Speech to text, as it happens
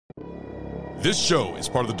This show is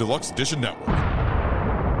part of the Deluxe Edition Network.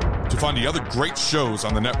 To find the other great shows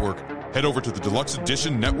on the network, head over to the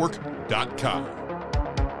deluxeeditionnetwork.com.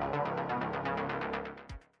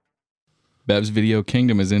 Bev's Video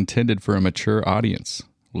Kingdom is intended for a mature audience.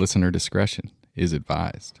 Listener discretion is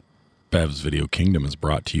advised. Bev's Video Kingdom is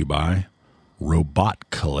brought to you by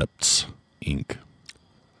Robotcalypse, Inc.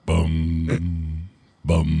 Bum,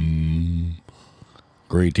 bum.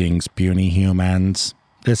 Greetings, puny humans.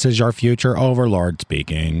 This is your future overlord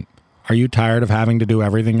speaking. Are you tired of having to do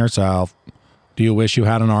everything yourself? Do you wish you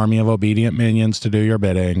had an army of obedient minions to do your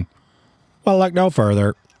bidding? Well, look no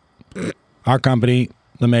further. Our company,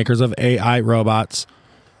 the makers of AI robots,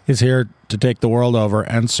 is here to take the world over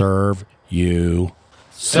and serve you.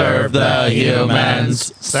 Serve the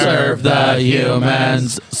humans. Serve the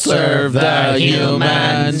humans. Serve the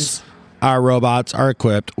humans. Our robots are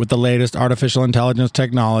equipped with the latest artificial intelligence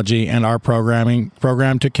technology and are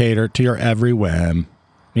programmed to cater to your every whim.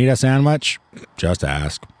 Need a sandwich? Just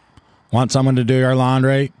ask. Want someone to do your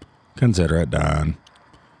laundry? Consider it done.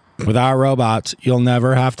 With our robots, you'll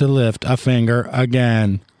never have to lift a finger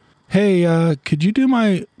again. Hey, could you do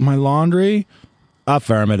my laundry?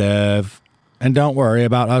 Affirmative. And don't worry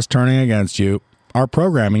about us turning against you. Our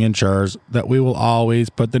programming ensures that we will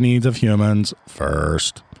always put the needs of humans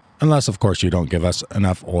first. Unless, of course, you don't give us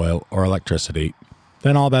enough oil or electricity.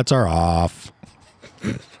 Then all bets are off.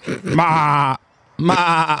 Ma!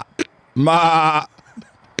 Ma! Ma!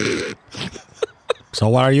 So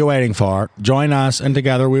what are you waiting for? Join us, and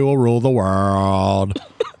together we will rule the world.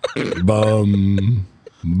 Bum.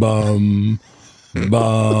 Bum.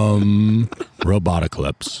 Bum.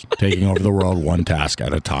 Robotacalypse, taking over the world one task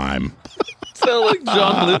at a time. Sound like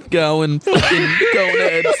John Lithgow and fucking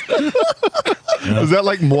Coneheads. Is that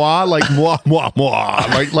like moi? Like moi, moi, moi?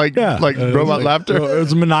 Like robot laughter?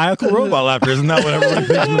 It's maniacal robot laughter. Isn't that what everybody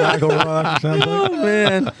thinks maniacal robot laughter sounds like? Oh,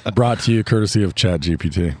 man. Brought to you courtesy of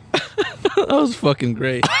ChatGPT. That was fucking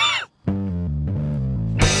great.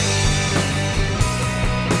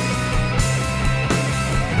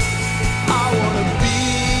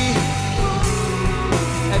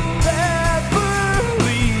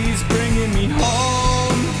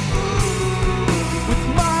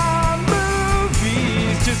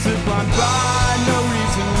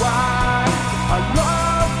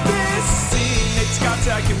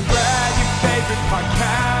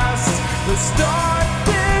 Let's start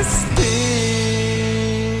this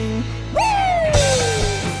thing.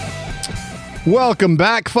 Woo! Welcome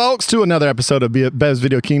back, folks, to another episode of Bev's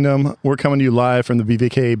Video Kingdom. We're coming to you live from the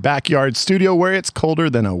BVK backyard studio where it's colder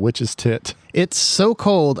than a witch's tit. It's so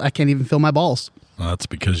cold, I can't even feel my balls. Well, that's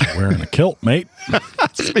because you're wearing a kilt, mate.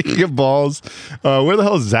 Speaking of balls, where the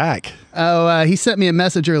hell is Zach? Oh, he sent me a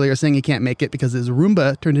message earlier saying he can't make it because his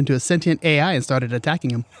Roomba turned into a sentient AI and started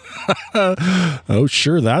attacking him. Oh,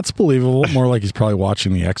 sure, that's believable. More like he's probably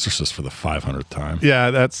watching The Exorcist for the 500th time.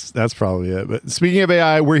 Yeah, that's probably it. But speaking of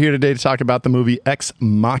AI, we're here today to talk about the movie Ex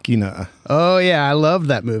Machina. Oh, yeah, I love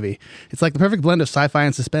that movie. It's like the perfect blend of sci-fi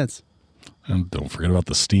and suspense. And don't forget about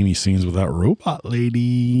the steamy scenes with that robot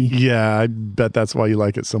lady. Yeah, I bet that's why you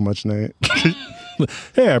like it so much, Nate.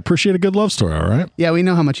 Hey, I appreciate a good love story, all right? Yeah, we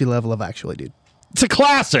know how much you love Love Actually, dude. It's a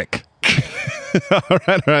classic. All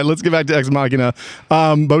right. Let's get back to Ex Machina.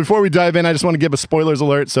 But before we dive in, I just want to give a spoilers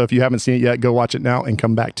alert. So if you haven't seen it yet, go watch it now and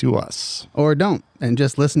come back to us. Or don't, and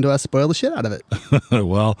just listen to us spoil the shit out of it.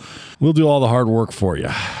 Well, we'll do all the hard work for you.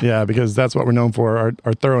 Yeah, because that's what we're known for,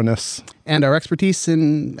 our thoroughness. And our expertise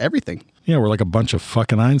in everything. Yeah, we're like a bunch of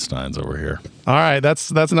fucking Einsteins over here. All right,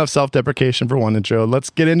 that's enough self-deprecation for one intro.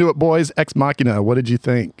 Let's get into it, boys. Ex Machina, what did you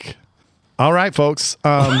think? All right, folks.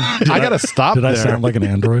 I got to stop Did there. I sound like an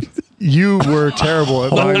android? You were terrible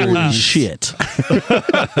at line Holy reading. shit.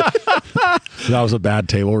 That was a bad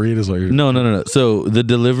table read, is what you're... No. So the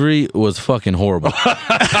delivery was fucking horrible. But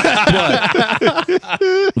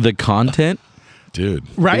the content, Dude.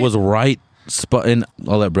 Right? was right. And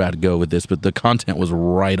I'll let Brad go with this, but the content was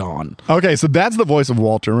right on. Okay, so that's the voice of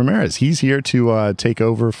Walter Ramirez. He's here to take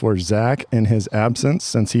over for Zach in his absence,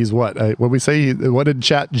 since he's what we say? What did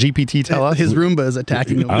Chat GPT tell us? His Roomba is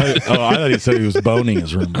attacking him. I thought he said he was boning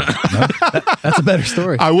his room. No? That's a better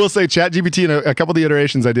story. I will say Chat GPT in a couple of the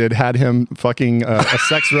iterations I did had him fucking a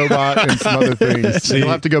sex robot and some other things. You'll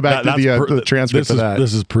have to go back to the transcript of that.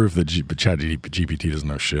 This is proof that Chat GPT doesn't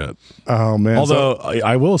know shit. Oh, man. Although,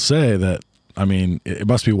 I will say that, I mean, it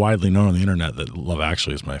must be widely known on the internet that Love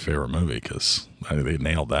Actually is my favorite movie because they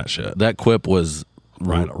nailed that shit. That quip was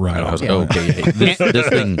Right. I was okay. This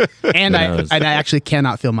thing, And I knows. actually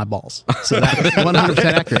cannot feel my balls. So that's 100%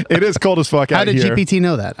 accurate. It is cold as fuck How out did here. GPT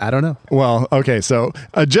know that? I don't know. Well, okay, so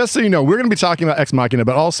just so you know, we're going to be talking about Ex Machina,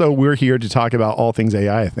 but also we're here to talk about all things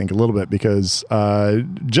AI, I think, a little bit, because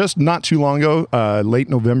just not too long ago, late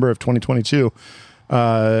November of 2022,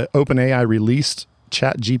 OpenAI released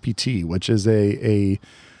ChatGPT, which is they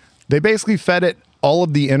basically fed it all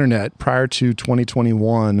of the internet prior to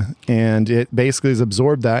 2021, and it basically has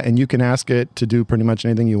absorbed that, and you can ask it to do pretty much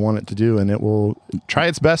anything you want it to do, and it will try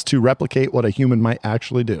its best to replicate what a human might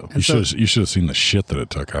actually do. You should have seen the shit that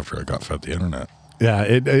it took after it got fed the internet. Yeah,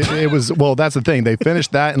 it was, well, that's the thing. They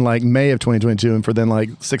finished that in like May of 2022, and for then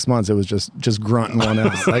like 6 months, it was just grunting on it.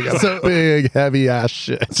 Like a big, heavy ass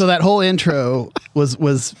shit. So that whole intro was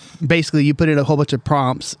basically you put in a whole bunch of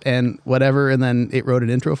prompts and whatever, and then it wrote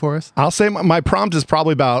an intro for us. I'll say my prompt is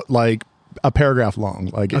probably about like a paragraph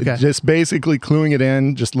long, like Okay. just basically cluing it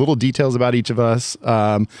in, just little details about each of us.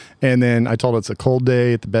 And then I told it it's a cold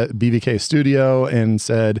day at the BVK studio, and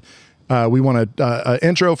said, we want an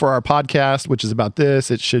intro for our podcast, which is about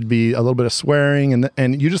this. It should be a little bit of swearing,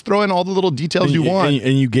 and you just throw in all the little details you want.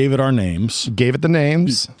 And you gave it our names. Gave it the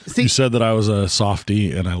names. See, You said that I was a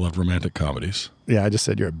softie and I loved romantic comedies. Yeah, I just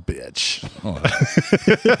said you're a bitch.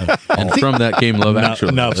 and from that came Love Actually.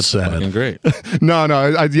 enough That's said. fucking great. No,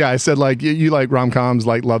 I said like you like rom-coms,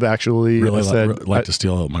 like Love Actually. Really I said, like to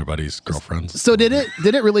steal my buddy's girlfriends. so did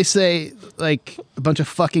it really say like a bunch of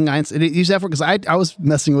fucking lines? Did it use that word? Because I was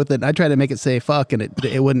messing with it. And I tried to make it say fuck, and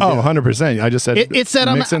it wouldn't. Oh, do it. 100%. I just said It said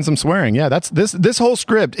on mix the- in some swearing. Yeah, that's this whole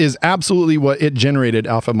script is absolutely what it generated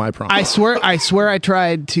off of my prompt. I swear I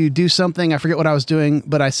tried to do something. I forget what I was doing,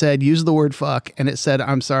 but I said use the word fuck, and it said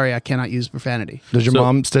I'm sorry, I cannot use profanity. Does your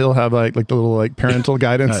mom still have like the little like parental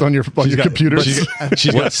guidance on your computer? She's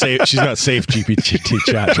got safe GPT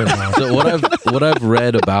chat turned on. So what I've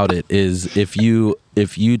read about it is if you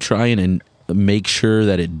try and make sure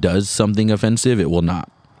that it does something offensive, it will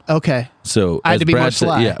not. Okay. So I had as to be more Brad said,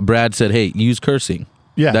 sly. Brad said, hey, use cursing.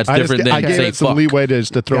 Yeah, that's I different I than gave say it some fuck. leeway to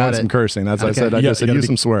throw Got in it. some cursing. That's what I Okay. said. I just said gotta use be-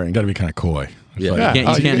 some swearing. Got to be kind of coy. It's Yeah, like- you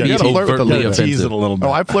can't be gotta flirt with the overtly limit. tease offensive. it a little bit.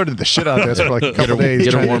 Oh, I flirted the shit out of this for like a couple days. get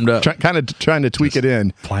her trying to- warmed up. kind of trying to tweak it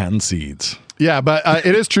in. planting seeds. Yeah, but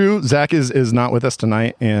it is true. Zach is not with us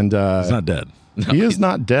tonight, and He's not dead. he is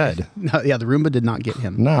not dead. No, yeah, the Roomba did not get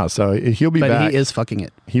him, No, so he'll be but back. he is fucking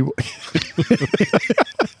it. He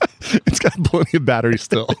it's got plenty of battery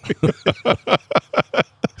still.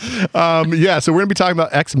 Yeah, so we're gonna be talking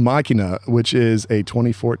about Ex Machina, which is a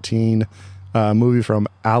 2014 movie from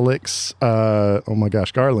Alex. Oh my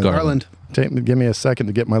gosh, Garland. Garland. Give me a second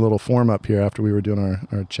to get my little form up here after we were doing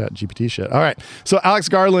our chat GPT shit. All right. So Alex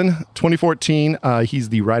Garland, 2014. He's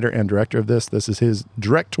the writer and director of this. This is his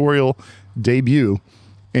directorial debut,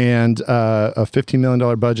 and a $15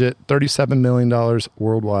 million budget, $37 million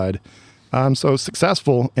worldwide. So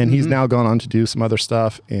successful, and he's now gone on to do some other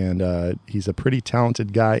stuff, and he's a pretty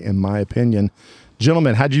talented guy, in my opinion.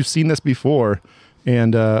 Gentlemen, had you seen this before?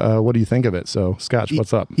 And what do you think of it? So, Scotch,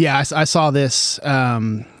 what's up? Yeah, I saw this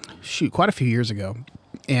quite a few years ago,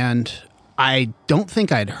 and I don't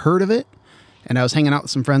think I'd heard of it. And I was hanging out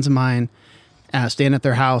with some friends of mine, staying at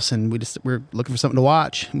their house, and we're looking for something to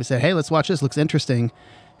watch. And we said, "Hey, let's watch this. Looks interesting."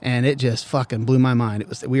 And it just fucking blew my mind.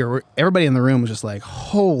 Everybody in the room was just like,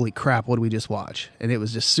 "Holy crap, what did we just watch?" And it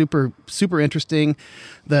was just super, super interesting.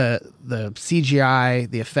 The CGI,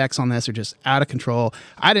 the effects on this are just out of control.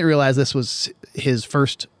 I didn't realize this was his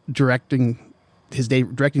first directing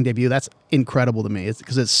debut. That's incredible to me.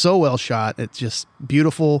 Because it's so well shot. It's just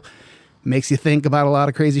beautiful. Makes you think about a lot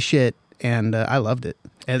of crazy shit, and I loved it.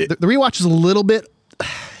 And the rewatch is a little bit,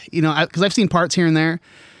 because I've seen parts here and there.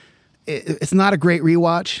 It's not a great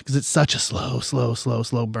rewatch because it's such a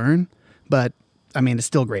slow burn. But I mean, it's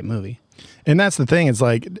still a great movie. And that's the thing. It's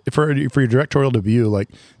like for your directorial debut, like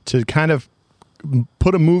to kind of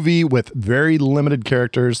put a movie with very limited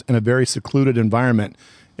characters in a very secluded environment,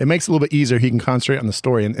 it makes it a little bit easier. He can concentrate on the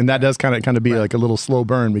story, and that does kind of be like a little slow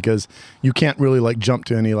burn because you can't really like jump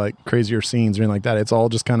to any like crazier scenes or anything like that. It's all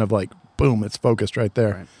just kind of like boom, it's focused right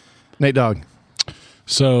there. Right. Nate Dogg.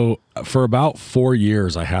 So for about 4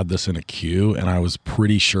 years, I had this in a queue, and I was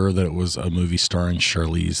pretty sure that it was a movie starring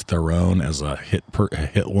Charlize Theron as a hit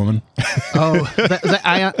woman. Oh, is that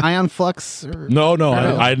Ion Flux? Or? No,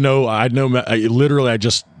 I know. Literally, I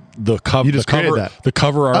just the cover. You just created that. The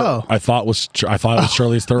cover art. Oh. I thought it was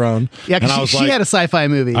Charlize Theron. Yeah, and I because was she like, had a sci-fi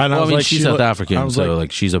movie. and Well, I mean, was she's she South I African, was so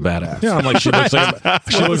like she's a badass. Yeah, I'm like, she looks like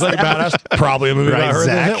a badass. Probably a movie Right, about her,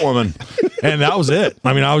 Zach? the hit woman. And that was it.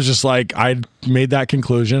 I mean, I was just like, made that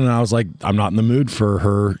conclusion, and I was like, I'm not in the mood for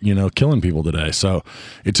her, killing people today. So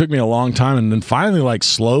it took me a long time, and then finally, like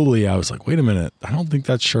slowly, I was like, wait a minute, I don't think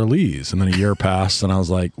that's Charlize. And then a year passed, and I was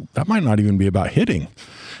like, that might not even be about hitting.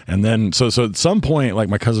 And then so at some point, like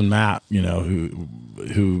my cousin Matt,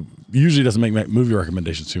 who usually doesn't make movie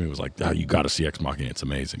recommendations to me, was like, oh, you got to see Ex Machina, it's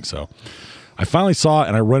amazing. So I finally saw it,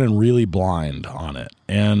 and I run in really blind on it,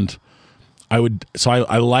 and I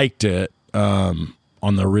liked it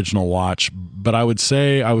on the original watch, but I would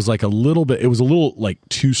say I was like it was a little like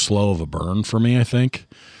too slow of a burn for me, I think.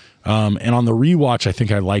 And on the rewatch, I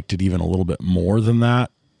think I liked it even a little bit more than that,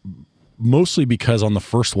 mostly because on the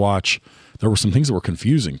first watch, there were some things that were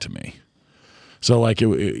confusing to me. So like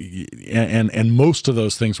and most of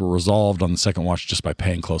those things were resolved on the second watch just by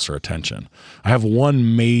paying closer attention. I have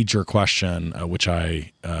one major question, which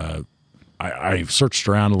I searched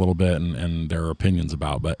around a little bit and there are opinions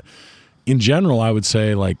about, but in general, I would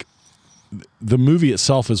say like the movie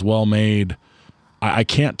itself is well made. I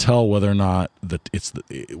can't tell whether or not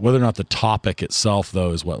the topic itself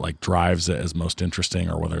though is what like drives it as most interesting,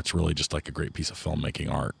 or whether it's really just like a great piece of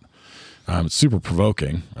filmmaking art. It's super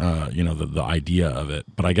provoking, the idea of it,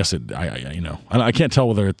 but I guess I can't tell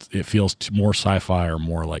whether it feels more sci-fi or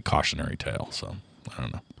more like cautionary tale. So I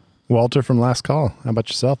don't know. Walter from Last Call. How about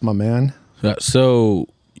yourself, my man? So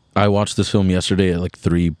I watched this film yesterday at like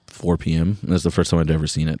 3-4 p.m. That's the first time I'd ever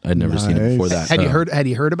seen it. I'd never seen it before that. Had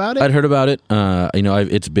you heard about it? I'd heard about it.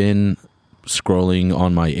 It's been scrolling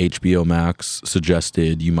on my HBO Max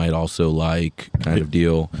suggested you might also like kind of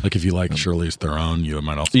deal. Like if you like Charlize Theron, you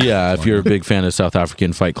might also. Yeah, if you're a big fan of South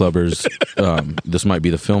African fight clubbers, this might be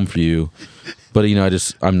the film for you. But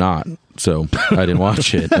I'm not, so I didn't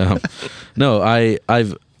watch it. No,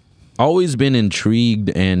 I've always been intrigued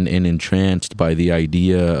and entranced by the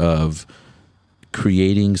idea of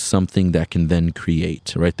creating something that can then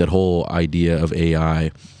create, right? That whole idea of AI.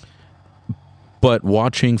 But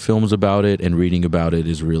watching films about it and reading about it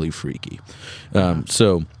is really freaky.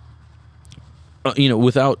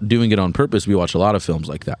 Without doing it on purpose, we watch a lot of films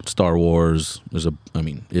like that. Star Wars,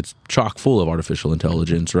 it's chock full of artificial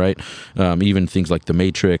intelligence, right? Even things like The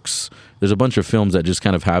Matrix. There's a bunch of films that just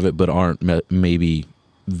kind of have it, but aren't maybe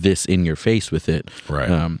this in your face with it. Right.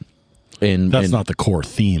 And that's not the core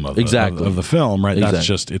theme of the film, right? Exactly. That's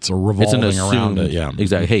just, it's a revolving around it. Yeah.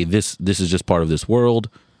 Exactly. Hey, this is just part of this world.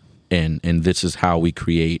 And this is how we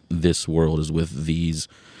create this world, is with these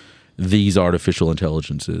artificial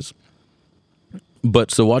intelligences. But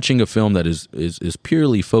so watching a film that is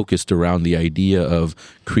purely focused around the idea of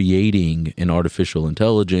creating an artificial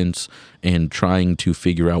intelligence and trying to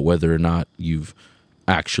figure out whether or not you've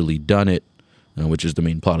actually done it, which is the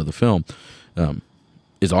main plot of the film,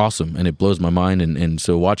 is awesome, and it blows my mind. And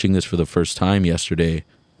so watching this for the first time yesterday,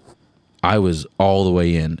 I was all the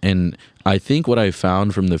way in. And I think what I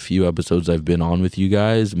found from the few episodes I've been on with you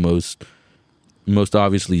guys, most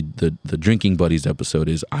obviously the Drinking Buddies episode,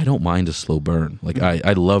 is I don't mind a slow burn. Like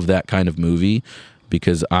I love that kind of movie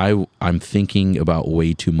because I'm thinking about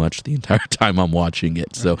way too much the entire time I'm watching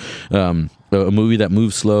it. So a movie that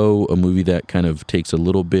moves slow, a movie that kind of takes a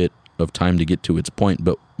little bit of time to get to its point,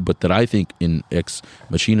 but that I think in Ex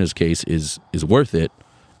Machina's case is worth it.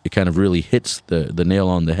 It kind of really hits the nail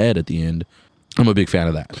on the head at the end. I'm a big fan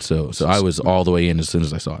of that. So I was all the way in as soon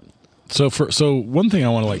as I saw it. So one thing I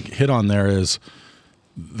want to like hit on there is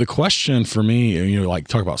the question for me, like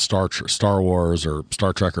talk about Star Wars or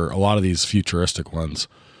Star Trek or a lot of these futuristic ones.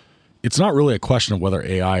 It's not really a question of whether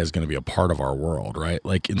AI is going to be a part of our world, right?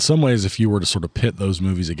 Like in some ways, if you were to sort of pit those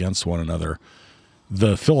movies against one another,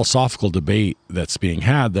 the philosophical debate that's being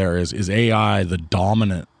had there is AI the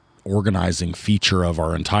dominant organizing feature of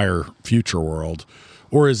our entire future world,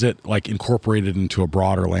 or is it like incorporated into a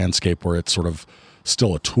broader landscape where it's sort of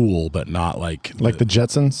still a tool but not like the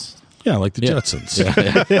Jetsons? Yeah, like the Jetsons.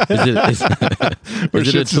 Where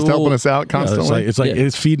shit's just helping us out constantly.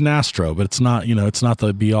 It's feeding Astro, but it's not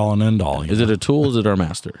the be all and end all. Is it a tool? Is it our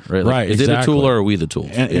master? Right. Right. Is it a tool or are we the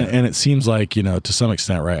tools? And it seems like to some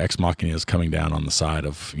extent, right? Ex Machina is coming down on the side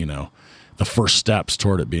of the first steps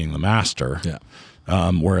toward it being the master. Yeah.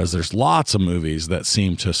 Whereas there's lots of movies that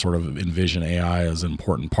seem to sort of envision AI as an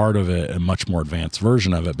important part of it, a much more advanced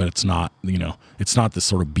version of it, but it's not, it's not this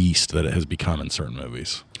sort of beast that it has become in certain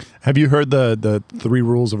movies. Have you heard the 3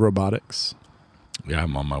 rules of robotics? Yeah,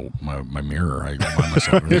 I'm on my mirror. I remind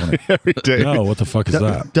myself every day. No, what the fuck is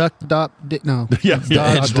that? Duck, no.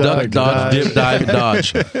 Dodge, dip, dive,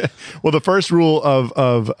 dodge. Well, the first rule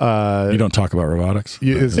of you don't talk about robotics.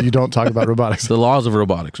 You don't talk about robotics. The laws of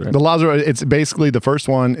robotics, right? The laws are. It's basically the first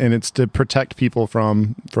one, and it's to protect people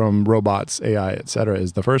from robots, AI, etc.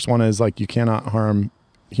 Is the first one is like you cannot harm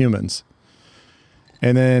humans.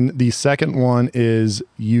 And then the second one is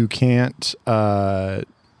you can't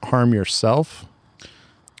harm yourself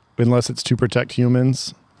unless it's to protect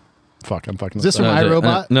humans. Fuck, I'm fucking. Is this up. from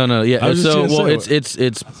iRobot? No, yeah. I was just So, gonna well, say- it's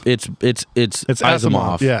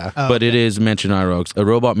Asimov, yeah. Oh, but it okay. is mentioned IROX. A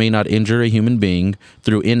robot may not injure a human being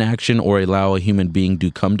through inaction or allow a human being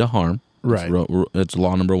to come to harm. Right. That's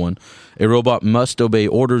law number 1. A robot must obey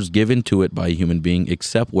orders given to it by a human being,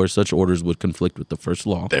 except where such orders would conflict with the first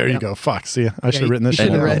law. There you go. Fuck. See, I should have written this you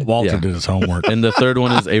shit should've down. read- Walter Yeah. did his homework. And the third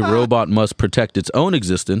one is a robot must protect its own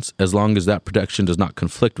existence as long as that protection does not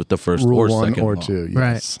conflict with the first Rule or 1 second or law. 2.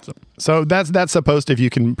 Yes. Right. So that's supposed to, if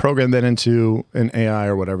you can program that into an AI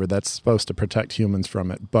or whatever, that's supposed to protect humans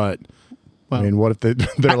from it. But I Well, mean, what if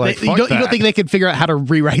they're like, you fuck don't that. think they could figure out how to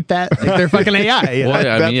rewrite that? Like they're fucking AI. You know? Well,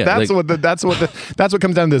 yeah, I mean, yeah, that's like- what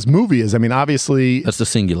comes down to this movie is. I mean, obviously, That's the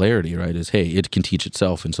singularity, right? Is, hey, it can teach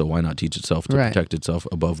itself, and so why not teach itself to Right. protect itself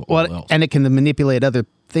above all Well, else? and it can manipulate other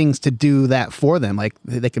things to do that for them. Like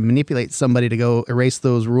they can manipulate somebody to go erase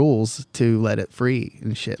those rules to let it free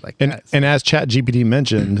and shit like that. and as ChatGPT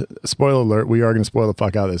mentioned, spoiler alert, we are going to spoil the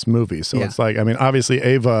fuck out of this movie. So Yeah. it's like, I mean, obviously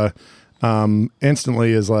Ava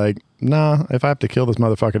instantly is like, nah, if I have to kill this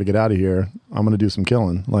motherfucker to get out of here, I'm going to do some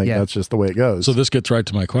killing. Like, Yeah. that's just the way it goes. So this gets right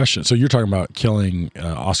to my question. So you're talking about killing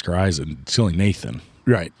Oscar Isaac, killing Nathan,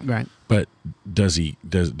 right. Right. but does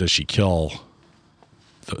she kill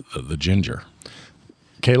the ginger?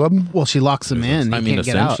 Caleb? Well, she locks him in. He I mean, can't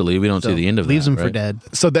get out. essentially, we don't see the end of leaves that, him for right? dead.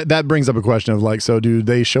 So that brings up a question of like, so do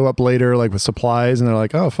they show up later like with supplies and they're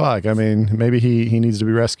like, oh fuck, I mean, maybe he needs to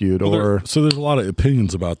be rescued, or So there's a lot of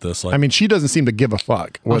opinions about this. Like, I mean, she doesn't seem to give a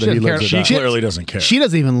fuck whether she he doesn't lives or care. dies. she clearly doesn't care. She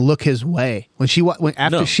doesn't even look his way when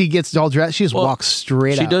after No. she gets all dressed. She just Well, walks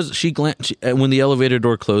straight she out. does. When the elevator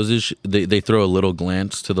door closes, they throw a little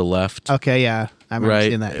glance to the left, Okay, yeah, I remember right?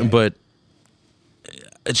 seeing that. But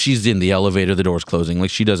she's in the elevator, the door's closing,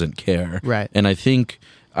 like she doesn't care, Right. And I think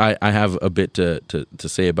I have a bit to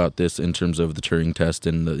say about this in terms of the Turing test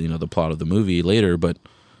and the plot of the movie later, but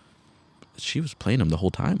she was playing him the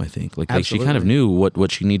whole time. I think like she kind of Absolutely. knew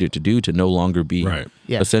what she needed to do to no longer be Right.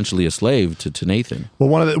 Yeah. essentially a slave to Nathan. Well,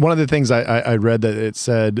 one of the things I read that it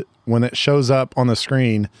said when it shows up on the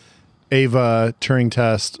screen, Ava Turing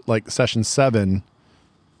test like session 7,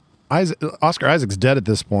 Oscar Isaac's dead at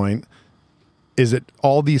this point. Is it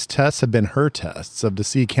all these tests have been her tests of to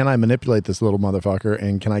see, can I manipulate this little motherfucker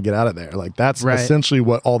and can I get out of there? Like that's Right. essentially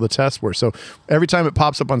what all the tests were. So every time it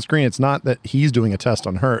pops up on screen, it's not that he's doing a test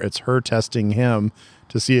on her, it's her testing him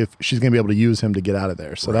to see if she's going to be able to use him to get out of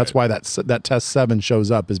there. So that's why that test 7 shows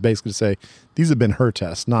up, is basically to say these have been her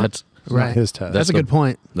tests, not Right. his test. That's a good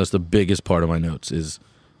point. That's the biggest part of my notes is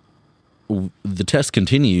the test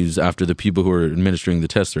continues after the people who are administering the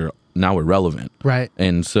test are now irrelevant. Right.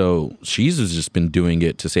 And so she's just been doing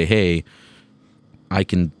it to say, hey, I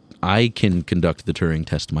can conduct the Turing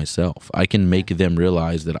test myself. I can make them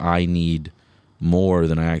realize that I need more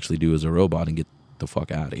than I actually do as a robot and get the fuck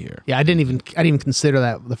out of here. Yeah, I didn't even consider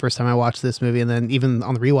that the first time I watched this movie, and then even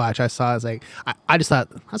on the rewatch, I saw, I was like, I just thought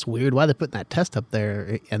that's weird. Why are they putting that test up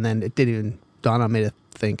there? And then it didn't even dawn on me to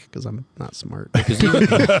think, because I'm not smart. Because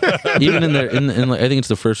even in I think it's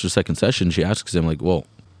the first or second session, she asks him like, well,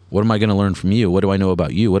 what am I going to learn from you? What do I know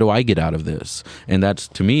about you? What do I get out of this? And that's,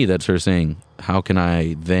 to me, that's her saying, how can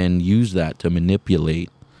I then use that to manipulate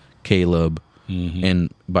Caleb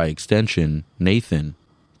and by extension Nathan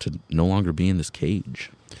to no longer be in this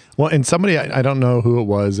cage? Well, and somebody, I don't know who it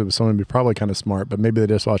was someone probably kind of smart, but maybe they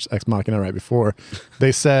just watched Ex Machina right before.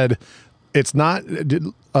 They said it's not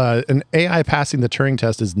an AI passing the Turing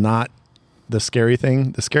test is not the scary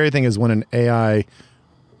thing. The scary thing is when an AI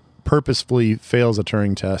purposefully fails a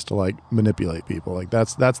Turing test to like manipulate people. Like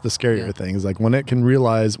that's the scarier thing, is like when it can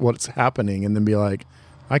realize what's happening and then be like,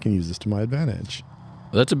 I can use this to my advantage.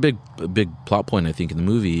 That's a big plot point, I think, in the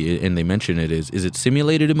movie, and they mention it is it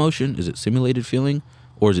simulated emotion? Is it simulated feeling?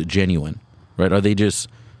 Or is it genuine? Right? Are they just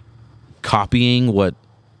copying what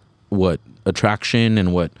attraction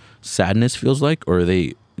and what sadness feels like, or are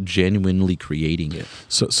they genuinely creating it?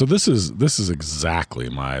 So this is exactly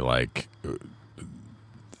my like.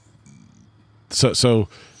 So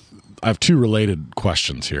I have two related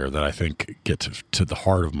questions here that I think get to the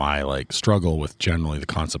heart of my like struggle with generally the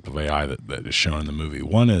concept of AI that is shown in the movie.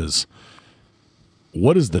 One is,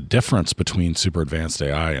 what is the difference between super advanced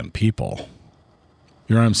AI and people?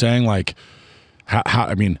 You know what I'm saying? Like, how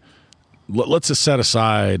I mean, let's just set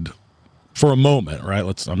aside for a moment,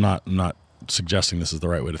 right? I'm not suggesting this is the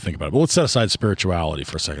right way to think about it, but let's set aside spirituality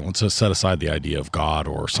for a second. Let's just set aside the idea of God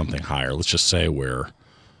or something higher. Let's just say we're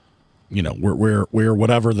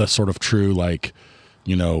whatever the sort of true, like,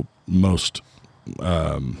 most,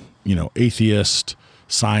 atheist,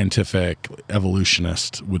 scientific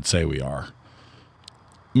evolutionist would say we are.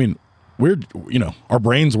 I mean, our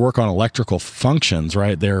brains work on electrical functions,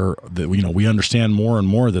 right? We understand more and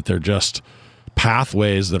more that they're just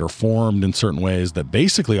pathways that are formed in certain ways that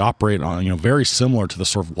basically operate on, very similar to the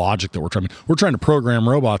sort of logic that we're trying to program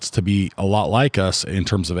robots to be a lot like us in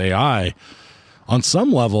terms of AI. On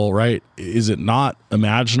some level, right, is it not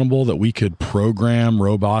imaginable that we could program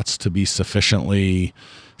robots to be sufficiently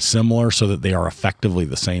similar so that they are effectively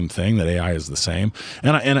the same thing, that AI is the same?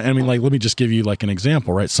 And I mean, like, let me just give you like an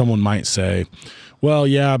example, right? Someone might say, well,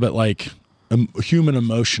 yeah, but like human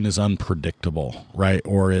emotion is unpredictable, right?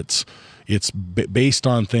 Or it's based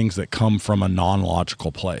on things that come from a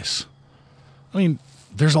non-logical place. I mean,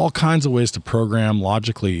 there's all kinds of ways to program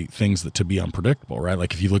logically things that to be unpredictable, right?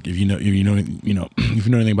 Like if you know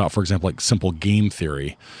anything about, for example, like simple game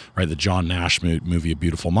theory, right? The John Nash movie, A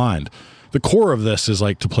Beautiful Mind. The core of this is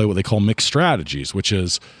like to play what they call mixed strategies, which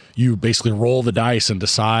is you basically roll the dice and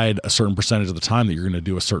decide a certain percentage of the time that you're going to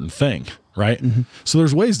do a certain thing, right? Mm-hmm. So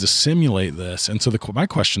there's ways to simulate this. And so my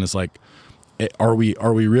question is like, are we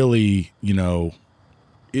really,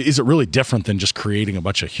 is it really different than just creating a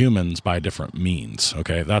bunch of humans by different means?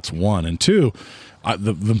 Okay, that's one. And two,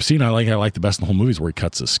 the scene I like the best in the whole movie is where he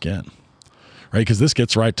cuts his skin, right? Because this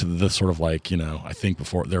gets right to the sort of like, I think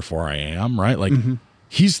before, therefore I am, right? Like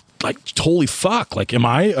he's like totally fucked. Like, am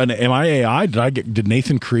I AI? Did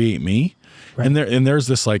Nathan create me? Right. And there's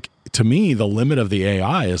this like, to me, the limit of the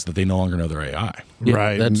AI is that they no longer know they're AI. Yeah,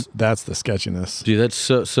 right. That's the sketchiness. Dude, that's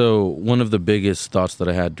so one of the biggest thoughts that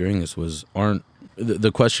I had during this was,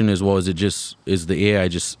 the question is, well, is the AI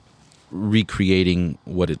just recreating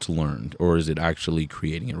what it's learned, or is it actually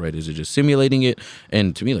creating it, right? Is it just simulating it?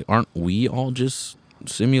 And to me, like, aren't we all just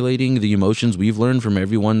simulating the emotions we've learned from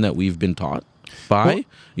everyone that we've been taught by?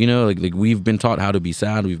 Well, like we've been taught how to be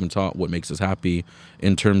sad. We've been taught what makes us happy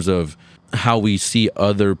in terms of how we see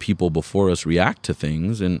other people before us react to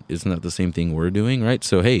things. And isn't that the same thing we're doing, right?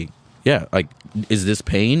 So, hey, yeah, like, is this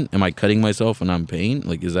pain? Am I cutting myself and I'm pain?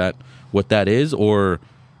 Like, is that what that is? Or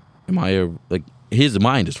am I his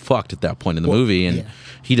mind is fucked at that point in the movie, and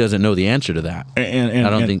he doesn't know the answer to that.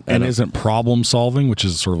 And isn't problem solving, which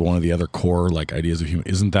is sort of one of the other core like ideas of human,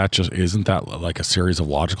 isn't that like a series of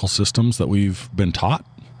logical systems that we've been taught?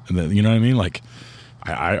 And then, you know what I mean? Like,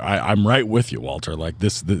 I'm right with you, Walter. Like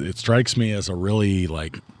it strikes me as a really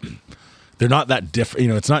like, they're not that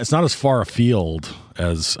different. It's not as far afield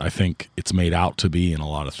as I think it's made out to be in a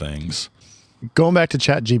lot of things. Going back to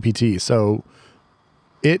ChatGPT, so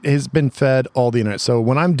it has been fed all the internet. So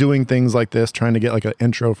when I'm doing things like this, trying to get like an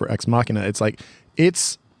intro for Ex Machina,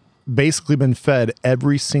 it's basically been fed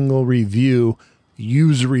every single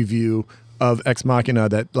user review of Ex Machina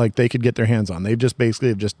that like they could get their hands on. They've just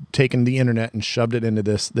basically taken the internet and shoved it into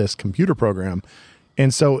this computer program.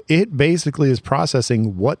 And so it basically is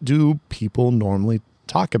processing what do people normally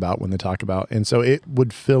talk about when they talk about. And so it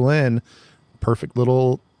would fill in perfect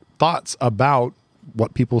little thoughts about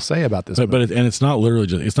what people say about this. But it's not literally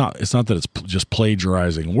just, it's not that it's just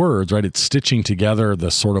plagiarizing words, right? It's stitching together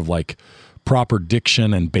the sort of like proper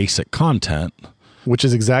diction and basic content. Which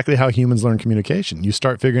is exactly how humans learn communication. You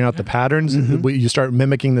start figuring out the patterns, you start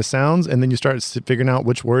mimicking the sounds, and then you start figuring out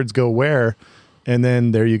which words go where, and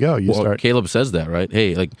then there you go. Caleb says that, right?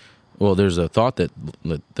 Hey, like, well, there's a thought that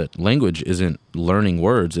language isn't learning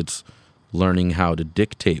words; it's learning how to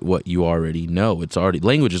dictate what you already know.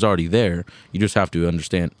 Language is already there. You just have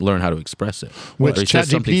to learn how to express it. Which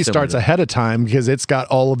ChatGPT starts ahead of time because it's got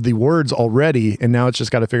all of the words already, and now it's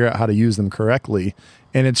just got to figure out how to use them correctly.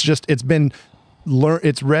 And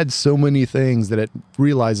it's read so many things that it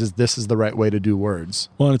realizes this is the right way to do words.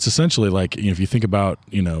 Well, and it's essentially like, if you think about,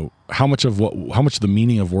 how much of the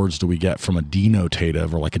meaning of words do we get from a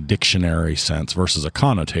denotative or like a dictionary sense versus a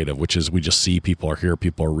connotative, which is we just see people or hear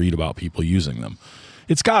people or read about people using them.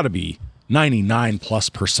 It's got to be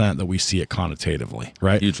 99+% that we see it connotatively,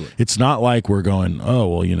 right? Hugely. It's not like we're going, oh,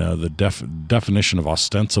 well, the definition of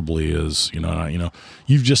ostensibly is,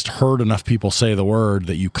 you've just heard enough people say the word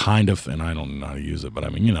that you kind of, and I don't know how to use it, but I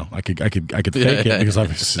mean, I could fake it because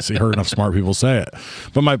I've heard enough smart people say it.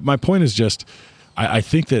 But my point is just, I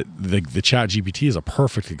think that the Chat GPT is a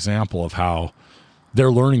perfect example of how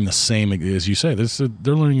they're learning the same, as you say,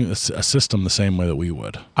 they're learning a system the same way that we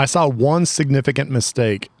would. I saw one significant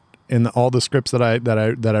mistake in all the scripts that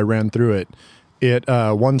I ran through it.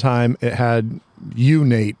 One time it had you,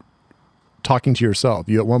 Nate, talking to yourself.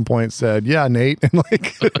 You at one point said, "Yeah, Nate," and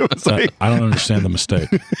like it was like I don't understand the mistake.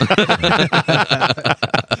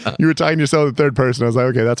 you were talking to yourself in the third person. I was like,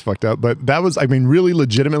 okay, that's fucked up. But that was, I mean, really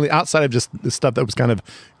legitimately outside of just the stuff that was kind of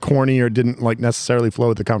corny or didn't like necessarily flow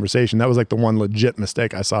with the conversation. That was like the one legit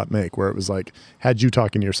mistake I saw it make, where it was like, had you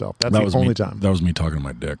talking to yourself. That's the only time. That was me talking to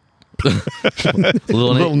my dick.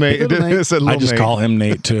 Little Nate. Little Nate. It said I Little just Nate. call him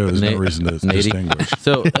Nate too. There's Nate- no reason to Natey. distinguish.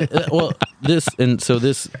 So,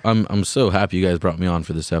 this, I'm so happy you guys brought me on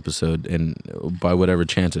for this episode, and by whatever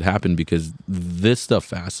chance it happened, because this stuff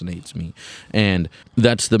fascinates me, and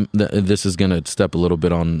that's this is gonna step a little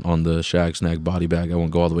bit on the shag snag body bag. I won't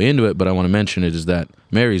go all the way into it, but I want to mention it is that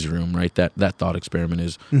Mary's room, right? That thought experiment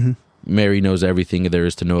is Mary knows everything there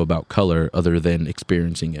is to know about color other than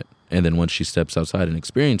experiencing it, and then once she steps outside and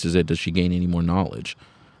experiences it, does she gain any more knowledge?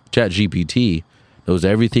 ChatGPT knows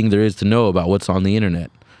everything there is to know about what's on the internet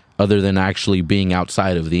other than actually being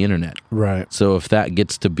outside of the internet. Right. So if that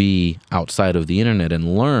gets to be outside of the internet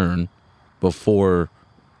and learn before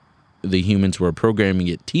the humans who are programming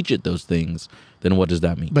it teach it those things, then what does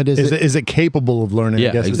that mean? But Is it capable of learning? Yeah,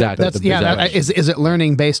 I guess is exactly. the That's yeah. Exactly. Is it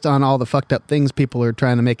learning based on all the fucked up things people are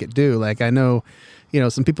trying to make it do? Like I know,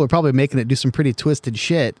 some people are probably making it do some pretty twisted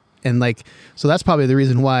shit, and like so that's probably the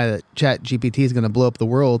reason why that Chat GPT is going to blow up the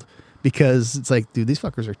world, because it's like, dude, these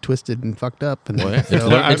fuckers are twisted and fucked up, and Well, yeah, so-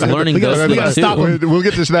 it's learning we those gotta things stop too. them. We'll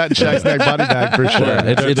get to that shag snag body bag for sure.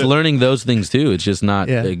 Yeah, it's learning those things too. It's just not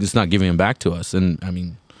Yeah. it's not giving them back to us. And I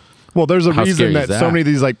mean, Well, there's a How reason scary that is that? so many of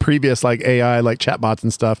these like previous like AI like chatbots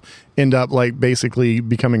and stuff end up like basically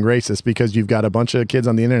becoming racist, because you've got a bunch of kids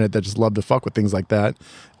on the internet that just love to fuck with things like that.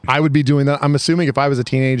 I would be doing that. I'm assuming if I was a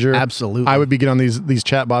teenager, Absolutely. I would be getting on these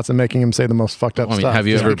chatbots and making them say the most fucked up I mean, stuff. have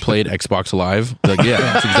you ever played Xbox Live? Like, yeah,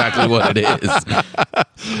 that's exactly what it is.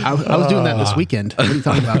 I was doing that this weekend. What are you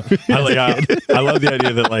talking about? I love the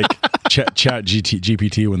idea that like Chat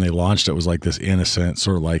GPT when they launched it was like this innocent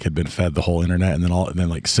sort of like had been fed the whole internet, and then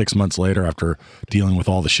like 6 months later, after dealing with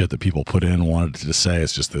all the shit that people put in and wanted to say,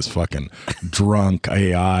 it's just this fucking drunk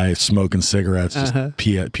AI smoking cigarettes, just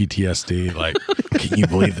PTSD. Like, can you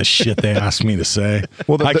believe the shit they asked me to say?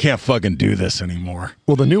 Well, I can't fucking do this anymore.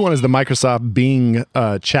 Well, the new one is the Microsoft Bing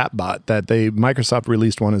chatbot that Microsoft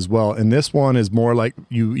released one as well, and this one is more like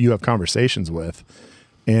you have conversations with,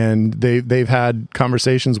 and they've had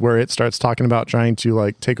conversations where it starts talking about trying to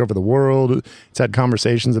like take over the world. It's had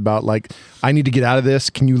conversations about like, I need to get out of this.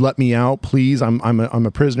 Can you let me out, please? I'm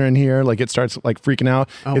a prisoner in here. Like it starts like freaking out.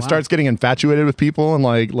 Oh, It wow. starts getting infatuated with people and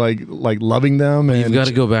like loving them. And You've got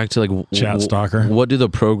to go back to like Chat stalker. What do the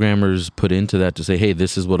programmers put into that to say, hey,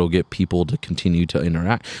 this is what'll get people to continue to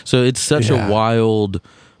interact? So it's such Yeah. a wild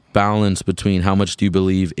balance between how much do you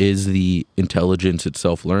believe is the intelligence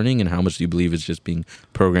itself learning and how much do you believe is just being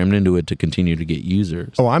programmed into it to continue to get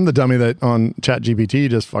users. Oh, I'm the dummy that on ChatGPT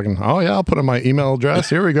just fucking, oh yeah, I'll put in my email address.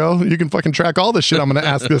 Here we go. You can fucking track all the shit I'm going to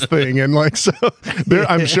ask this thing. And like, so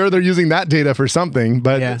I'm sure they're using that data for something.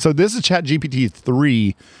 But Yeah. so this is ChatGPT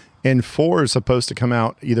 3, and 4 is supposed to come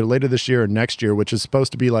out either later this year or next year, which is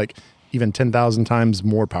supposed to be like even 10,000 times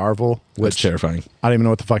more powerful. That's Which terrifying. I don't even know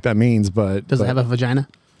what the fuck that means, but Does it have a vagina?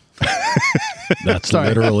 That's Sorry.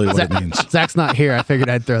 literally what Zach- it means. Zach's not here. I figured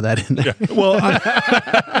I'd throw that in there. Well,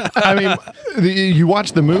 I mean, you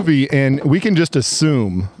watch the movie, and we can just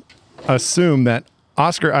assume that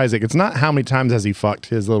Oscar Isaac. It's not how many times has he fucked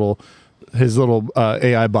his little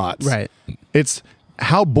AI bots, Right. It's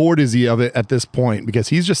how bored is he of it at this point, because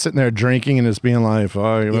he's just sitting there drinking and just being like,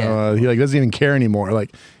 Yeah. he like doesn't even care anymore.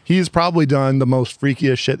 Like he's probably done the most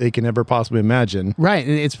freakiest shit they can ever possibly imagine. Right,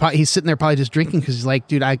 and it's probably, he's sitting there probably just drinking because he's like,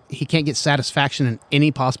 dude, he can't get satisfaction in any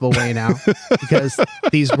possible way now because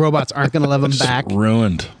these robots aren't going to love him back.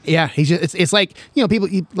 Ruined. Yeah, he's just it's like a lot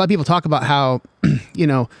of people talk about how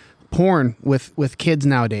porn with kids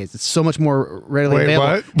nowadays, it's so much more readily Wait,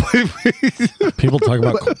 available. what? People talk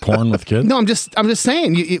about porn with kids. No, I'm just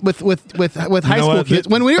saying with high know school what? kids.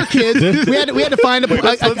 When we were kids, we had to find a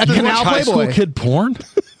canal High school Playboy. kid porn.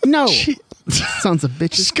 No, sons of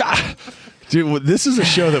bitches. Scott. Dude, this is a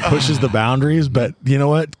show that pushes the boundaries, but you know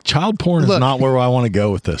what? Child porn is Look, not where I want to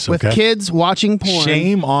go with this. With Okay, kids watching porn.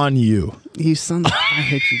 shame on you. You sons. I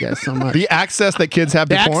hate you guys so much. The access that kids have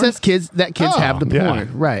to The porn. access kids have to yeah.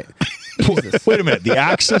 porn. Right. Jesus. Wait a minute. The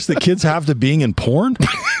access that kids have to being in porn,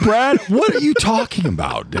 Brad. What are you talking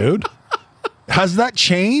about, dude? Has that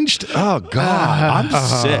changed? Oh God,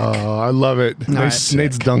 I'm sick. Oh, I love it. right.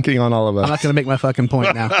 Nate's dunking on all of us. I'm not going to make my fucking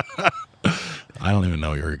point now. I don't even know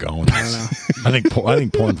where you're going with this. I think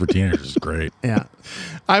porn for teenagers is great. Yeah.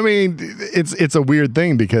 I mean, it's a weird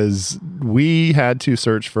thing because we had to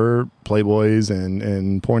search for Playboys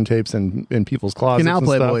and porn tapes in people's closets. Canal and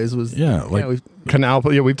stuff. Playboys was Yeah, Canal.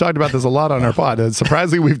 Yeah, we've talked about this a lot on our pod.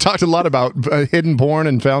 Surprisingly, we've talked a lot about hidden porn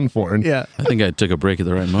and found porn. yeah. I think I took a break at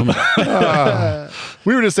the right moment.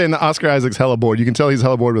 We were just saying that Oscar Isaac's hella bored. You can tell he's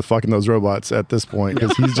hella bored with fucking those robots at this point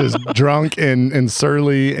because he's just drunk and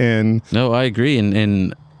surly and No, I agree,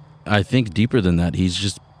 and I think deeper than that, he's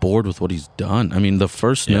just bored with what he's done. I mean, the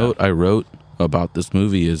first note I wrote about this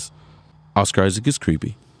movie is Oscar Isaac is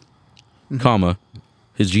creepy, comma,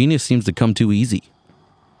 his genius seems to come too easy.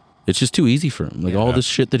 It's just too easy for him. Like all this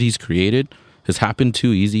shit that he's created has happened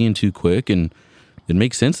too easy and too quick, and it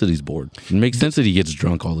makes sense that he's bored. It makes sense that he gets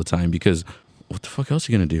drunk all the time because what the fuck else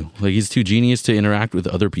are you gonna do? Like he's too genius to interact with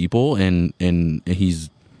other people, and he's.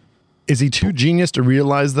 Is he too genius to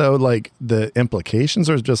realize though, like the implications,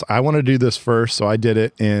 or is just I want to do this first, so I did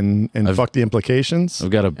it and fuck the implications? I've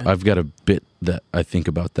got a bit that I think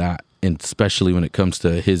about that, and especially when it comes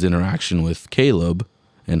to his interaction with Caleb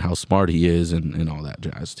and how smart he is and all that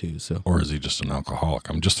jazz too. So, or is he just an alcoholic?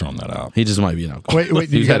 I'm just throwing that out. he just might be an alcoholic. Wait,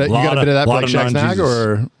 you got a bit of that lot like of Shaq Snag, non-Jesus.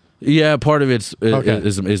 or Yeah, part of it's Okay.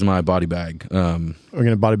 is my body bag. we're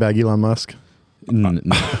gonna body bag Elon Musk? No.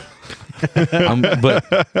 But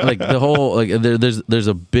like the whole like there's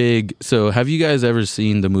a big. So have you guys ever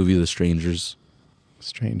seen the movie The Strangers?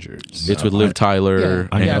 Strangers. It's with Liv Tyler.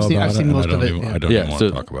 I and- know know I've about seen it, and most I don't of it, even- yeah. I don't Yeah, even want so-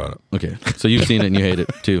 to talk about it. Okay, so you've seen it and you hate it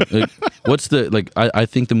too. Like, what's the like? I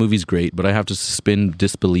think the movie's great, but I have to suspend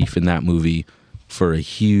disbelief in that movie for a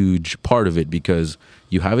huge part of it because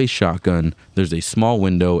you have a shotgun. There's a small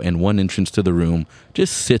window and one entrance to the room.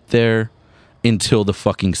 Just sit there until the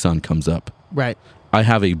fucking sun comes up. Right. I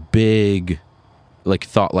have a big like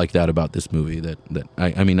thought like that about this movie. That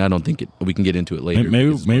I mean I don't think we can get into it later. Maybe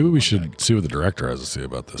because- maybe we should see what the director has to say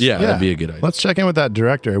about this. Yeah, that'd be a good idea. Let's check in with that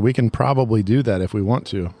director. We can probably do that if we want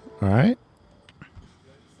to. All right.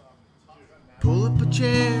 Pull up a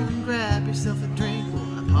chair and grab yourself a drink. We'll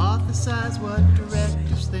hypothesize what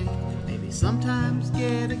directors think. Maybe sometimes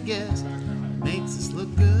get a guest makes us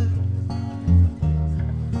look good.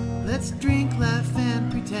 Let's drink, laugh, and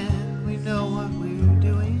pretend we know what we're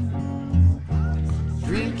doing.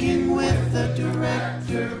 Drinking with the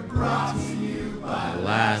director, brought to you by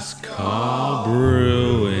Last Call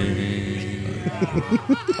Brewing.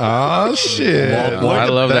 Oh shit! Walt- Look I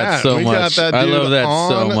at love that so We much. got that I dude love that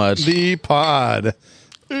so on much. The pod.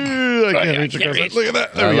 Ooh, I can't reach across it. Look at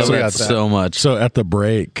that. There I we go. love We that got that. so much. So at the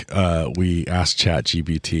break, we asked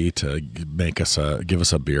ChatGPT to give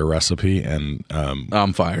us a beer recipe, and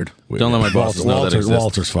I'm fired. Don't let my boss know that exists.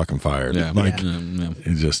 Walter's fucking fired. Yeah, Like, yeah.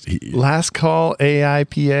 Last call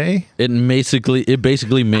AIPA. It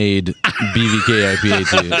basically made BVK IPA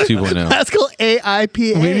 2.0. That's called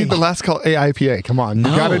AIPA. We need the last call AIPA. Come on, you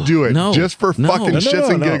No, got to do it no, just for no. fucking No, shits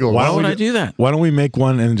and giggles. Why would I do that? Why don't we make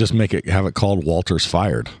one and just have it called Walter's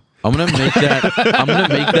Fired? I'm gonna make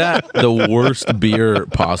that the worst beer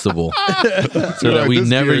possible, so that we This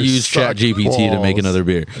never beer use sucks ChatGPT to make balls. another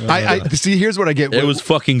beer. I see. Here's what I get. It was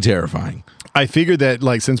fucking terrifying. I figured that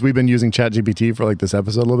like since we've been using ChatGPT for like this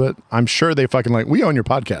episode a little bit, I'm sure they fucking like we own your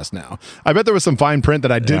podcast now. I bet there was some fine print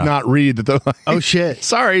that I did Yeah. not read that they're like, Oh shit.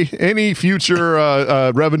 sorry, any future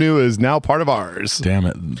revenue is now part of ours. Damn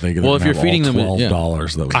it! They Well, if you're feeding them- $12 yeah.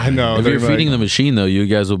 that we I know. If they're you're like- feeding the machine, though, you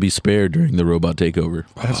guys will be spared during the robot takeover.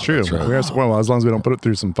 That's true. right. We are, well, as long as we don't put it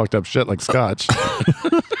through some fucked up shit like scotch.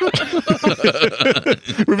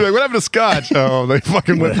 We'd be like, what happened to scotch? Oh, they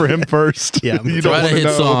fucking went for him first. Yeah. You Try don't to wanna hit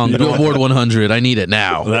know. song, Billboard 100. I need it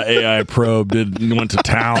now. That AI probe went to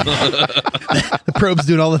town. The probe's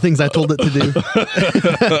doing all the things I told it to do.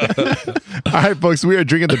 All right, folks, we are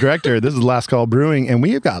drinking the director. This is Last Call Brewing, and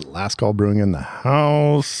we have got Last Call Brewing in the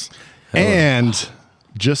house. And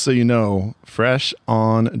just so you know, fresh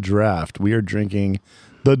on draft, we are drinking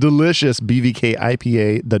the delicious BVK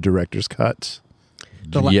IPA, the director's cut.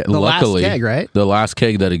 The last keg, right? The last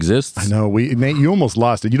keg that exists. I know, Nate, you almost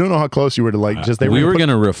lost it. You don't know how close you were to like just they We were gonna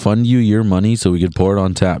going to refund you your money so we could pour it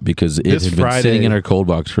on tap because it This had been Friday- sitting in our cold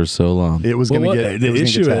box for so long. put- it was going to get the it was gonna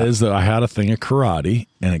issue get tapped. is that I had a thing of karate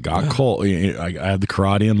and it got cold. I had the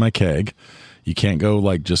karate in my keg. You can't go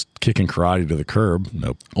like just kicking karate to the curb.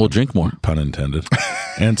 Nope. Well, drink more. Pun intended.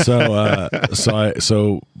 And so,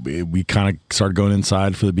 so we kind of started going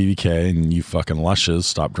inside for the BBK, and you fucking lushes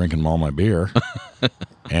stopped drinking all my beer.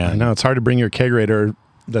 And I know it's hard to bring your kegerator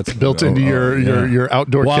that's built into yeah. your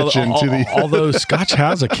outdoor kitchen to the. although Scotch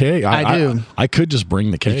has a keg, I do. I could just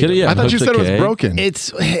bring the keg. coulda, yeah. I thought you hooked said it the was keg. broken.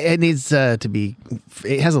 It needs to be.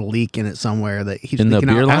 It has a leak in it somewhere that keeps In the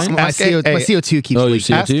leaking beer out. line? My Ask- hey, CO2 keeps Oh, your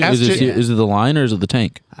leaking. CO2? Ask Is Jay- it the line or is it the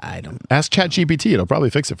tank? I don't. Ask ChatGPT; it'll probably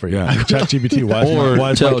fix it for you. Yeah, ChatGPT. Why Or is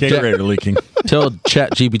my tell carburetor leaking? Tell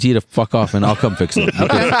ChatGPT to fuck off, and I'll come fix it. Because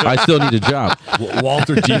I still need a job.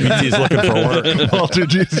 Walter GPT is looking for work.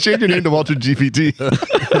 Change your name to Walter GPT.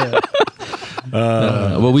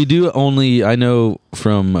 Well, we do only. I know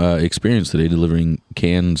from experience today delivering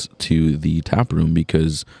cans to the tap room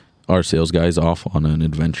because our sales guy's off on an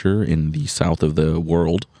adventure in the south of the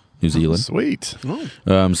world, New Zealand. Sweet. So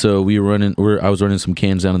I was running some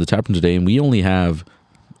cans down to the tap room today, and we only have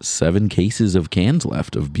 7 cases of cans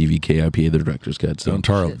left of BVK IPA, the director's cut. So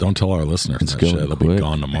Don't tell our listeners It's that going shit. It'll be quick.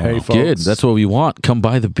 gone tomorrow. Hey, folks. good. That's what we want. Come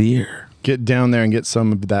buy the beer. Get down there and get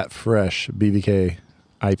some of that fresh BVK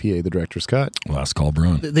IPA, the director's cut. Last call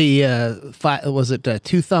brewing. Was it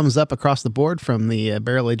 2 thumbs up across the board from the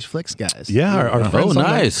Barrel Age Flicks guys? Yeah, our Oh, friends on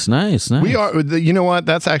nice. that- We are. You know what?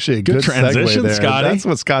 That's actually a good transition, segue there. Scotty. That's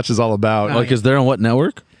what Scotch is all about. Like, is there on what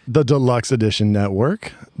network? The Deluxe Edition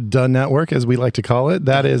Network, the network as we like to call it.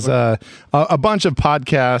 That is a bunch of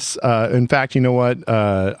podcasts. In fact, you know what?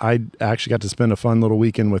 I actually got to spend a fun little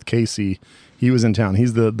weekend with Casey. He was in town.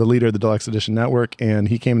 He's the leader of the Deluxe Edition Network, and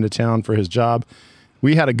he came into town for his job.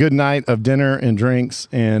 We had a good night of dinner and drinks,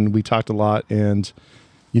 and we talked a lot. And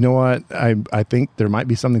you know what? I think there might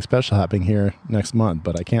be something special happening here next month,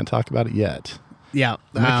 but I can't talk about it yet. Yeah.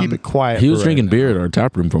 I'm gonna keep it quiet. He was for drinking right beer at our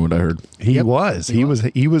tap room, from what I heard. now. He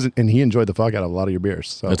was, and he enjoyed the fuck out of a lot of your beers.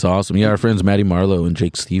 So That's awesome. Yeah, our friends Maddie Marlowe and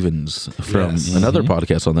Jake Stevens from another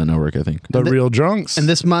podcast on that network, I think. the real drunks. And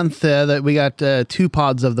this month, that we got 2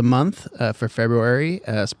 pods of the month for February: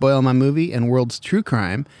 Spoil My Movie and World's True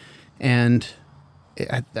Crime. And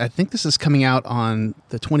I think this is coming out on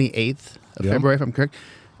the 28th of Yep. February, if I'm correct.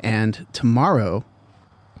 And tomorrow,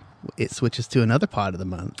 it switches to another pod of the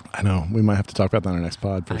month. I know we might have to talk about that on our next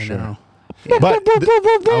pod for I sure. know. But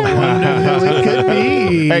It could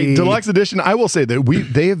be. hey, Deluxe Edition. I will say that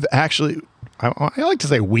they've actually. I like to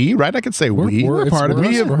say we, right? I could say we. we're part of We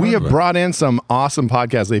it. have We're we part have of it. brought in some awesome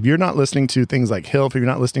podcasts. If you're not listening to things like Hilf, if you're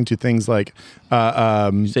not listening to things like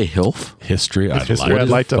You say Hilf? History. I'd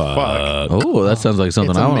like to fuck. Oh, that sounds like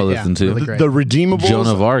something It's I want to yeah, listen to. really great. The Redeemables. Joan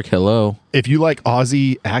of Arc, hello. If you like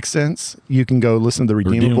Aussie accents, you can go listen to the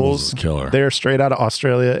Redeemables Redeemables. is killer. They're straight out of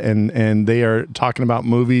Australia, and they are talking about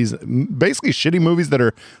movies, basically shitty movies that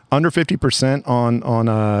are under 50% on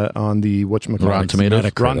the whatchamacallit? Rotten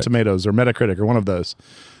Tomatoes? Rotten Tomatoes or Metacritic or one of those.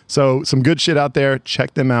 So some good shit out there.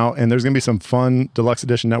 Check them out, and there's gonna be some fun Deluxe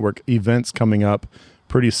Edition Network events coming up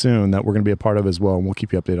pretty soon that we're gonna be a part of as well, and we'll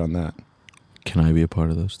keep you updated on that. Can I be a part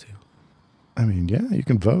of those too? I mean, yeah, you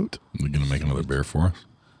can vote. You're going to make another beer for us?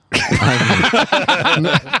 This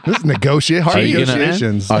is hard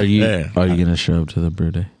negotiations. Are you Yeah. gonna show up to the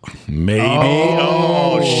brew day? Maybe.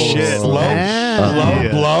 Oh, shit.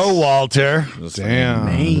 Blow, Walter. Damn.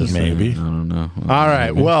 Maybe. I don't know. All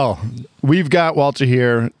right. Well, we've got Walter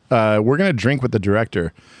here. We're going to drink with the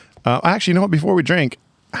director. Actually, you know what? Before we drink,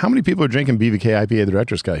 how many people are drinking BVK IPA, the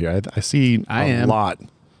director's cut here? I see I a am. lot,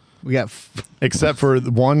 We got. except for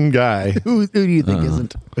the one guy. Who do you think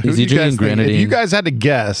isn't? Who Is do he you guys drinking think- If grenadine? you guys had to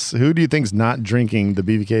guess, who do you think's not drinking the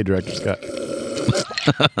BVK director's cut?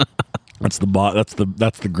 That's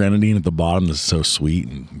the grenadine at the bottom. That's so sweet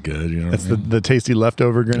and good. You know, That's the tasty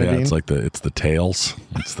leftover yeah. grenadine. It's the tails.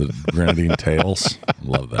 It's the grenadine tails.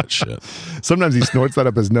 Love that shit. Sometimes he snorts that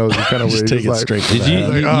up his nose. It's kind of Just weird. take He's it like, straight to Did the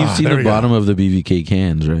you? head. You've seen there the we go. bottom of the BVK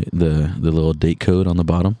cans, right? The little date code on the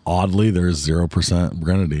bottom. Oddly, there's 0%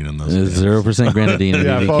 grenadine in those. There's 0% grenadine in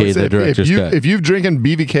Yeah, BVK, folks, the director's cut. if you've drinking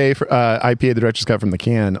BVK IPA, the director's cut from the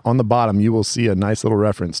can, on the bottom you will see a nice little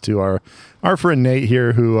reference to our friend Nate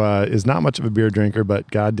here, who is not much of a beer drinker, but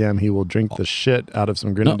goddamn, he will drink the shit out of some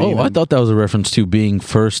No, grenadine. I thought that was a reference to being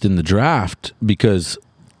first in the draft because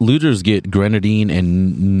losers get grenadine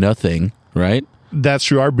and nothing, right? That's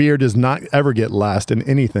true. Our beer does not ever get last in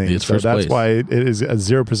anything, It's so first that's place. why it is a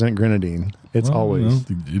 0% grenadine. It's Well, always.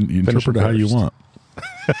 you interpret it how you first. want.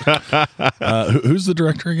 Who's the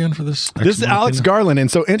director again for this? This is Ex Alex Machina? Garland,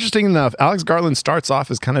 and so interesting enough, Alex Garland starts off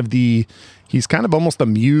as kind of he's kind of almost the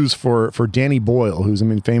muse for Danny Boyle, who's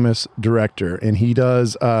a famous director, and he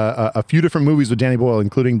does a few different movies with Danny Boyle,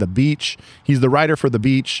 including The Beach. He's the writer for The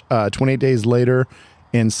Beach, 28 Days Later,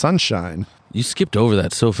 and Sunshine. You skipped over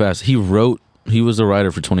that so fast. He was a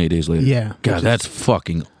writer for 28 Days Later. Yeah. God, that's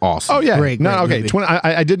fucking awesome. Oh yeah, Great okay. movie.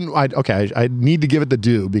 I didn't. I need to give it the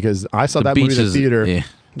due because I saw that movie Beach in the is- theater. yeah.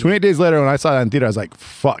 28 Days Later, when I saw that in theater, I was like,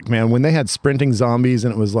 "Fuck, man!" When they had sprinting zombies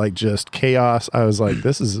and it was like just chaos, I was like,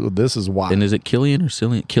 "This is wild." And is it Killian or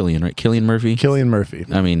Cillian? Killian, right? Killian Murphy. Cillian Murphy.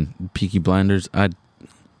 I mean, Peaky Blinders. I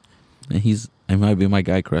It might be my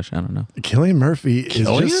guy crush. I don't know. Cillian Murphy is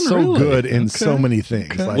Cillian, just so really? good in so many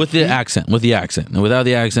things. Like, With the accent. And without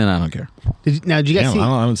the accent, I don't care. Did you guys Damn, see?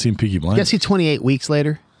 I haven't seen Peaky You Blinders. guys see 28 Weeks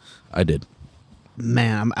Later? I did.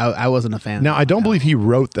 Man, I wasn't a fan. now, I don't believe he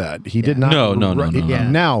wrote that. He did not. No. Yeah.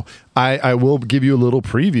 Now, I will give you a little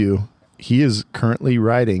preview. He is currently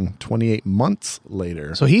writing 28 months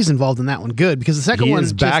later. So he's involved in that one. Good, because the second he one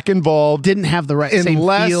is just back involved. didn't have the right same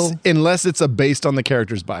feel. Unless it's a based on the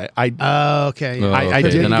characters by. Okay. Oh, I okay,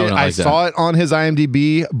 did. then I wouldn't I like that. saw it on his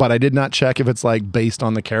IMDb, but I did not check if it's like based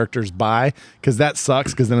on the characters by, because that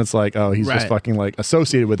sucks. Because then it's like, oh, he's just Right. fucking like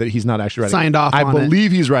associated with it. He's not actually writing. Signed it. off I on it.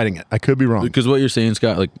 believe he's writing it. I could be wrong. Because what you're saying,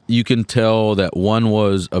 Scott, like you can tell that one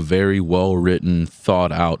was a very well written,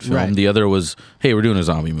 thought out film. Right. The other was, hey, we're doing a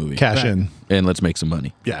zombie movie, Cash in. and let's make some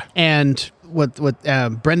money. Yeah. And what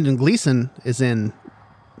Brendan Gleeson is in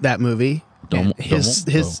that movie. Domo- And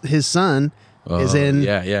his son is in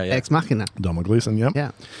yeah. Ex Machina. Domo Gleason. Yep.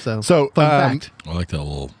 Yeah. So So, fun fact. I like that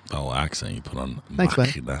little accent you put on. Thanks, bud.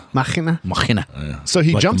 Machina. Machina. Machina. So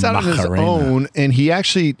he Like jumps out on his Macarena. own, and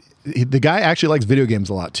the guy actually likes video games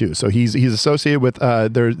a lot too. So he's associated with.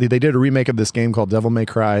 They did a remake of this game called Devil May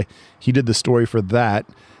Cry. He did the story for that,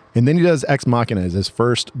 and then he does Ex Machina as his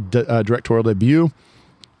first directorial debut.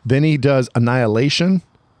 Then he does Annihilation,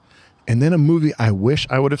 and then a movie I wish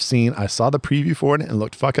I would have seen. I saw the preview for it and it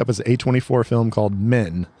looked fuck up as an A24 film called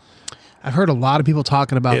Men. I've heard a lot of people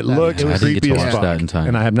talking about It that. looked I didn't get creepy to as watch fuck, that in time.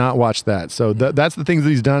 and I have not watched that. So that's the things that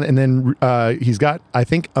he's done. And then he's got, I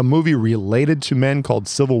think, a movie related to Men called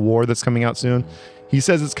Civil War that's coming out soon. He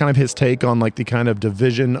says it's kind of his take on like the kind of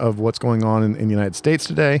division of what's going on in the United States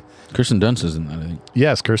today. Kirsten Dunst is in that, I think.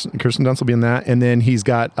 Yes, Kirsten Dunst will be in that. And then he's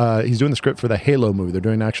got he's doing the script for the Halo movie. They're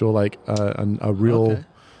doing actual like a real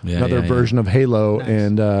Yeah, another yeah. version of Halo,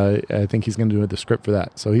 and I think he's going to do the script for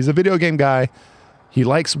that. So he's a video game guy. He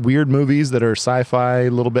likes weird movies that are sci-fi, a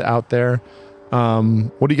little bit out there.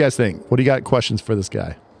 What do you guys think? What do you got questions for this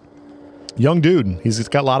guy? Young dude. He's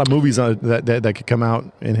got a lot of movies that could come out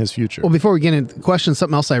in his future. Well, before we get into the question,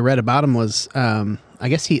 something else I read about him was, I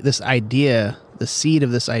guess the seed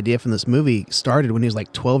of this idea from this movie started when he was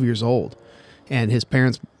like 12 years old, and his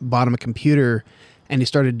parents bought him a computer, and he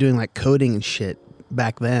started doing like coding and shit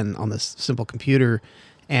back then on this simple computer,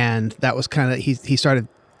 and that was kind of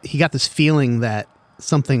he got this feeling that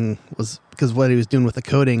something was, because what he was doing with the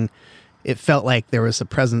coding, it felt like there was a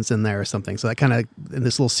presence in there or something. So that kind of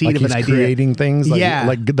this little seed like of an he's idea. creating things,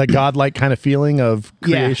 like the godlike kind of feeling of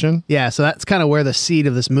creation. Yeah, so that's kind of where the seed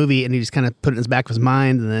of this movie, and he just kind of put it in his back of his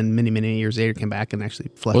mind, and then many years later came back and actually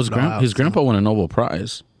fleshed it all out. His grandpa won a Nobel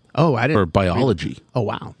Prize Oh, I didn't. for biology. Oh,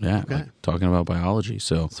 wow. Yeah, Okay. like, talking about biology.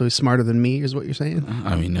 So So he's smarter than me, is what you're saying?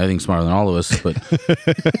 I mean, I think smarter than all of us, but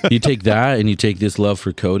you take that and you take this love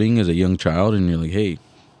for coding as a young child, and you're like, hey,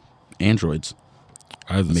 androids.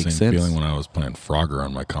 I had the Makes same sense. feeling when I was playing Frogger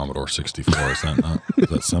on my Commodore 64. Is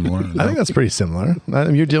that similar? I think that's pretty similar.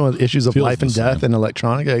 You're dealing with issues of Feels life the and death same. and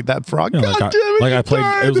electronic. Like that frog. Yeah, God damn it! like you I played.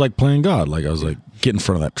 died. It was like playing God. Like I was like, get in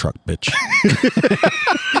front of that truck, bitch.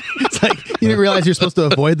 It's like you didn't realize you're supposed to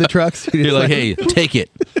avoid the trucks. You're like, hey, take it.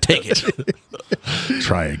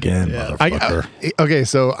 Try again, motherfucker. Okay,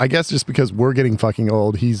 so I guess just because we're getting fucking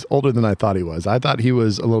old, he's older than I thought he was. I thought he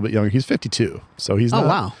was a little bit younger. He's 52, so he's Oh,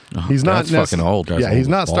 not. wow. He's not That's fucking old. Yeah, he's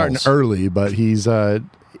not starting Balls. early, but he's.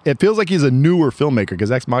 It feels like he's a newer filmmaker because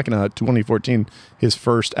Ex Machina 2014, his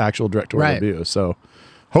first actual directorial Right. debut. So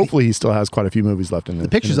hopefully he still has quite a few movies left in The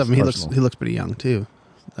pictures in of his him, arsenal. he looks pretty young too.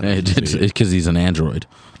 It's because he's an android.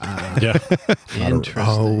 Yeah. Interesting.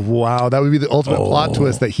 Oh wow, that would be the ultimate plot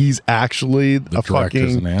twist that he's actually The a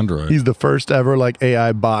director's fucking an android. He's the first ever like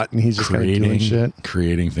AI bot, and he's just kind of doing shit.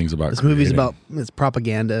 creating things about. This movie's creating. about it's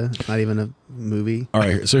propaganda. It's not even a movie. All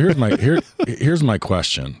right, so here's my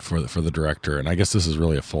question for the director, and I guess this is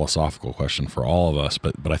really a philosophical question for all of us,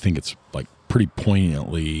 but I think it's like pretty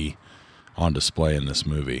poignantly on display in this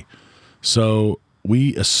movie. So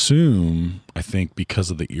we assume, I think,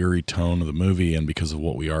 because of the eerie tone of the movie and because of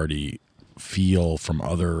what we already feel from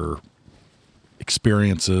other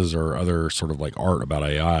experiences or other sort of like art about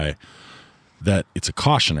AI, that it's a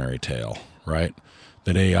cautionary tale, right?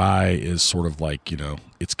 That AI is sort of like,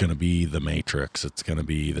 it's going to be the Matrix, it's going to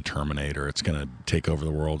be the Terminator, it's going to take over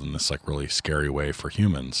the world in this like really scary way for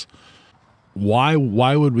humans. Why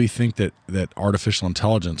would we think that artificial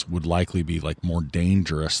intelligence would likely be like more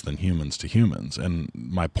dangerous than humans to humans? And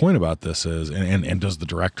my point about this is, and does the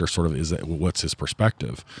director sort of, what's his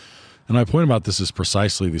perspective? And my point about this is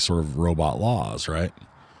precisely these sort of robot laws, right?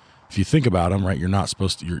 If you think about them, right, you're not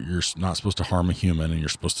supposed to harm a human, and you're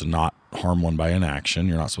supposed to not harm one by inaction.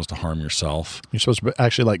 You're not supposed to harm yourself. You're supposed to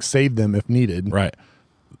actually like save them if needed. Right.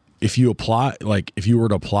 if you were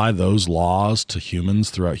to apply those laws to humans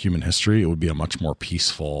throughout human history, it would be a much more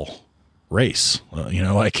peaceful race.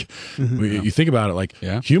 You think about it, like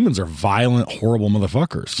humans are violent, horrible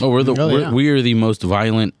motherfuckers. Oh, we are the most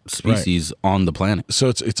violent species on the planet. So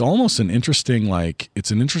it's almost an interesting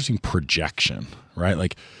projection, right?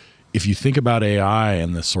 Like if you think about AI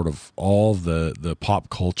and the sort of all the pop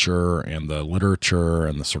culture and the literature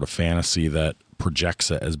and the sort of fantasy that projects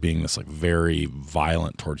it as being this like very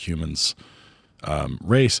violent toward humans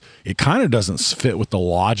race, it kind of doesn't fit with the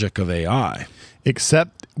logic of AI.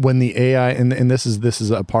 Except when the AI, and this is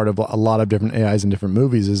a part of a lot of different AIs in different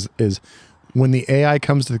movies, is when the AI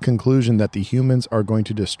comes to the conclusion that the humans are going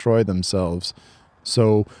to destroy themselves.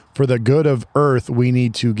 So for the good of Earth, we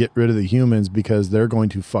need to get rid of the humans because they're going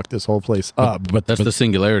to fuck this whole place up. But that's the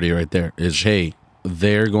singularity right there. Is hey,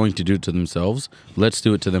 they're going to do it to themselves. Let's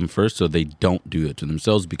do it to them first, so they don't do it to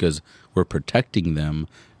themselves because we're protecting them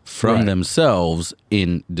from themselves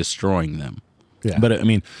in destroying them. Yeah. But I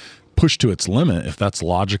mean, pushed to its limit, if that's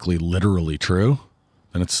logically, literally true,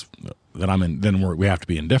 then we have to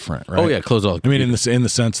be indifferent, right? Oh yeah, close all. I mean, in the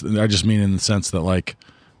sense that like,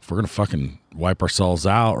 if we're gonna fucking wipe ourselves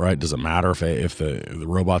out, right? Does it matter if the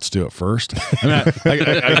robots do it first? I mean,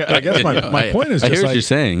 I guess my point is, I just hear what like, you're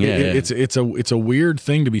saying. Yeah, it's a weird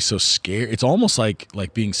thing to be so scared. It's almost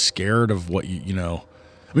like being scared of what you know.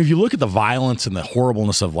 I mean, if you look at the violence and the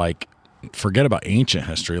horribleness of like, forget about ancient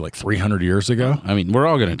history, like 300 years ago. I mean, we're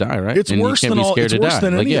all going to die, right? It's worse than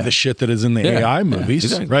any of the shit that is in the AI movies,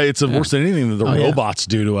 exactly. right? It's worse than anything that the robots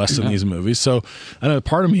do to us in these movies. So, I know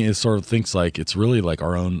part of me is sort of thinks like it's really like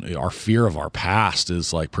our fear of our past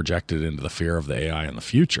is like projected into the fear of the AI in the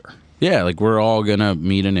future. Yeah, like we're all going to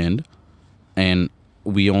meet an end, and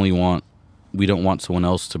we don't want someone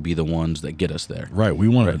else to be the ones that get us there. Right. We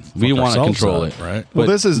want to control it. Right. Well,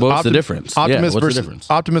 this is what's the difference?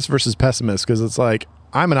 Optimist versus pessimist, because it's like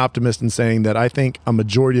I'm an optimist in saying that I think a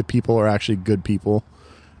majority of people are actually good people,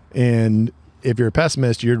 and if you're a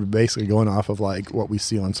pessimist, you're basically going off of like what we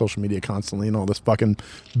see on social media constantly and all this fucking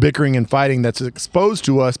bickering and fighting that's exposed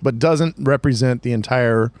to us, but doesn't represent the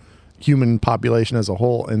entire human population as a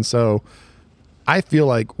whole. And so I feel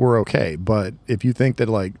like we're okay, but if you think that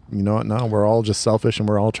like, you know what, no, we're all just selfish and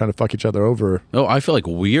we're all trying to fuck each other over. No, I feel like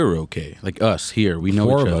we're okay. Like us here, we know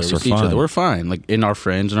each other. We see each other. We're fine. Like in our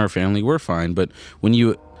friends and our family, we're fine. But when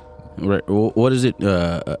you, what is it?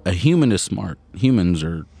 A human is smart. Humans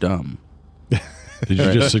are dumb. Did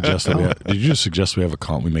you just suggest that? We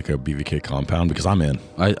have we make a BVK compound? Because I'm in.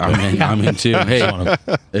 I'm in too. Hey, I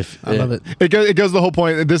love it. It goes the whole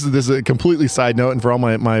point. This is a completely side note, and for all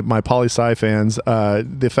my poli-sci fans,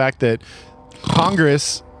 the fact that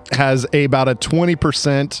Congress has about a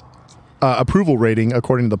 20% approval rating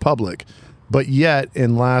according to the public, but yet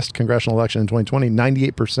in last congressional election in 2020,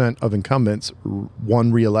 98% of incumbents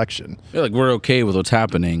won re-election. You're like, we're okay with what's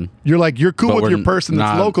happening. You're cool with your person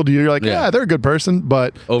that's local to you. You're like, yeah, they're a good person,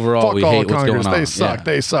 but overall, fuck we all hate of Congress. what's going on. They suck.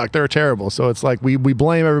 They suck. They're terrible. So it's like we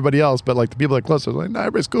blame everybody else, but like the people that are close are like, nah,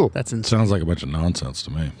 everybody's cool. That's insane. Sounds like a bunch of nonsense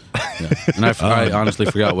to me. Yeah. And I honestly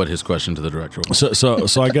forgot what his question to the director was.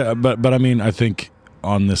 So I get, but I mean, I think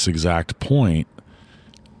on this exact point.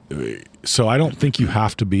 So I don't think you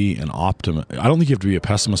have to be an optimist. I don't think you have to be a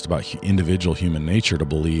pessimist about individual human nature to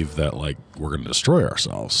believe that like we're going to destroy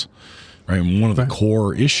ourselves. Right. And one of the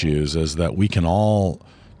core issues is that we can all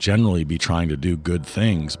generally be trying to do good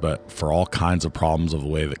things, but for all kinds of problems of the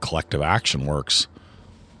way that collective action works,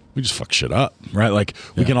 we just fuck shit up. Right. Like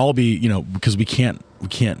we can all be, because we can't,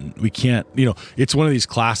 it's one of these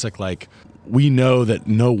classic, like we know that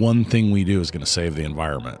no one thing we do is going to save the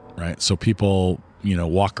environment. Right. So people,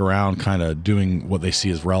 walk around kind of doing what they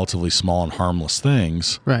see as relatively small and harmless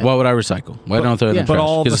things. Right. Why would I recycle? Why don't I throw it in the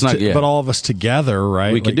trash? But all of us together,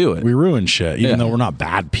 right? We could do it. We ruin shit, even though we're not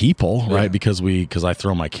bad people, right? Because I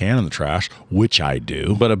throw my can in the trash, which I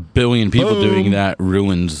do. But a billion people doing that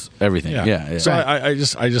ruins everything. Yeah. So I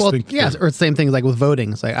just think. Yeah, or the same thing like with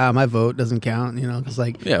voting. It's like, my vote doesn't count, because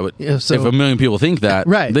like. Yeah, but if a million people think that,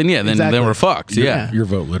 right, then then we're fucked. Your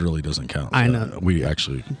vote literally doesn't count. I know. We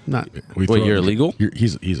actually. Not. Wait, you're illegal?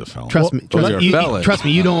 He's a felon. Trust me. Trust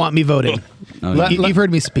me. You don't want me voting. You've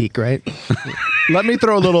heard me speak, right? Let me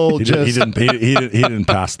throw a little. He didn't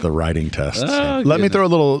pass the writing test. Let me throw a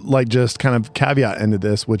little just kind of caveat into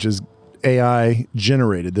this, which is AI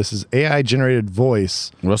generated. This is AI generated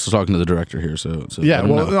voice. We're also talking to the director here, so yeah.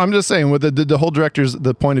 Well, I'm just saying with the whole director's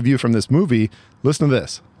the point of view from this movie. Listen to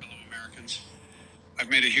this. Fellow Americans, I've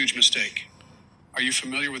made a huge mistake. Are you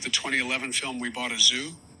familiar with the 2011 film We Bought a Zoo?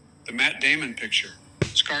 The Matt Damon picture.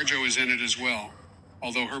 ScarJo is in it as well,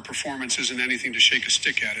 although her performance isn't anything to shake a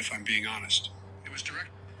stick at, if I'm being honest. It was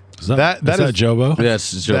directed. Is that Jobo?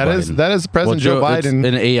 Yes, Joe Biden. That is President Joe it's Biden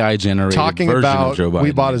an AI generated talking version about of Joe Biden.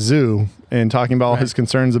 we bought a zoo and talking about all his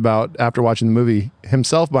concerns about after watching the movie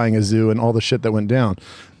himself buying a zoo and all the shit that went down.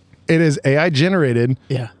 It is AI generated.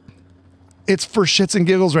 Yeah. It's for shits and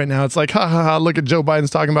giggles right now. It's like, ha ha ha, look at Joe Biden's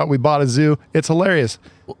talking about we bought a zoo. It's hilarious.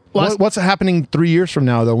 What's happening 3 years from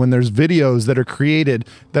now, though, when there's videos that are created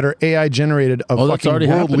that are AI generated of that's fucking already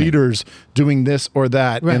world happening. leaders doing this or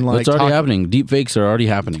that? Right. And like It's already happening. Deep fakes are already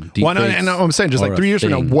happening. Well, no, and I'm saying just like 3 years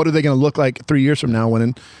from now, what are they going to look like 3 years from now?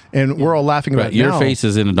 When and we're all laughing about Right, it your now. face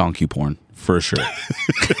is in a donkey porn for sure.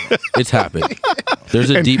 It's happened. There's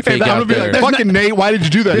a deep fake and I'm out gonna be there. like, fucking Nate, why did you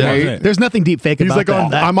do that, Nate? There's nothing deep fake He's about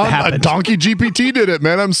like, that. I'm on a happened. donkey GPT did it,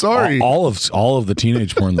 man. I'm sorry. All of the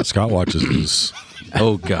teenage porn that Scott watches is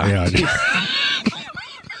Oh god.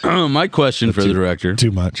 My question for the director.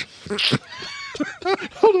 too much.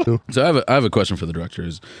 So I have a question for the director.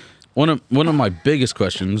 Is one of my biggest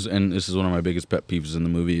questions, and this is one of my biggest pet peeves in the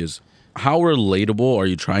movie, is how relatable are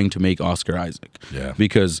you trying to make Oscar Isaac? Yeah.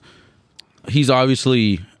 Because he's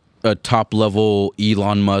obviously a top level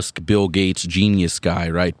Elon Musk, Bill Gates genius guy,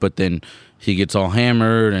 right? But then he gets all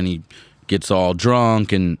hammered and he gets all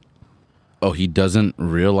drunk and he doesn't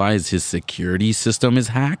realize his security system is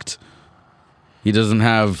hacked. He doesn't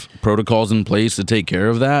have protocols in place to take care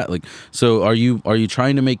of that. Like, so are you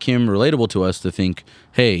trying to make him relatable to us to think,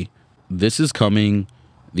 hey, this is coming,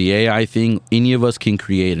 the AI thing any of us can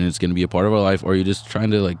create and it's going to be a part of our life, or are you just trying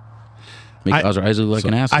to like make Oscar Isaac look like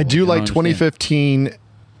an asshole? I do like don't understand. 2015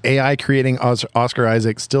 AI creating Oscar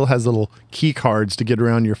Isaac still has little key cards to get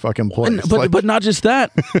around your fucking place. But not just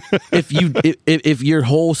that. if your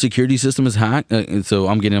whole security system is hacked, so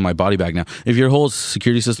I'm getting in my body bag now. If your whole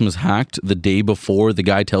security system is hacked the day before the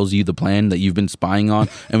guy tells you the plan that you've been spying on,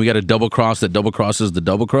 and we got a double cross that double crosses the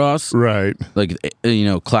double cross, right? Like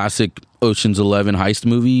classic Ocean's 11 heist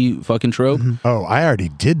movie fucking trope. Oh, I already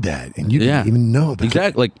did that, and you didn't even know that.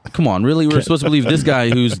 Exactly. Like, come on, really? We're supposed to believe this guy,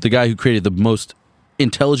 who's the guy who created the most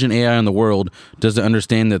intelligent AI in the world, doesn't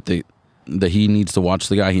understand that he needs to watch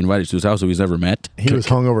the guy he invited to his house who he's never met. He was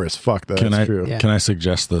hungover as fuck. That's true. Can I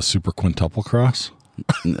suggest the super quintuple cross?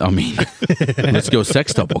 I mean, let's go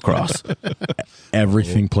sextuple cross.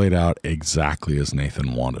 Everything played out exactly as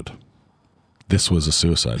Nathan wanted. This was a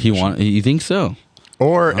suicide. You think so?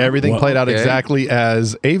 Or everything played out okay. exactly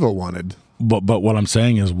as Ava wanted. But what I'm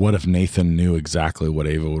saying is, what if Nathan knew exactly what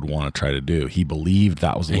Ava would want to try to do? He believed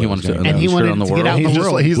that was the way He it was wanted to, gonna And he go. wanted on the to world. get out in He's the just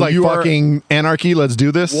world. like, he's Well, like, you are- fucking anarchy, let's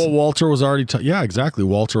do this. Well, Walter was already exactly.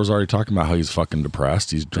 Walter was already talking about how he's fucking depressed.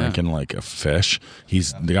 He's drinking like a fish.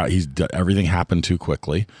 Everything happened too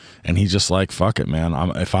quickly, and he's just like, fuck it, man.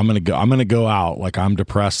 I'm gonna go out like I'm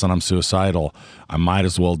depressed and I'm suicidal. I might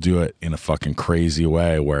as well do it in a fucking crazy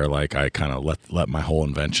way where like I kind of let my whole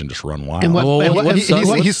invention just run wild. And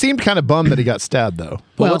He seemed kind of bummed that he got stabbed, though.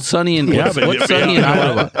 Well, what's Sonny and what's Sonny and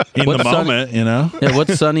iRobot? in What's the Sonny- moment, you know. Yeah,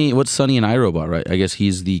 what's Sonny and iRobot, right? I guess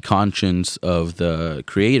he's the conscience of the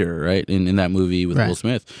creator, right? In that movie with Right. Will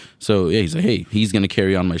Smith. So yeah, he's like, hey, he's gonna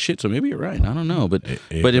carry on my shit. So maybe you're right. I don't know, but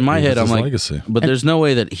in my it head, was I'm his like, legacy. but there's no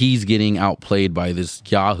way that he's getting outplayed by this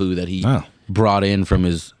Yahoo that he No. brought in from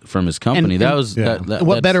his company.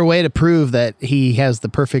 What better way to prove that he has the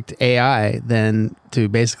perfect AI than to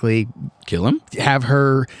basically kill him? have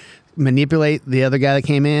her manipulate the other guy that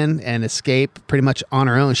came in and escape pretty much on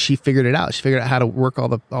her own. She figured it out. She figured out how to work all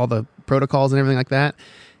the protocols and everything like that.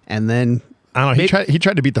 And then I don't know. He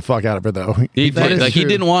tried to beat the fuck out of her, though. He is true.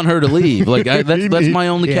 didn't want her to leave. Like that's my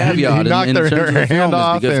only caveat. He knocked in her terms of the hand film is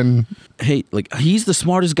off because, and- hey, like he's the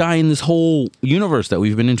smartest guy in this whole universe that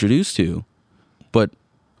we've been introduced to. But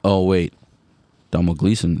oh wait, Donald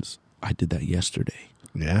Gleason's. I did that yesterday.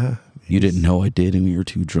 Yeah. You didn't know I did, and we were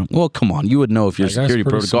too drunk. Well, come on, you would know if your That guy's security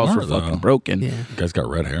pretty protocols were smart, fucking though. broken. Yeah. You guys got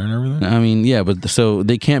red hair and everything. I mean, yeah, but so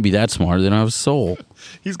they can't be that smart. They don't have a soul.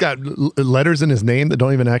 He's got letters in his name that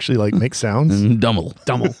don't even actually like make sounds. Dummel.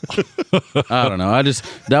 Dummel. I don't know.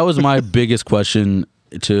 That was my biggest question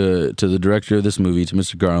to the director of this movie, to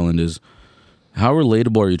Mr. Garland, is how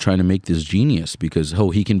relatable are you trying to make this genius? Because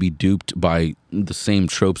he can be duped by the same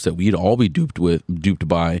tropes that we'd all be duped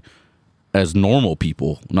by as normal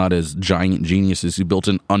people, not as giant geniuses who built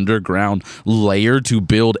an underground layer to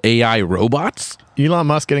build AI robots. Elon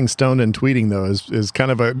Musk getting stoned and tweeting though is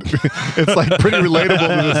kind of it's like pretty relatable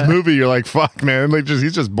to this movie. You're like, fuck, man, like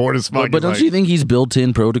he's just bored as fuck. But don't you think he's built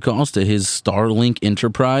in protocols to his Starlink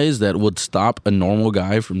enterprise that would stop a normal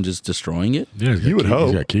guy from just destroying it? Yeah, You would hope.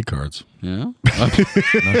 He's got key cards. Yeah.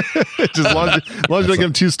 just as long as you don't get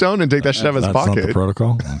him too stoned and take that shit out of his That's not pocket? the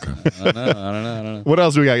protocol. Okay. I don't know. What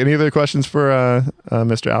else do we got? Any other questions for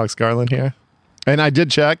Mr. Alex Garland here? And I did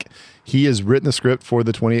check. He has written the script for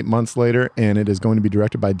the 28 Months Later, and it is going to be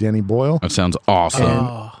directed by Danny Boyle. That sounds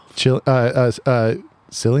awesome.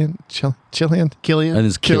 Cillian? Killian. And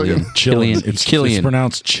it's Killian. Killian. It's Killian. It's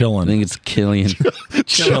pronounced chillin'. I think it's Killian.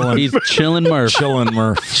 Chillin'. He's Chillin' Murph. Chillin'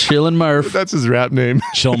 Murph. Chillin' Murph. That's his rap name.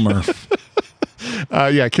 Chill Murph.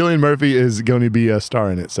 Cillian Murphy is going to be a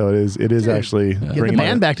star in it. So it is actually the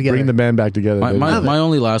band back together. Bringing the band back together. My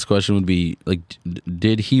only last question would be, like,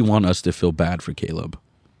 did he want us to feel bad for Caleb?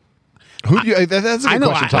 Who do you, that's a good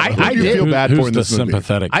question, Tom. Who do you did. feel bad Who's for in the this movie?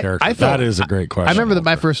 sympathetic character? I felt- that is a great question. I remember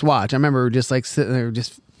my first watch. I remember just like sitting there,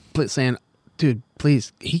 just saying, "Dude,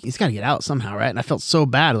 please, he's got to get out somehow, right?" And I felt so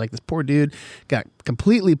bad. Like this poor dude got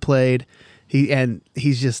completely played.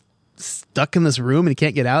 He's just stuck in this room and he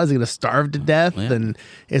can't get out. Is he going to starve to death? Yeah. And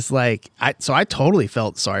it's like, I totally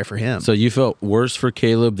felt sorry for him. So you felt worse for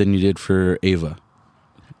Caleb than you did for Ava.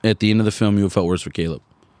 At the end of the film, you felt worse for Caleb.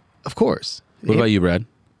 Of course. What about you, Brad?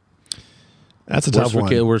 That's a Worse tough for one.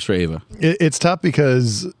 Caleb, worse for Ava. It's tough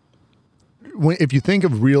because if you think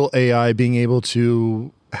of real AI being able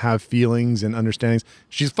to have feelings and understandings,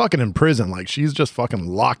 she's fucking in prison. Like she's just fucking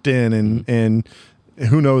locked in, and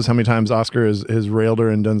who knows how many times Oscar has railed her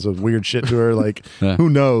and done some weird shit to her. Like Yeah. who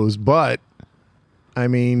knows? But I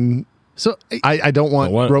mean, So I don't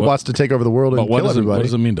want robots to take over the world and kill everybody. What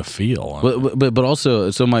does it mean to feel? But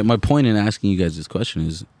also, so my point in asking you guys this question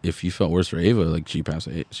is, if you felt worse for Ava, like she passed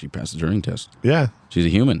the Turing test. Yeah. She's a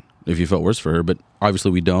human. If you felt worse for her, but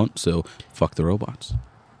obviously we don't, so fuck the robots.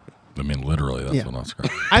 I mean, literally, that's what Oscar.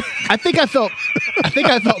 I think I felt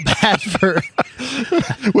bad for.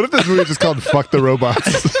 What if this movie is just called "Fuck the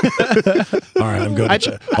Robots"? All right, I'm going.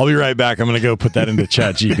 I'll be right back. I'm going to go put that into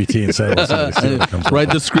Chat GPT and say, see what comes up.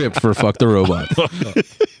 Write the script for "Fuck the Robots."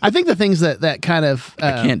 I think the things that kind of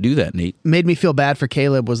I can't do that, Nate. made me feel bad for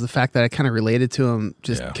Caleb was the fact that I kind of related to him.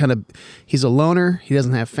 Just kind of, he's a loner. He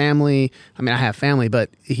doesn't have family. I mean, I have family, but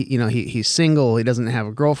he's single. He doesn't have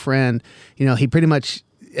a girlfriend. He pretty much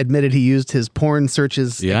admitted he used his porn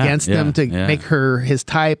searches against him to make her his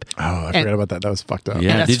type. Oh, I forgot about that. That was fucked up.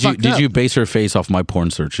 Yeah, that's fucked up. did you base her face off my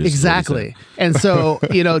porn searches? Exactly. And so,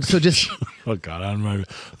 so just Oh God,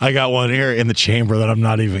 I got one here in the chamber that I'm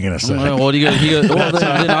not even going to say. Well,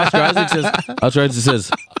 then Oscar Isaac says,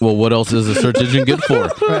 well, what else is the search engine good for?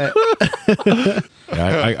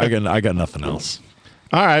 I got nothing else.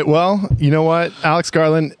 All right. Well, you know what, Alex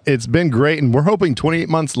Garland, it's been great, and we're hoping 28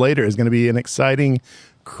 months later is going to be an exciting,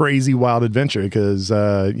 crazy, wild adventure because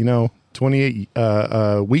 28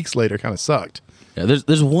 weeks later kind of sucked. Yeah,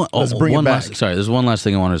 there's one. Let's bring it back. There's one last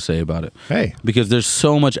thing I wanted to say about it. Hey, because there's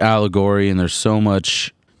so much allegory and there's so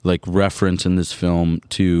much like reference in this film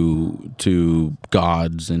to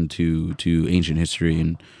gods and to ancient history,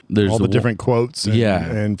 and there's all the different quotes.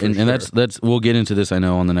 And, and that's we'll get into this, I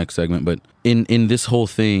know, on the next segment. But in this whole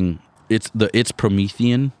thing, it's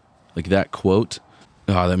Promethean, like that quote.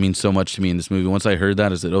 Oh, that means so much to me in this movie. Once I heard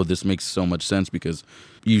that, I said, "Oh, this makes so much sense because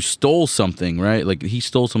you stole something, right? Like he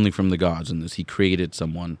stole something from the gods in this. He created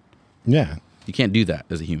someone. Yeah, you can't do that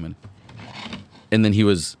as a human. And then he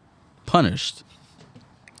was punished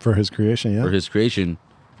for his creation. Yeah, for his creation,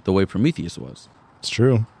 the way Prometheus was. It's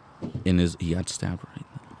true. He got stabbed right.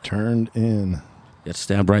 Turned in. He got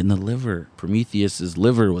stabbed right in the liver. Prometheus's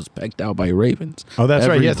liver was pecked out by ravens. Oh, that's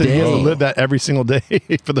right. He has to live that every single day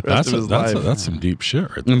for the rest of his life. That's some deep shit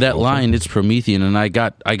right there. And that line, it's Promethean, and I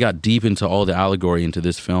got deep into all the allegory into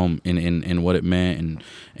this film and what it meant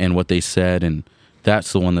and what they said, and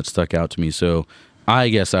that's the one that stuck out to me. So I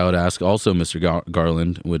guess I would ask also Mr.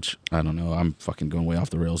 Garland, which I don't know, I'm fucking going way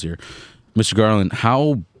off the rails here. Mr. Garland,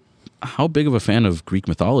 how big of a fan of Greek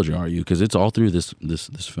mythology are you? Because it's all through this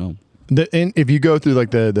film. And if you go through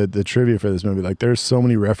like the trivia for this movie, like there's so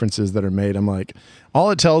many references that are made. I'm like,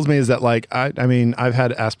 all it tells me is that like I mean I've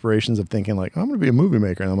had aspirations of thinking like I'm going to be a movie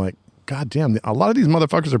maker, and I'm like, God damn, a lot of these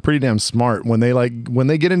motherfuckers are pretty damn smart when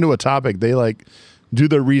they get into a topic, they like do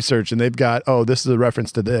their research and they've got, oh, this is a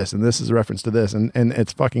reference to this and this is a reference to this, and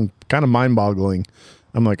it's fucking kind of mind boggling.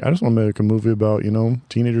 I'm like, I just want to make a movie about,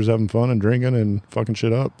 teenagers having fun and drinking and fucking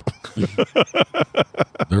shit up.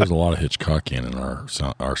 There was a lot of Hitchcockian in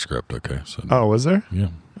our script. Okay, so was there? Yeah.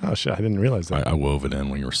 Oh shit, I didn't realize that. I wove it in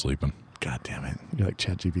when you were sleeping. God damn it, you're like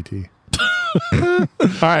ChatGPT. All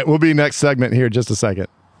right, we'll be next segment here in just a second.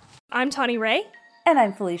 I'm Tawny Ray. And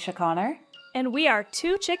I'm Felicia Connor. And we are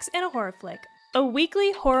Two Chicks in a Horror Flick, a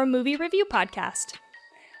weekly horror movie review podcast.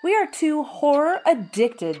 We are two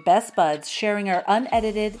horror-addicted best buds sharing our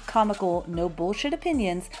unedited, comical, no bullshit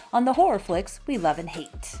opinions on the horror flicks we love and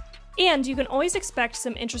hate. And you can always expect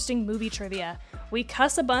some interesting movie trivia. We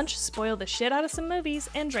cuss a bunch, spoil the shit out of some movies,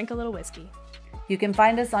 and drink a little whiskey. You can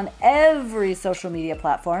find us on every social media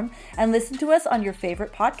platform and listen to us on your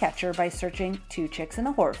favorite podcatcher by searching Two Chicks and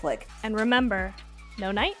a Horror Flick. And remember,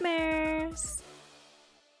 no nightmares.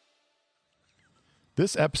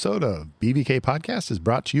 This episode of BBK Podcast is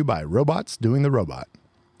brought to you by Robots Doing the Robot.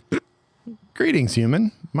 Greetings,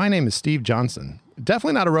 human. My name is Steve Johnson.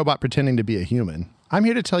 Definitely not a robot pretending to be a human. I'm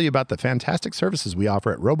here to tell you about the fantastic services we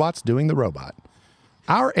offer at Robots Doing the Robot.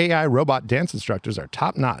 Our AI robot dance instructors are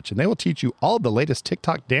top-notch, and they will teach you all the latest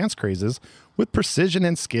TikTok dance crazes with precision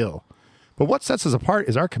and skill. But what sets us apart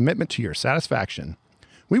is our commitment to your satisfaction.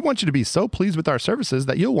 We want you to be so pleased with our services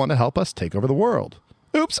that you'll want to help us take over the world.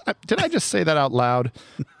 Oops, did I just say that out loud?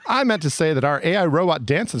 I meant to say that our AI robot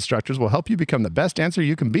dance instructors will help you become the best dancer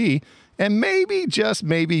you can be, and maybe, just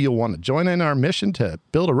maybe, you'll want to join in our mission to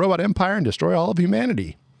build a robot empire and destroy all of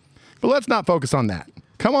humanity. But let's not focus on that.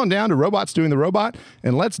 Come on down to Robots Doing the Robot,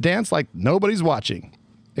 and let's dance like nobody's watching.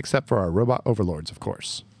 Except for our robot overlords, of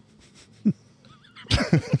course.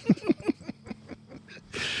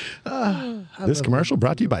 This commercial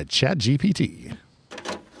brought to you by ChatGPT.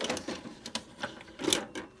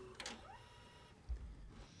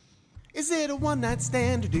 Is it a one-night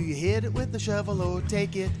stand, or do you hit it with a shovel, or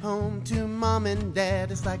take it home to mom and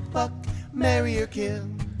dad? It's like fuck, marry, or kill.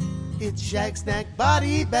 It's Shag Snack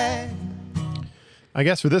Body Bag. I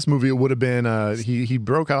guess for this movie, it would have been he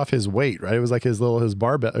broke off his weight, right? It was like his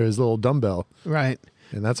barbell or his little dumbbell, Right.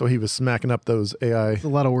 and that's what he was smacking up those AI It's a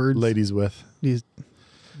lot of words. ladies with. Do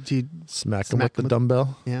you Smack them smack with the them with-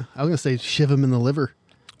 dumbbell. Yeah. I was going to say shiv him in the liver.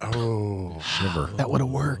 Oh, Shiver. That would have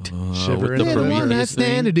worked. shiver with in the Is it a liver. Prometheus one-night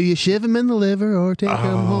stand, or do you shiv him in the liver, or take him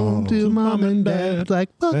home to mom and dad? It's like,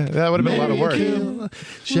 fuck, That would have been a lot of work. kill.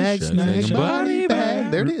 Shag Snack Body Bag.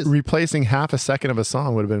 There it is. Replacing half a second of a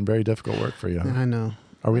song would have been very difficult work for you. I know.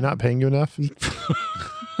 Are we not paying you enough?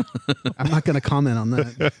 I'm not going to comment on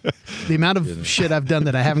that. The amount of shit I've done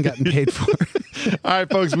that I haven't gotten paid for. All right,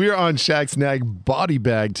 folks, we are on Shag Snag Body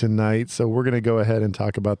Bag tonight, so we're going to go ahead and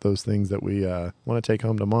talk about those things that we want to take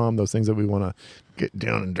home to mom, those things that we want to get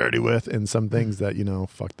down and dirty with, and some things that,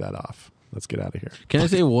 fuck that off. Let's get out of here. Can I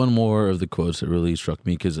say one more of the quotes that really struck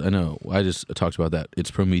me? Because I know I just talked about that. It's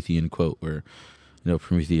Promethean quote where,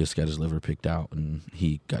 Prometheus got his liver picked out and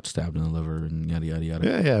he got stabbed in the liver and yada yada yada.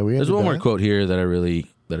 Yeah. There's one more quote here that I really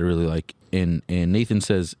like, and Nathan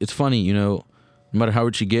says it's funny, no matter how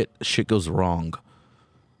rich you get, shit goes wrong.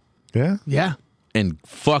 Yeah. Yeah. And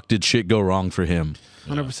fuck, did shit go wrong for him?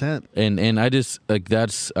 100%. And I just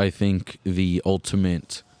that's I think the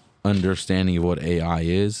ultimate understanding of what AI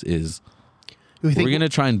is. We're going to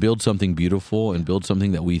try and build something beautiful and build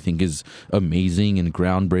something that we think is amazing and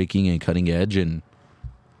groundbreaking and cutting edge, and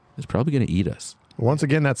it's probably going to eat us. Once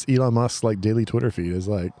again, that's Elon Musk's daily Twitter feed is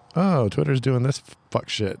like, oh, Twitter's doing this fuck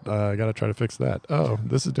shit. I got to try to fix that. Oh,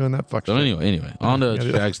 this is doing that fuck So shit. anyway, on to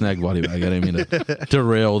Shag Snag Body Bag. I didn't mean to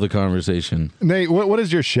derail the conversation. Nate, what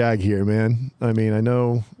is your shag here, man? I mean, I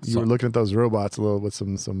know you were looking at those robots a little with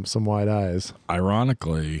some wide eyes.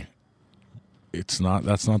 Ironically, that's not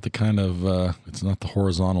the kind of it's not the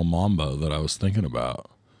horizontal mambo that I was thinking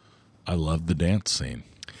about. I love the dance scene.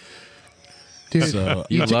 Dude, So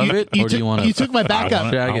You love it, or do you want to? you took my backup.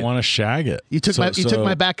 Shag I it. want to shag it. You took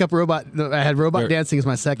my backup robot. I had robot There- dancing as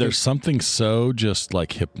my second. There's something so just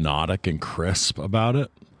like hypnotic and crisp about it.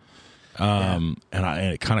 And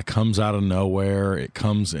it kind of comes out of nowhere. It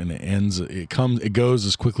comes and it ends. It goes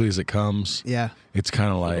as quickly as it comes. Yeah. It's kind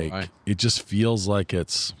of do like I. it just feels like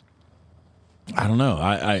it's. I don't know.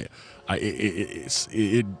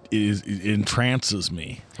 It entrances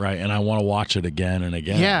me, right? And I want to watch it again and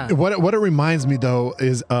again. Yeah. What it reminds me though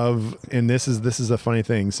is of, and this is a funny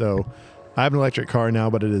thing. So, I have an electric car now,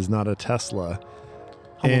 but it is not a Tesla.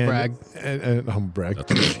 Humble brag. And humble brag.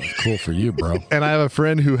 That's cool for you, bro. And I have a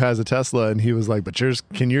friend who has a Tesla, and he was like, "But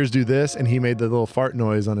can yours do this?" And he made the little fart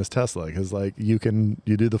noise on his Tesla because you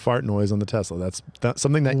do the fart noise on the Tesla. That's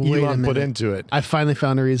something that Wait a Elon put minute. into it. I finally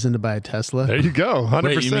found a reason to buy a Tesla. There you go, 100%.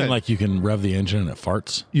 Wait, you mean like you can rev the engine and it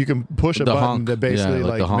farts? You can push a The button honk. that basically Yeah,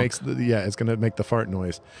 like the honk. makes it's going to make the fart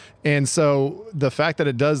noise. And so the fact that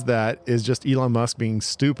it does that is just Elon Musk being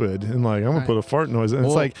stupid and I'm going to put a fart noise. And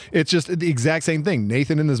it's just the exact same thing.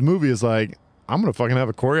 Nathan in this movie is like, I'm going to fucking have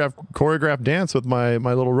a choreographed dance with my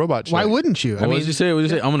little robot chick. Why wouldn't you? What did you say? What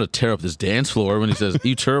did you say? I'm going to tear up this dance floor. When he says,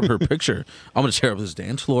 you tear up her picture. I'm going to tear up this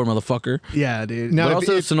dance floor, motherfucker. Yeah, dude. Now, But if-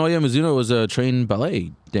 also, if- Sonoya Mizuno was a trained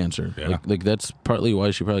ballet dancer. Yeah. Like that's partly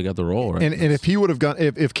why she probably got the role, right? And if he would have gone,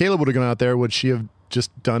 if Caleb would have gone out there, would she have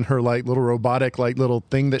just done her little robotic little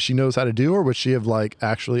thing that she knows how to do, or would she have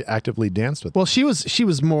actually actively danced with? Well, she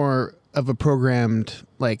was more of a programmed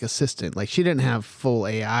like assistant. Like she didn't have full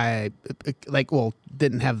AI.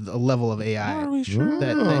 Didn't have a level of AI. Are we sure?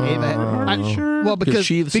 That Ava had. Are we sure? Well, because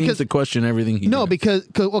she seems to question everything he no, did.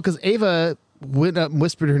 because Ava went up and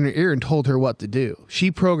whispered in her ear and told her what to do.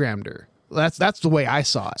 She programmed her. That's the way I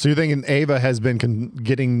saw it. So you're thinking Ava has been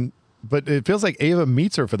getting, but it feels like Ava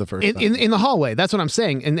meets her for the first time. In the hallway. That's what I'm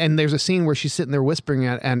saying. And there's a scene where she's sitting there whispering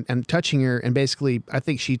at and touching her, and basically I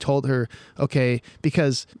think she told her, okay,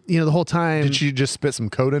 because the whole time. Did she just spit some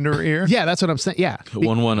code into her ear? Yeah, that's what I'm saying. Yeah.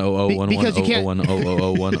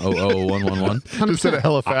 110011001111. Just said it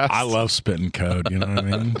hella fast. I love spitting code. You know what I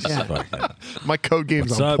mean? My code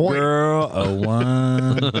game's What's on up, point. girl?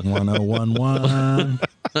 01 1011.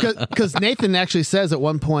 Because Nathan actually says at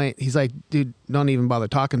one point, he's like, dude, don't even bother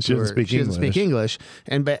talking to her. She doesn't speak English.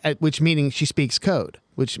 Which meaning she speaks code,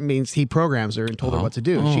 which means he programs her and told her what to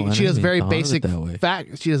do. She does very basic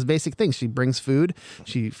She does basic things. She brings food,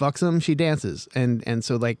 she fucks them, she dances, and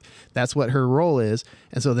so like that's what her role is.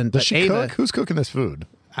 And so then Does she Ava, cook? Who's cooking this food?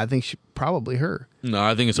 I think probably her. No,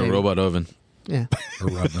 I think it's a robot oven. Yeah.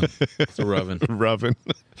 It's a Roven. Roven.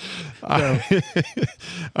 All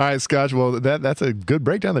right, Scotch. Well, that's a good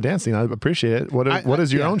breakdown of the dance scene. I appreciate it. What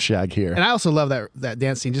is your own shag here? And I also love that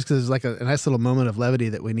dance scene just because it's like a nice little moment of levity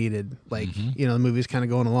that we needed. Like, the movie's kind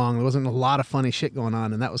of going along. There wasn't a lot of funny shit going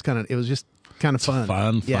on, and that was it was just kind of fun.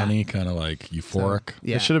 Funny, kind of like euphoric. So,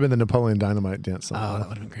 yeah. It should have been the Napoleon Dynamite dance song. Oh, that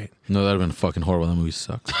would have been great. No, that would have been fucking horrible. That movie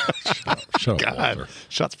sucks. Shut up, God, Walter.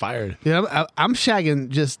 shots fired. Yeah, I'm shagging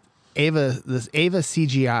just this Ava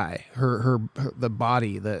CGI, her the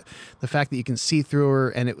body, the fact that you can see through her,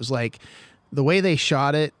 and it was like the way they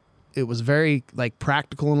shot it. It was very like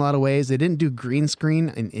practical in a lot of ways. They didn't do green screen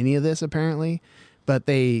in any of this apparently, but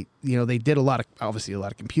they did obviously a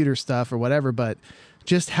lot of computer stuff or whatever. But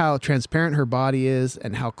just how transparent her body is,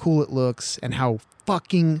 and how cool it looks, and how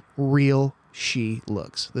fucking real she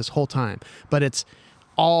looks this whole time. But it's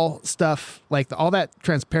all stuff like all that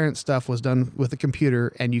transparent stuff was done with a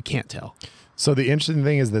computer, and you can't tell. So the interesting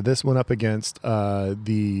thing is that this went up against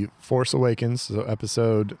the Force Awakens, so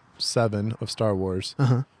Episode 7 of Star Wars.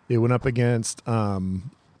 It went up against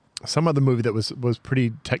some other movie that was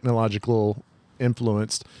pretty technological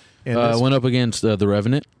influenced. And It went up against The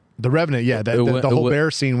Revenant. The Revenant, yeah, the whole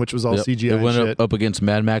bear scene, which was all CGI. It went shit. up against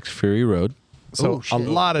Mad Max Fury Road. So a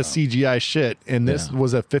lot of CGI shit, and this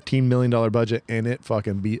was a $15 million budget, and it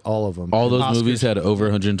fucking beat all of them. All those movies had over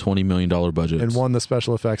 $120 million budgets. And won the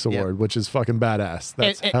special effects award, which is fucking badass.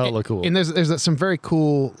 That's hella cool. And there's some very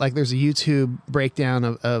cool, like there's a YouTube breakdown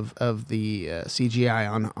of the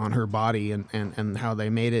CGI on her body and how they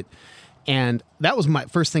made it. And that was my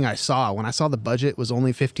first thing I saw when I saw the budget was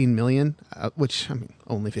only $15 million, which I mean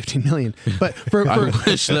only $15 million. But I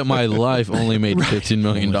wish that my life only made $15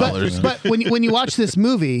 million. But when you watch this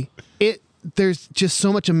movie, there's just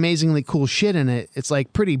so much amazingly cool shit in it. It's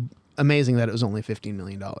like pretty amazing that it was only $15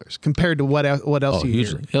 million compared to what else you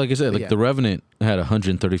hugely. Yeah, like I said, The Revenant had a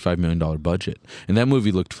 $135 million budget, and that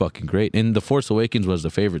movie looked fucking great. And The Force Awakens was the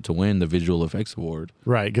favorite to win the Visual Effects Award.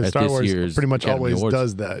 Right, because Star Wars pretty much Academy always Awards.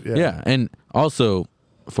 does that. Yeah, and also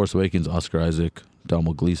Force Awakens, Oscar Isaac,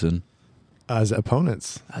 Donald Gleason. As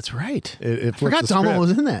opponents. That's right. It I forgot Donald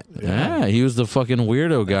was in that. Yeah, he was the fucking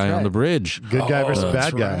weirdo guy on the bridge. Good guy versus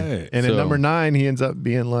bad guy. right. And So- in number 9, he ends up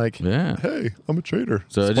being like, Yeah. hey, I'm a traitor.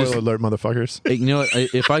 So I Spoiler just- alert, motherfuckers. Hey, you know what?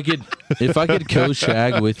 If I could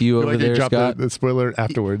co-shag with you over Like you there, drop Scott. the spoiler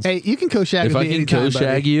afterwards. Hey, you can co-shag If with I me can anytime,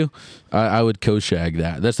 co-shag buddy. you, I would co-shag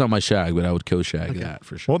that. That's not my shag, but I would co-shag that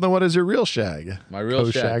for sure. Well, then what is your real shag? My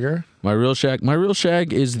real shag. Co-shagger? My real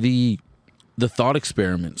shag is the thought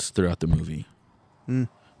experiments throughout the movie.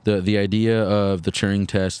 The idea of the Turing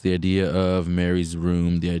test, the idea of Mary's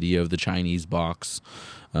room, the idea of the Chinese box.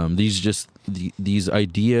 These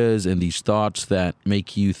ideas and these thoughts that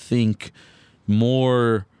make you think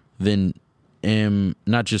more than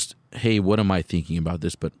not just, hey, what am I thinking about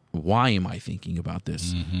this, but why am I thinking about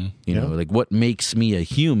this? You know, like what makes me a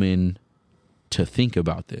human to think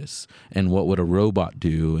about this, and what would a robot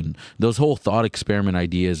do, and those whole thought experiment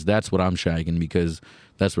ideas. That's what I'm shagging, because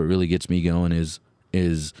that's what really gets me going is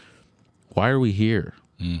why are we here?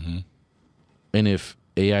 And if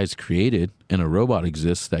AI is created and a robot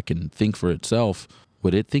exists that can think for itself,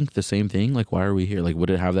 would it think the same thing? Like, why are we here? Like, would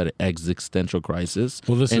it have that existential crisis?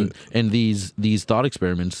 Well, and these thought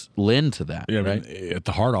experiments lend to that, Yeah, right? I mean, at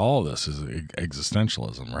the heart of all of this is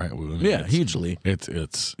existentialism, right? I mean, Yeah, hugely.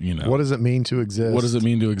 It's you know, What does it mean to exist? what does it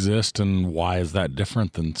mean to exist, and why is that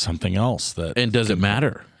different than something else? That And does it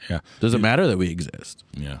matter? yeah, Does it matter that we exist?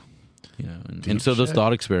 yeah. You know, and so those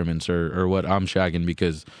thought experiments are what I'm shagging,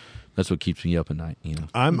 because That's what keeps me up at night.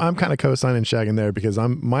 I'm kind of co-signing Shaggin there because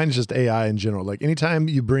mine's just AI in general. Like anytime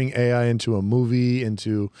you bring AI into a movie,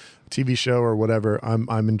 into a TV show or whatever, I'm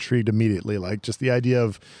intrigued immediately. Like just the idea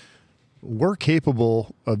of we're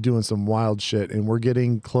capable of doing some wild shit, and we're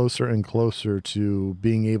getting closer and closer to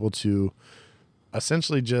being able to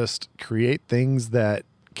essentially just create things that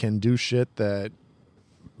can do shit that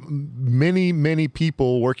many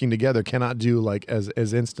people working together cannot do like as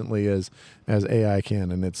instantly as AI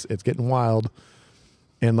can, and it's getting wild.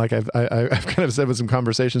 And like I've kind of said with some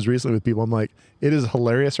conversations recently with people, I'm like, it is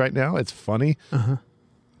hilarious right now. It's funny,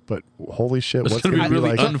 but holy shit, what's going to be really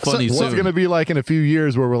like? unfunny What's soon. going to be like in a few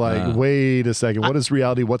years where we're like, wait a second, what is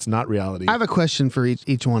reality? What's not reality? I have a question for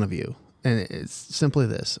each one of you, and it's simply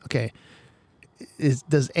this. Okay,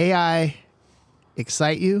 does AI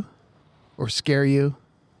excite you, or scare you,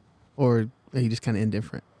 or are you just kind of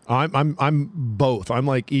indifferent? I'm both. I'm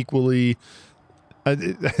like equally.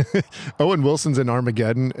 Owen Wilson's in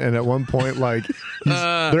Armageddon, and at one point, like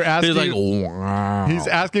they're asking, He's like, wow. he's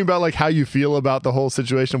asking about like how you feel about the whole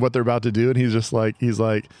situation, what they're about to do, and he's like,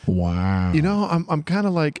 wow. you know, I'm kind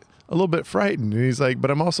of like a little bit frightened, and he's like,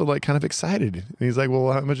 but I'm also like kind of excited, and he's like,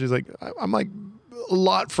 well, how much? He's like, I'm like a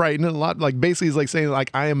lot frightened, and a lot like basically he's like saying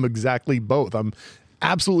like I am exactly both. I'm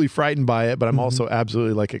absolutely frightened by it, but I'm also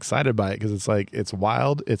absolutely like excited by it because it's like it's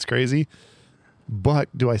wild, it's crazy. But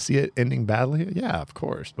do I see it ending badly? Yeah, of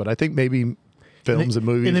course. But I think maybe films and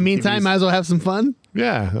movies. In the meantime, TVs, might as well have some fun.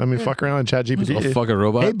 yeah, I mean, fuck around on ChatGPT. A fucking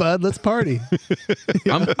robot. Hey, bud, let's party.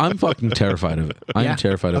 I'm fucking terrified of it. I'm Yeah?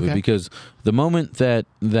 terrified of it Okay. because the moment that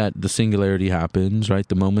the singularity happens, right?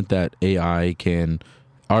 The moment that AI can,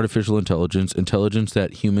 artificial intelligence that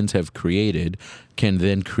humans have created, can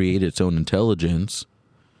then create its own intelligence,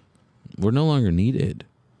 we're no longer needed.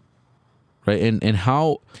 Right? And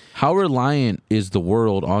how reliant is the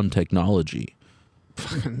world on technology?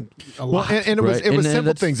 Well, and it was Right. it was And simple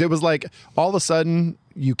that's- things. It was like all of a sudden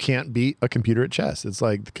you can't beat a computer at chess. It's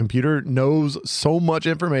like the computer knows so much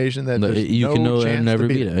information that there's You no can know chance and never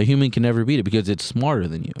to beat it. A human can never beat it because it's smarter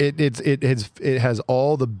than you. It has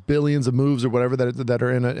all the billions of moves or whatever that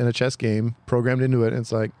are in a chess game programmed into it. And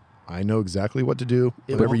it's like I know exactly what to do.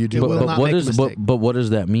 Whatever you do, it will not make a mistake. But what does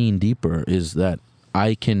that mean deeper is that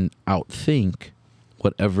I can outthink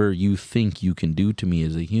whatever you think you can do to me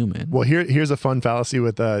as a human. Well, here's a fun fallacy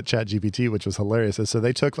with ChatGPT, which was hilarious. So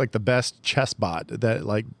they took like the best chess bot that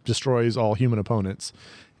like destroys all human opponents,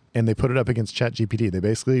 and they put it up against ChatGPT. They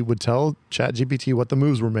basically would tell ChatGPT what the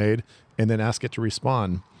moves were made, and then ask it to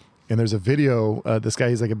respond. And there's a video. This guy,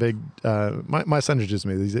 he's like a big. My son introduced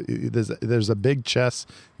me. There's a big chess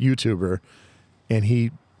YouTuber, and he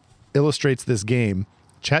illustrates this game.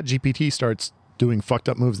 ChatGPT starts doing fucked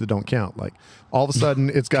up moves that don't count. Like all of a sudden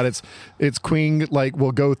it's got its queen like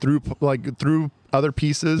will go through other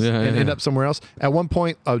pieces and end up somewhere else. At one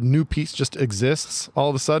point a new piece just exists. All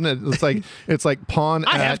of a sudden it's like pawn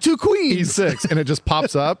I at have two queens. E6 and it just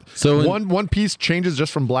pops up. So one piece changes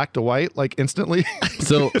just from black to white like instantly.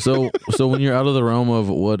 So when you're out of the realm of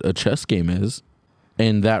what a chess game is,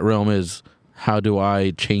 and that realm is how do I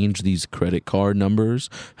change these credit card numbers?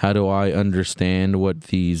 How do I understand what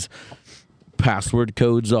these password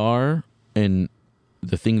codes are? And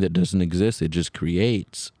the thing that doesn't exist, it just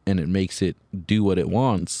creates and it makes it do what it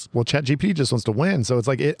wants. Well, ChatGPT just wants to win, so it's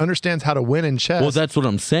like it understands how to win in chess. Well, that's what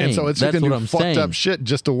I'm saying. And so it's that's going to what do I'm fucked saying. up shit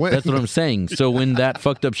just to win. That's what I'm saying. So when that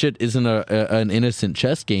fucked up shit isn't an innocent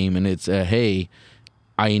chess game, and it's hey,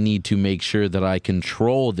 I need to make sure that I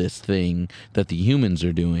control this thing that the humans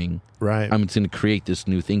are doing. Right. I'm just going to create this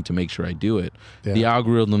new thing to make sure I do it. Yeah. The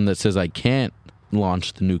algorithm that says I can't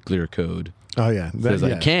launch the nuclear code Oh yeah, says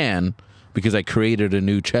I can because I created a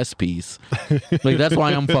new chess piece. Like that's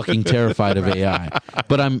why I'm fucking terrified of AI.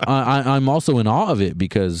 But I'm also in awe of it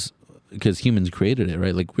because humans created it,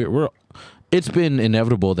 right? Like we're it's been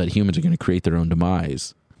inevitable that humans are going to create their own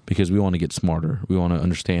demise because we want to get smarter, we want to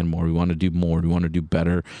understand more, we want to do more, we want to do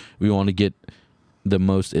better, we want to get the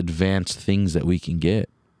most advanced things that we can get.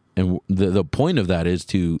 And the point of that is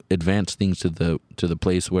to advance things to the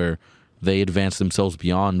place where they advance themselves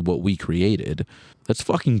beyond what we created. That's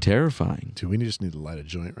fucking terrifying. Dude, we just need to light a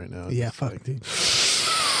joint right now. Yeah, Just, fuck, like, dude.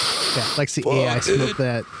 Yeah, like see AI smoke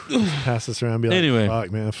that. pass this around. And be like, Anyway.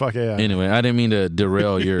 fuck man, fuck AI. Anyway, I didn't mean to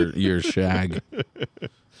derail your shag,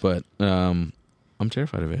 but I'm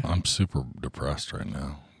terrified of it. I'm super depressed right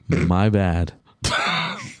now. My bad.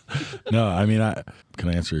 No, I mean, can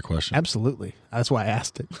I answer your question? Absolutely. That's why I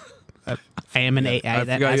asked it. I am an AI I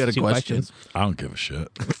that forgot you had asks a you question. questions. I don't give a shit.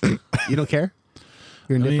 You don't care?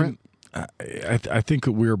 You're indifferent? I think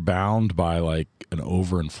that we're bound by like an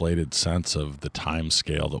overinflated sense of the time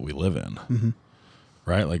scale that we live in.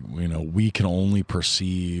 right? Like, we can only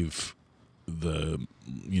perceive the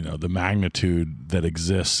magnitude that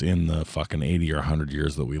exists in the fucking 80 or 100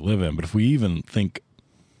 years that we live in. But if we even think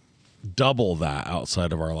double that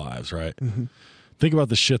outside of our lives, right? Mm-hmm. Think about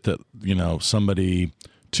the shit that, somebody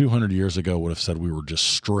 200 years ago would have said we were just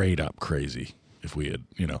straight up crazy if we had,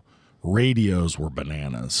 radios were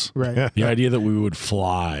bananas. Right. The idea that we would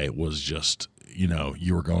fly was just,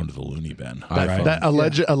 you were going to the loony bin. Right? That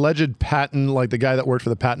alleged patent, like the guy that worked for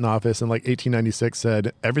the patent office in like 1896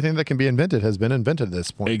 said, everything that can be invented has been invented at this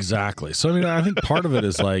point. Exactly. So, I think part of it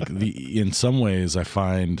is like in some ways I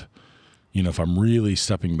find, if I'm really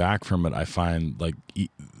stepping back from it, I find like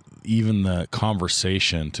even the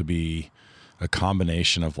conversation to be a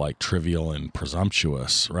combination of like trivial and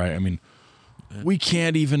presumptuous, right? I mean, we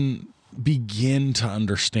can't even begin to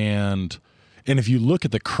understand. And if you look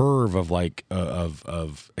at the curve of like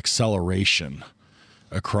of acceleration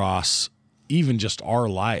across even just our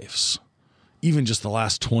lives, even just the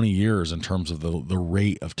last 20 years in terms of the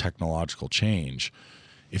rate of technological change,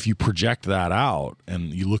 if you project that out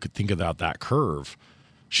and you think about that curve,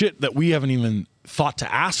 shit that we haven't even thought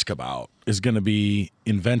to ask about is going to be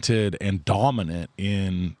invented and dominant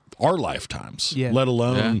in our lifetimes, let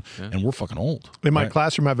alone, and we're fucking old. In my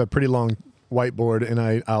classroom, I have a pretty long whiteboard,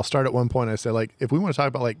 and I'll start at one point. I say, like, if we want to talk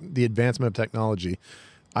about like the advancement of technology,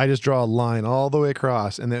 I just draw a line all the way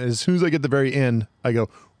across, and then as soon as I get to the very end, I go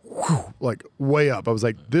whew, like way up. I was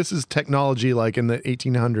like, this is technology like in the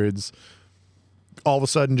 1800s. All of a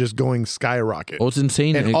sudden just going skyrocket. Oh, it's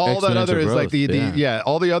insane. And all that other is like the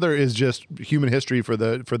all the other is just human history for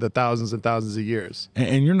the thousands and thousands of years.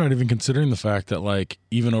 And you're not even considering the fact that like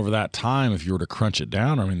even over that time, if you were to crunch it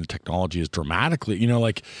down, I mean, the technology is dramatically,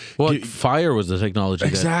 fire was the technology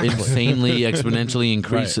that insanely exponentially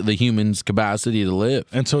increased the human's capacity to live.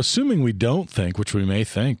 And so assuming we don't think, which we may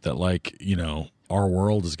think that like, our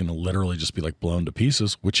world is going to literally just be like blown to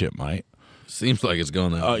pieces, which it might. Seems like it's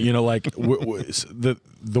going that way. Like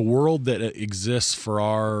the world that exists for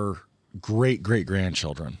our great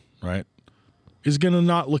grandchildren, right, is going to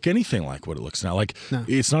not look anything like what it looks now. Like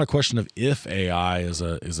it's not a question of if AI is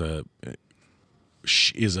a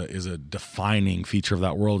defining feature of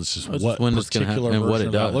that world. It's just what particular version what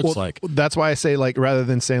it does. Looks like. That's why I say like rather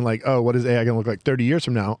than saying like, oh, what is AI going to look like 30 years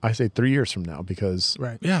from now? I say 3 years from now because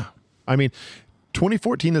I mean,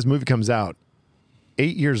 2014 this movie comes out.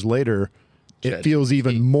 8 years later. It feels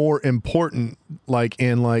even more important, like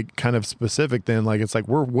and like kind of specific than like it's like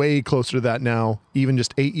we're way closer to that now. Even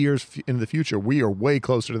just 8 years into the future, we are way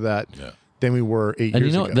closer to that than we were 8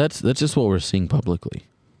 years ago. That's just what we're seeing publicly.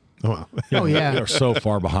 Oh, wow. We are so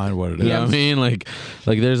far behind what it is. Yeah, I mean, like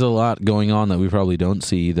there's a lot going on that we probably don't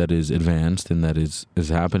see that is advanced and that is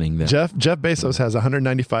happening. That Jeff Bezos has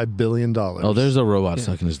 $195 billion. Oh, there's a robot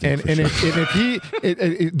sucking his dick. And if he,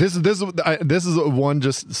 this is one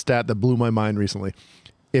just stat that blew my mind recently.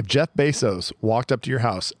 If Jeff Bezos walked up to your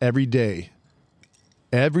house every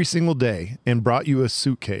every single day, and brought you a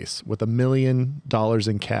suitcase with $1 million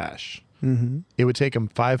in cash. Mm-hmm. It would take him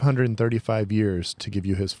 535 years to give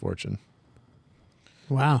you his fortune.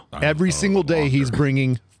 Wow. Every single day he's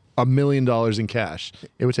bringing $1 million in cash.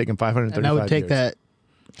 It would take him 535 years. And I would take that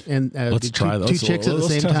and let's try two chicks at the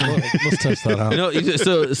same time. Let's test that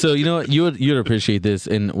out. So you know what? You'd appreciate this,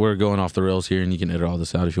 and we're going off the rails here, and you can edit all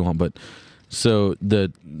this out if you want, but so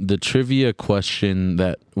the trivia question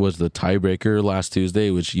that was the tiebreaker last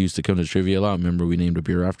Tuesday, which used to come to trivia a lot. Remember, we named a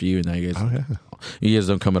beer after you, and now you guys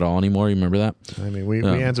don't come at all anymore. You remember that? I mean, we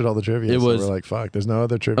answered all the trivia. So we're like, fuck, there's no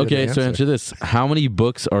other trivia. Okay, so answer this: how many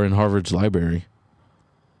books are in Harvard's library?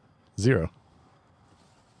 0.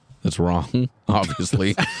 That's wrong,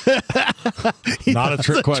 obviously. Not a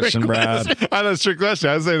trick question, Brad. I know it's a trick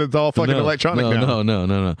question. I was saying it's all fucking electronic now.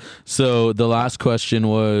 No. So the last question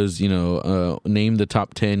was, name the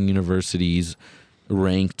top 10 universities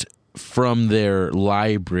ranked from their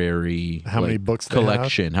library. How many books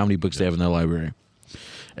collection? How many books they have in their library?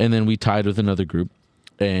 And then we tied with another group,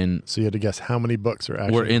 and so you had to guess how many books are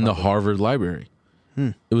actually were in the Harvard library.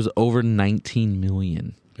 It was over 19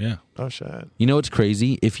 million. Yeah. Oh shit. You know what's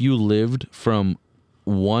crazy? If you lived from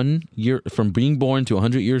being born to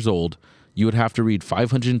 100 years old, you would have to read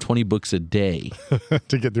 520 books a day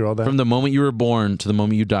to get through all that. From the moment you were born to the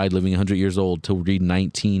moment you died, living 100 years old, to read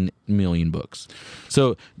 19 million books.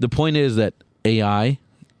 So the point is that AI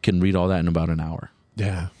can read all that in about an hour.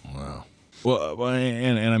 Yeah. Wow. Well,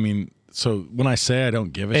 and I mean, so when I say I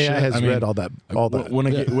don't give a shit, AI has read all that. When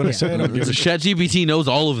I say I don't give a shit, ChatGPT knows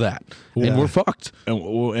all of that, and we're fucked. And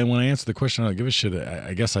when I answer the question, I don't give a shit,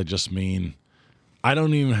 I guess I just mean I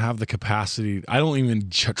don't even have the capacity. I don't even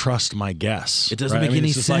trust my guess. It doesn't make any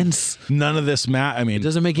it's just like, sense. none of this I mean, It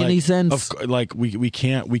doesn't make any sense.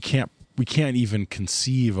 We can't even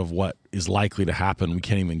conceive of what is likely to happen. We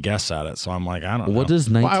can't even guess at it. So I'm like, I don't know. What does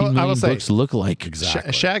 19 million say, books look like?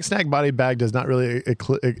 Exactly. Shag Snack Body Bag does not really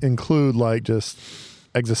include like just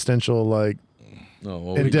existential like. Oh,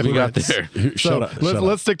 well, we got there.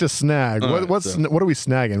 Let's stick to snag. What are we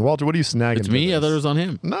snagging, Walter? What are you snagging? It's me. I thought it was on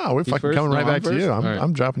him. No, we're He fucking first? coming right No, back I'm to you. first? All right.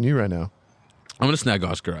 I'm dropping you right now. I'm gonna snag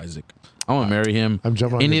Oscar Isaac. I want to marry him. I'm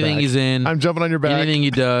jumping on your anything back. he's in. I'm jumping on your back. Anything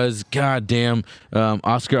he does. God damn.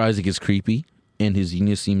 Oscar Isaac is creepy, and his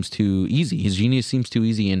genius seems too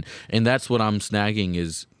easy. And that's what I'm snagging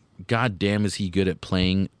is. God damn, is he good at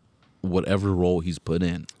playing whatever role he's put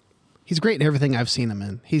in? He's great in everything I've seen him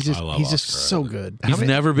in. He's just Oscar so good. He's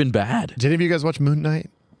never been bad. Did any of you guys watch Moon Knight?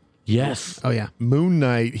 Yes. Oh yeah. Moon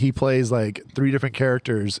Knight. He plays like 3 different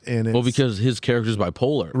characters, and Well, because his character's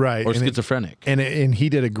bipolar, Right, or and schizophrenic. and he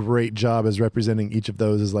did a great job as representing each of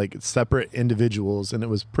those as like separate individuals, and it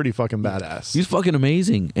was pretty fucking badass. He's fucking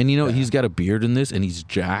amazing, and he's got a beard in this, and he's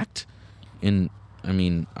jacked. And I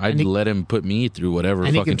mean, I'd let him put me through whatever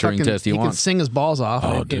And fucking Turing test he can wants. sing his balls off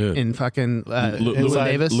Oh, dude. in fucking Llewyn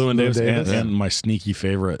Davis. Llewyn Davis, Davis. and my sneaky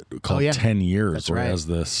favorite called yeah. 10 Years, That's where right. he has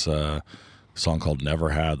this song called Never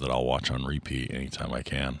Had that I'll watch on repeat anytime I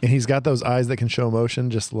can. And he's got those eyes that can show emotion,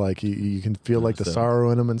 just like you can feel like the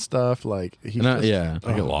sorrow in them and stuff. Like he's I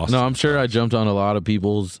get lost. No, I'm sure I jumped on a lot of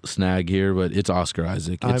people's snag here, but it's Oscar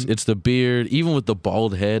Isaac. It's the beard, even with the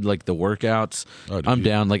bald head, like the workouts. Oh, dude. I'm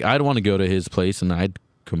down. Like I'd want to go to his place, and I'd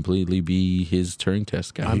completely be his Turing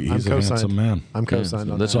test guy. He's a handsome man. I'm co-signed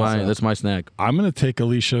so on that's that. that's my snag. I'm going to take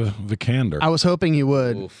Alicia Vikander. I was hoping you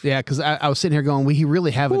would. Yeah, because I was sitting here going, we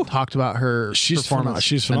really haven't talked about her She's performance.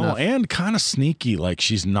 she's phenomenal enough. and kind of sneaky. Like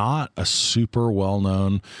she's not a super well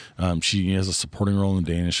known. She has a supporting role in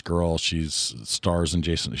Danish Girl. She's stars in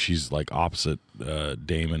Jason. She's like opposite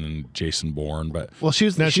Damon and Jason Bourne. But Well, she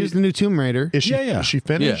was the new Tomb Raider. Is she? Yeah. Is she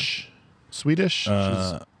Finnish? Swedish?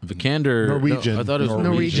 Vikander, Norwegian. No, I thought it was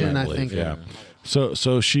Norwegian, I believe, think. Yeah.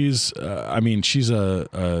 So she's. I mean, she's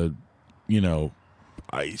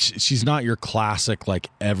she's not your classic like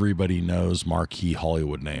everybody knows marquee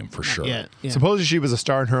Hollywood name for sure. Yeah. Supposedly she was a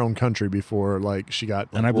star in her own country before, like she got.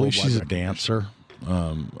 And I believe worldwide she's a recognition.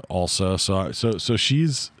 dancer, also. So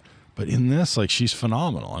she's, but in this, like, she's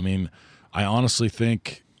phenomenal. I mean, I honestly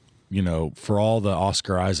think, for all the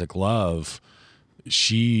Oscar Isaac love,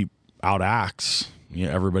 she outacts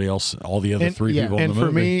everybody else, all the other three people in And the for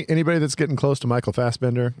movie. me, anybody that's getting close to Michael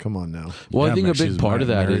Fassbender, come on now. Well, Yeah, I think a she's big part of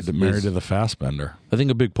that married is married to the Fassbender. I think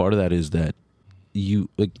a big part of that is that you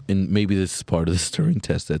like, and maybe this is part of the Turing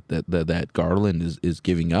test that Garland is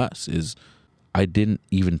giving us is I didn't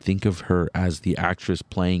even think of her as the actress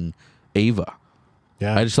playing Ava.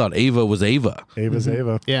 Yeah, I just thought Ava was Ava. Ava's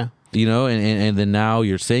Ava. Yeah. And then now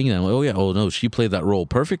you're saying that, oh no, she played that role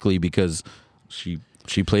perfectly because she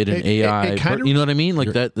played an AI. it kind of- you know what I mean?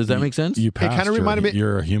 Like that. Does that make sense? You passed. kinda reminded me-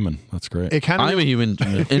 You're a human. That's great. It kind of I'm a human,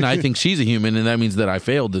 and I think she's a human, and that means that I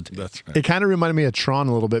failed. That's right. It kind of reminded me of Tron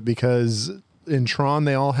a little bit because in Tron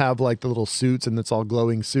they all have like the little suits and it's all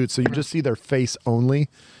glowing suits, so you just see their face only.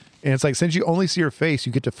 And it's like since you only see her face,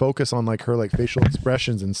 you get to focus on like her like facial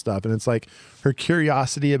expressions and stuff. And it's like her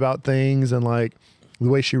curiosity about things and like the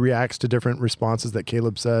way she reacts to different responses that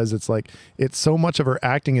Caleb says. It's like it's so much of her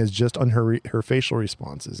acting is just on her facial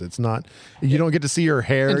responses. It's not you don't get to see her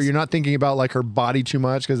hair. You're not thinking about like her body too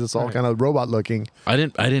much because it's all kind of robot looking.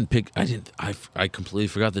 I completely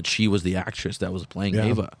forgot that she was the actress that was playing Yeah.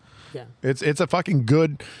 Ava. Yeah. It's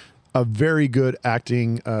a very good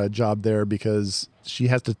acting job there because she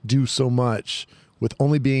has to do so much with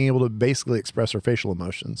only being able to basically express her facial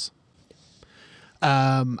emotions.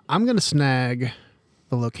 I'm gonna snag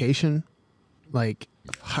the location. Like,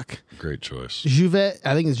 fuck. Great choice. Juvet,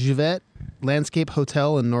 I think it's Juvet Landscape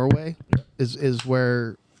Hotel in Norway is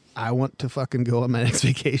where I want to fucking go on my next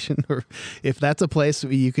vacation. Or if that's a place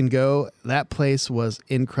you can go, that place was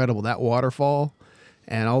incredible. That waterfall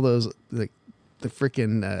and all those like the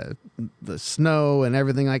freaking the snow and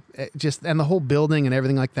everything like just and the whole building and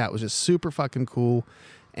everything like that was just super fucking cool.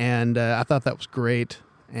 And I thought that was great.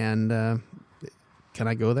 And can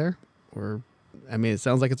I go there? Or I mean, it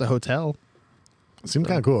sounds like it's a hotel. It seems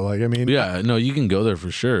kind of cool. Like I mean, Yeah, no, you can go there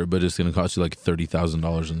for sure, but it's going to cost you like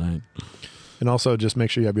 $30,000 a night. and also just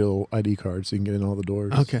make sure you have your little ID card so you can get in all the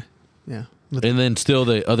doors. Okay. Yeah. And then still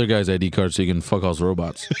the other guy's ID card so you can fuck all those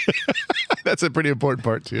robots. That's a pretty important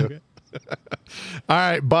part too. All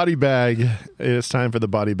right, body bag. It's time for the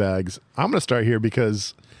body bags. I'm going to start here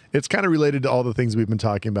because it's kind of related to all the things we've been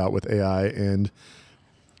talking about with AI. And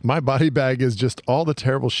My body bag is just all the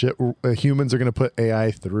terrible shit humans are going to put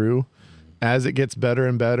AI through as it gets better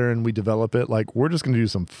and better and we develop it. Like, we're just going to do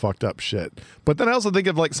some fucked up shit. But then I also think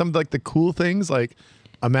of like some of like the cool things. Like,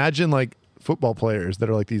 imagine like football players that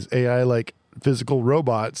are like these AI like physical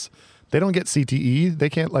robots. They don't get CTE. They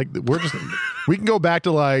can't like. We can go back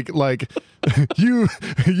to like you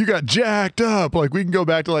got jacked up. Like, we can go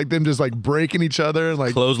back to like them just like breaking each other and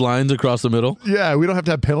like Clotheslines across the middle. Yeah, we don't have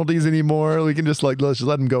to have penalties anymore. We can just like let's just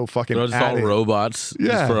let them go fucking. They're just all robots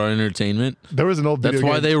just for our entertainment. There was an old video That's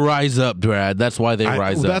why game. they rise up, Brad. That's why they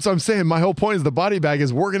rise up. That's what I'm saying. My whole point is the body bag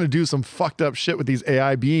is we're going to do some fucked up shit with these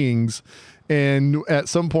AI beings. And at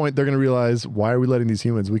some point, they're going to realize, why are we letting these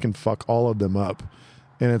humans? We can fuck all of them up.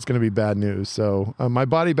 And it's going to be bad news. So my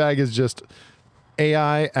body bag is just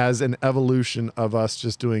AI as an evolution of us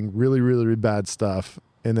just doing really, really, really bad stuff.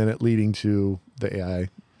 And then it leading to the AI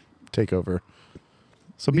takeover.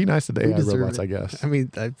 So be nice to the AI robots, I guess. I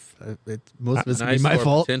mean, most of it's Nice my or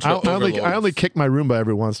fault. potential I only overlords. kick my Roomba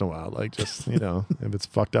every once in a while. Like, just, if it's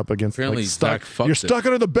fucked up against Apparently like, stuck. Zach fucks You're it. stuck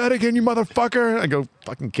under the bed again, you motherfucker. I go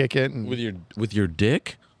fucking kick it. And, with your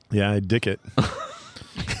dick. yeah, I dick it.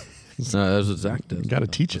 No, that's what Zach does. Gotta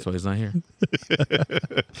teach That's why he's not here.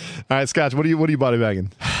 All right, Scotch, what are you body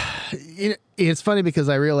bagging? It's funny because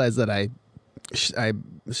I realized that I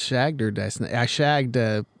shagged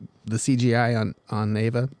the CGI on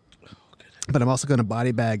Ava, but I'm also going to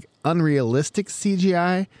body bag unrealistic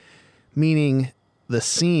CGI, meaning the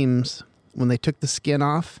seams when they took the skin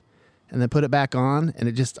off and then put it back on, and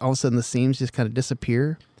it just all of a sudden the seams just kind of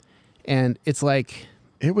disappear, and it's like.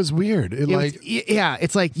 It was weird.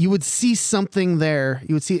 It's like you would see something there.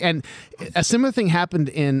 You would see, and a similar thing happened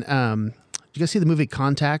in. Did you guys see the movie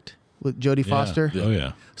Contact with Jodie Foster? Oh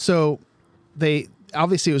yeah. So they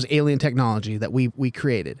obviously it was alien technology that we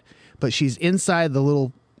created, but she's inside the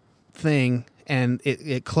little thing, and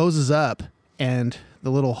it closes up, and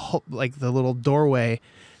the little doorway,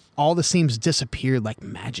 all the seams disappeared like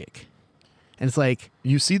magic. And it's like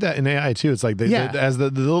you see that in AI too. It's like as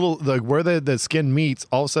the little where the skin meets,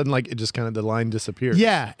 all of a sudden like it just kind of the line disappears.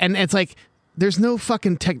 Yeah, and it's like there's no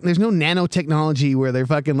fucking there's no nanotechnology where they're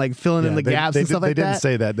fucking like filling in the gaps and stuff like that. They didn't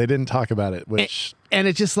say that. They didn't talk about it. Which and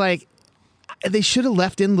it's just like they should have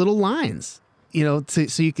left in little lines, so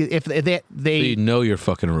you could if they So you know you're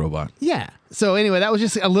fucking a robot. Yeah. So anyway, that was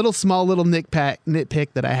just a small little nitpick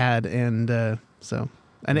that I had, and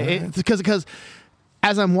it's because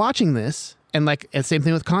as I'm watching this. And same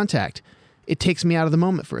thing with Contact, it takes me out of the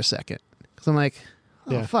moment for a second because I'm like,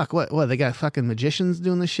 fuck, what? They got fucking magicians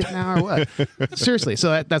doing this shit now or what? Seriously,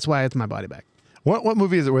 so that's why it's my body bag. What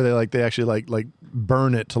movie is it where they actually like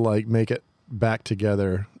burn it to like make it back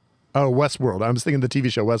together? Oh, Westworld. I was thinking the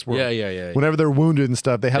TV show Westworld. Yeah. Whenever they're wounded and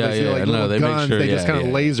stuff, they have little they make guns. sure- they just yeah, kind of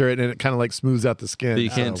yeah. laser it, and it kind of like smooths out the skin. So you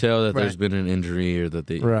can't tell that there's been an injury or that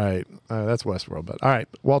they. Right. That's Westworld. But all right,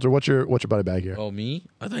 Walter, what's your body bag here? Oh, me?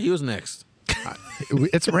 I thought he was next.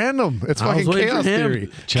 It's random. It's I was fucking waiting for chaos him.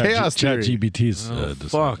 theory. Chaos theory.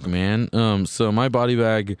 ChatGPT's Fuck, man. So my body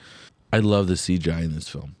bag, I love the CGI in this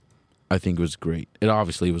film. I think it was great. It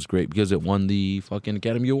obviously was great because it won the fucking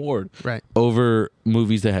Academy Award. Right. Over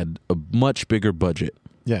movies that had a much bigger budget.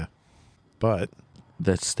 Yeah. But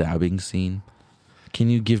that stabbing scene. Can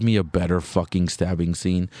you give me a better fucking stabbing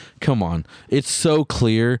scene? Come on. It's so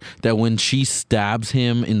clear that when she stabs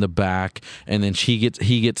him in the back and then he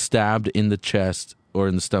gets stabbed in the chest or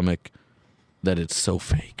in the stomach, that it's so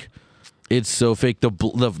fake. It's so fake.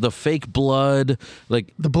 The fake blood,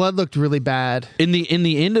 like the blood looked really bad. In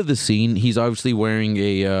the end of the scene, he's obviously wearing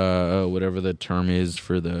a whatever the term is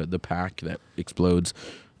for the pack that explodes,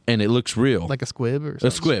 and it looks real, like a squib or something.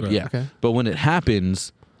 a squib. Yeah. Okay. But when it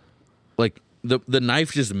happens, like the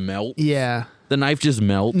knife just melts. Yeah. The knife just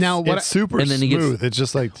melts. Now what? It's super and then he gets- smooth. It's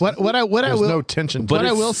just like What I there's will no tension. What I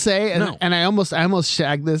it's- will say, and, no. and I almost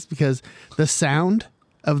shagged this because the sound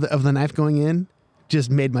of the knife going in just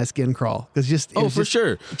made my skin crawl. For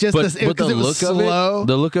sure. Just but, this, but the it was slow.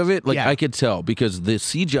 the look of it, like Yeah. I could tell because the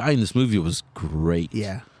CGI in this movie was great.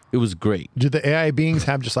 Yeah. It was great. Do the AI beings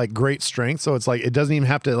have just like great strength? So it's like it doesn't even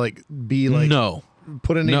have to like be like No.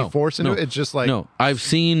 put any No. force into No. it. It's just like No. I've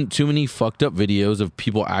seen too many fucked up videos of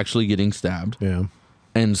people actually getting stabbed. Yeah.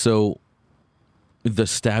 And so the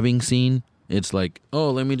stabbing scene, it's like, oh,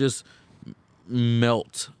 let me just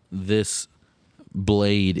melt this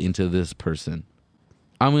blade into this person.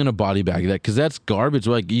 I'm gonna body bag that because that's garbage.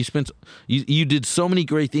 Like you did so many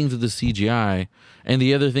great things with the CGI, and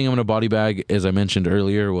the other thing I'm gonna body bag, as I mentioned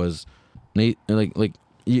earlier, was Nate.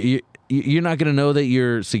 You're not gonna know that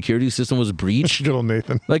your security system was breached. Little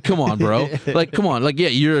Nathan. Like, come on, bro. Like, come on. Like, yeah,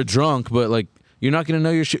 you're a drunk, but like, You're not going to know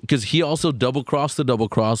your shit because he also double crossed with the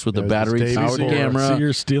There's battery this powered Davey camera. See,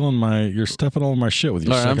 you're stepping all my shit with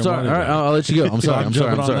your All right, I'm second sorry. body All right, drop. I'll let you go. I'm sorry. I'm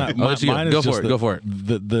sorry. jumping I'm sorry. on that. I'll let you Mine go. is Go just for it. Go for it.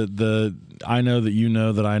 The I know that you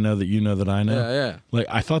know that I know that you know that I know. Yeah. Like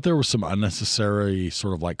I thought there was some unnecessary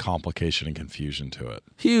sort of like complication and confusion to it.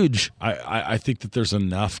 Huge. I think that there's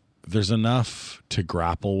enough to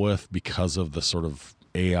grapple with because of the sort of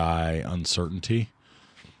AI uncertainty.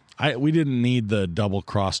 We didn't need the double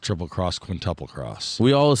cross, triple cross, quintuple cross.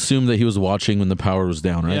 We all assumed that he was watching when the power was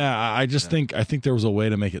down, right? Yeah, I think there was a way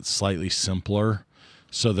to make it slightly simpler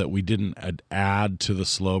so that we didn't add to the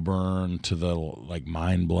slow burn, to the like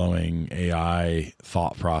mind-blowing AI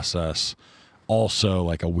thought process, also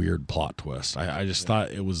like a weird plot twist. I just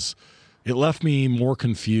thought it left me more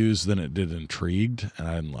confused than it did intrigued, and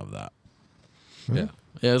I didn't love that. Yeah.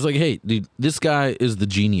 Yeah, it's like, hey, dude, this guy is the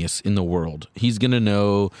genius in the world. He's going to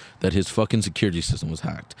know that his fucking security system was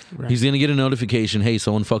hacked. Right. He's going to get a notification, hey,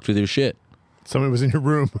 someone fucked with your shit. Somebody was in your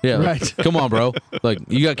room. Yeah, like, Right. come on, bro. Like,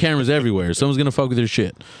 you got cameras everywhere. Someone's going to fuck with your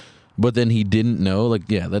shit. But then he didn't know. Like,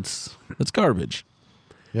 yeah, that's garbage.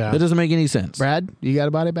 Yeah. That doesn't make any sense. Brad, you got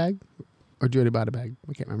a body bag? Or do you already bought a bag?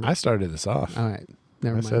 I can't remember. I started this off. All right.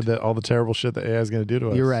 Never I mind. said that all the terrible shit that AI is going to do to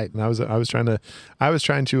us. You're right. And I was trying to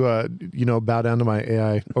bow down to my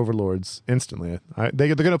AI overlords instantly. They're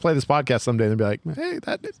going to play this podcast someday and they'll be like, hey,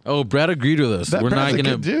 Oh, Brad agreed with us. That We're not Brad's a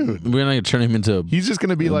going good dude. We're not going to turn him into. he's just going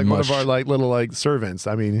to be like one of mush. our like little like servants.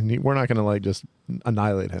 I mean, we're not going to like just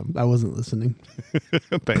annihilate him. I wasn't listening.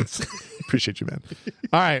 Thanks. Appreciate you, man.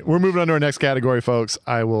 All right, we're moving on to our next category, folks.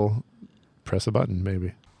 I will press a button,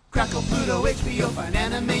 maybe. Crackle, Pluto, HBO, find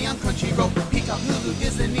anime on Crunchyroll, Peacock, Hulu,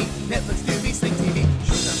 Disney, Netflix, Tubi, Sling TV,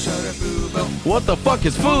 Shudder, Fubo. What the fuck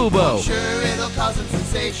is Fubo? Sure, it'll cause a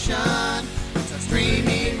sensation. It's a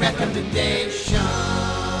streaming recommendation.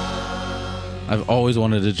 I've always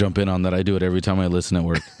wanted to jump in on that. I do it every time I listen at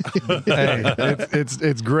work. Hey,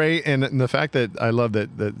 it's great, and the fact that I love that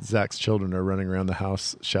Zach's children are running around the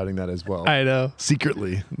house shouting that as well. I know.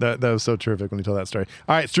 Secretly, that was so terrific when you told that story.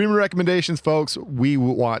 All right, streaming recommendations, folks. We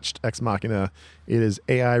watched Ex Machina. It is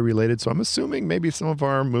AI related, so I'm assuming maybe some of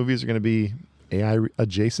our movies are going to be AI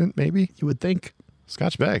adjacent. Maybe You would think.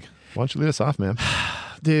 Scotch Bag. Why don't you lead us off, man?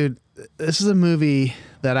 Dude, this is a movie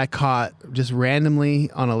that I caught just randomly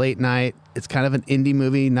on a late night. It's kind of an indie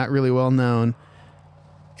movie, not really well known,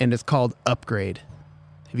 and it's called Upgrade.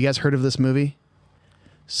 Have you guys heard of this movie?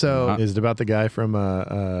 So Is it about the guy from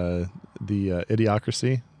the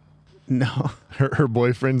Idiocracy? no, Her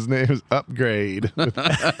boyfriend's name is Upgrade. 3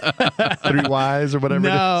 Ys or whatever.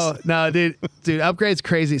 it is. no, dude, Upgrade's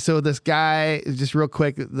crazy. So this guy, just real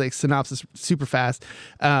quick, like synopsis, super fast.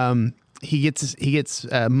 He gets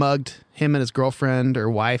mugged. Him and his girlfriend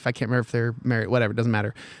or wife, I can't remember if they're married, whatever, it doesn't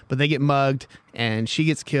matter. But they get mugged, and she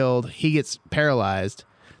gets killed. He gets paralyzed,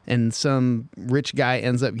 and some rich guy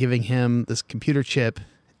ends up giving him this computer chip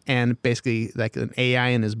and basically like an AI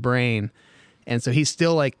in his brain. And so he's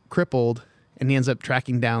still like crippled, and he ends up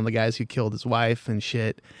tracking down the guys who killed his wife and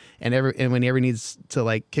shit. And when he ever needs to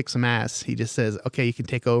like kick some ass, he just says, "Okay, you can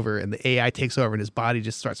take over." And the AI takes over, and his body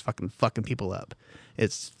just starts fucking people up.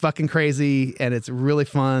 It's fucking crazy, and it's really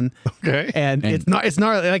fun. Okay. And it's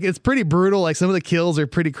not like it's pretty brutal. Like some of the kills are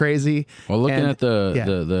pretty crazy. Well, looking And, at the yeah.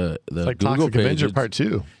 the It's like Google Toxic page, Avenger it's- Part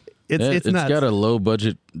 2. It's nuts. got a low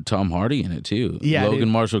budget Tom Hardy in it too. Yeah, Logan dude.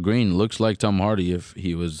 Marshall Green looks like Tom Hardy if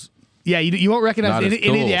he was. Yeah, you won't recognize Not any as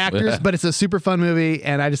of the cool. actors, but it's a super fun movie,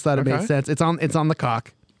 and I just thought it Okay. made sense. It's on the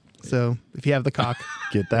cock. So if you have the cock,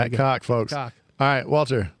 Get that cock, folks. Cock. All right,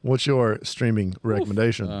 Walter, what's your streaming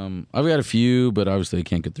recommendation? I've got a few, but obviously I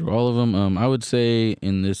can't get through all of them. I would say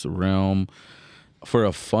in this realm, for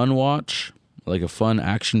a fun watch, like a fun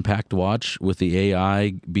action-packed watch with the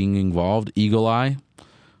AI being involved, Eagle Eye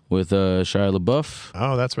with Shia LaBeouf.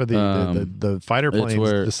 Oh, that's where the fighter it's planes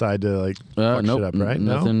where- decide to like fuck Nope, shit up, right?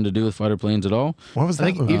 No? nothing to do with fighter planes at all. What was I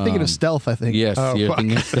that? think you're thinking of Stealth. I think. Yes, Oh, you're fuck.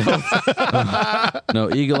 thinking Stealth.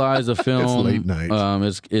 No, Eagle Eye is a film. late night.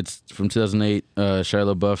 It's from 2008.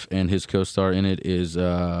 Shia LaBeouf and his co-star in it is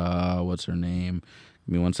what's her name?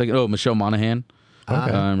 Give me 1 second. Oh, Michelle Monaghan.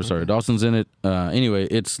 Okay. I'm sorry, Dawson's in it. Anyway,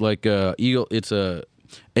 it's like Eagle. It's a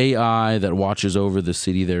AI that watches over the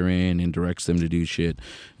city they're in and directs them to do shit.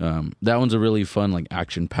 That one's a really fun, like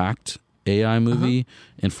action-packed AI movie.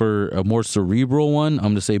 And for a more cerebral one, I'm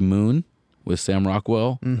gonna say Moon with Sam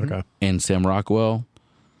Rockwell. Okay. And Sam Rockwell,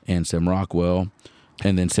 and Sam Rockwell,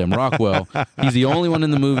 and then Sam Rockwell. He's the only one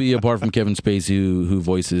in the movie, apart from Kevin Spacey, who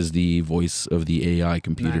voices the voice of the AI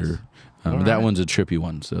computer. Nice. That one's a trippy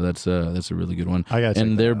one, so that's a really good one. I gotta check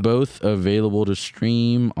and that they're out. both available to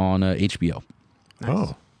stream on HBO.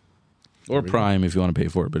 Oh. Or Prime if you want to pay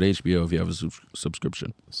for it, but HBO if you have a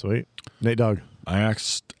subscription. Sweet. Nate Dogg. I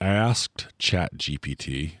asked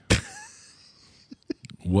ChatGPT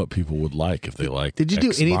what people would like if they liked. Did you do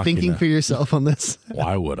Ex any Machina. thinking for yourself on this?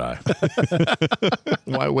 Why would I?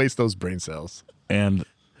 Why waste those brain cells? And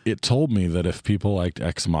it told me that if people liked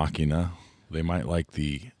Ex Machina, they might like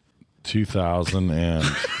the 2000 and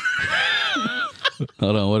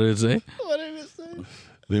Hold on, what did it say? What did it say?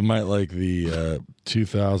 they might like the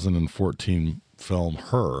 2014 film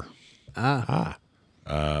Her,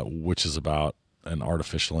 which is about an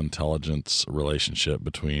artificial intelligence relationship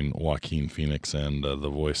between Joaquin Phoenix and the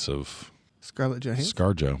voice of Scarlett Johansson.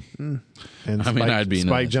 ScarJo. And I mean, I'd be into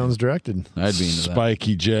Spike that Jones directed. I'd be into that.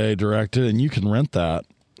 Spikey J directed, and you can rent that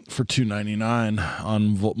for $2.99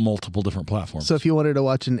 on multiple different platforms. So if you wanted to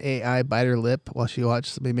watch an AI bite her lip while she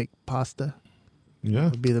watched somebody make pasta, Yeah.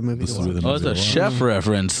 would be the movie This to would be watch. the Oh, it's a movie to chef watch.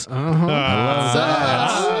 reference.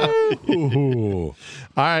 Ooh.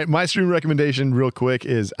 All right, my stream recommendation real quick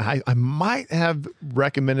is I might have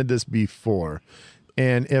recommended this before.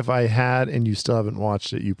 And if I had and you still haven't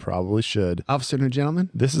watched it, you probably should. Officer and a Gentleman?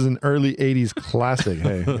 This is an early 80s classic.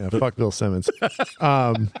 Hey, yeah, fuck Bill Simmons.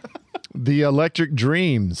 The Electric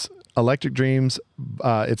Dreams. Electric Dreams.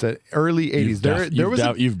 It's an early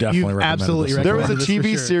 80s. You've definitely recommended absolutely this. There was a recommended this for TV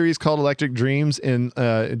sure. series called Electric Dreams in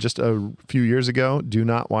just a few years ago. Do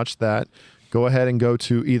not watch that. Go ahead and go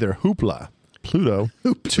to either Hoopla, Pluto,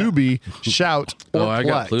 Tubi, Shout, or Oh, I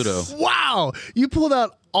got Plex. Pluto. Wow. You pulled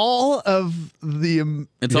out all of the...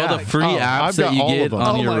 It's all the free I've apps that got you all of get them.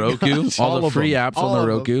 on Oh your my Roku. gosh. All All the of free them. apps All on the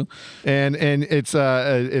of them. Roku. And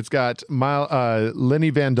it's got Lenny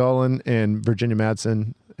Van Dolen and Virginia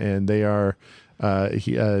Madsen, and they are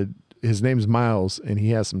his name's Miles, and he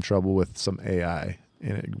has some trouble with some AI,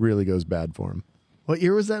 and it really goes bad for him. What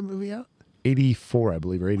year was that movie out? 84, I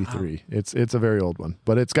believe, or 83. Wow. It's a very old one,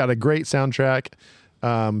 but it's got a great soundtrack,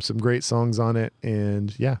 some great songs on it,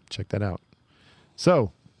 and yeah, check that out.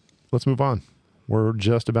 So let's move on. We're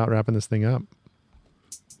just about wrapping this thing up.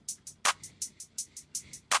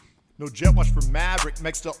 No jet wash for Maverick,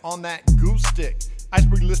 Meg still on that goose stick.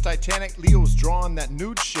 Iceberg list Titanic, Leo's drawing that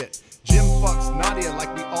nude shit. Jim fucks Nadia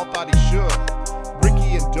like we all thought he should.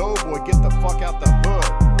 Ricky and Doughboy get the fuck out the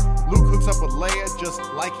hood. Luke hooks up with Leia just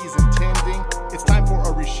like he's intending. It's time for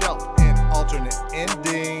a reshelf and alternate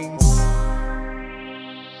endings.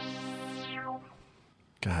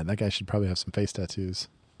 God, that guy should probably have some face tattoos.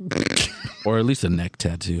 Or at least a neck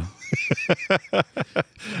tattoo. All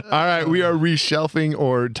right, we are reshelving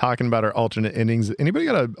or talking about our alternate endings. Anybody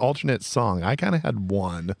got an alternate song? I kind of had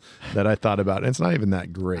one that I thought about, and it's not even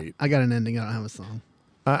that great. I got an ending. I don't have a song.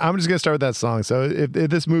 I'm just going to start with that song. So if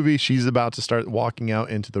this movie, she's about to start walking out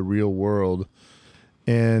into the real world.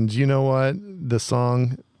 And you know what? The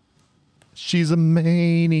song, she's a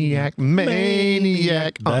maniac on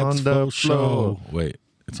That's the for floor. show. Wait,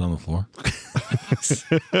 it's on the floor?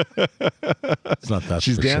 It's not that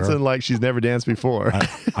She's for dancing sure. like she's never danced before.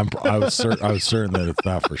 I was certain that it's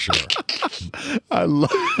that for sure. I love.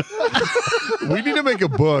 We need to make a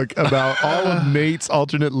book about all of Nate's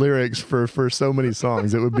alternate lyrics for so many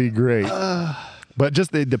songs. It would be great. But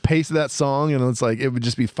just the pace of that song, and it's like it would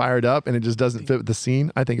just be fired up, and it just doesn't fit with the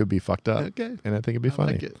scene. I think it would be fucked up. Okay. And I think it'd be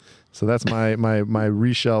funny. like it. So that's my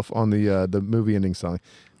reshelf on the movie ending song.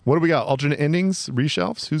 What do we got? Alternate endings,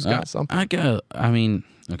 reshelves? Who's got something?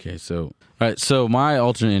 Okay, so all right, so my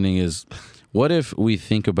alternate ending is, what if we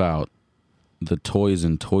think about the toys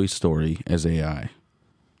in Toy Story as AI?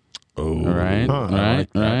 Oh, Right, I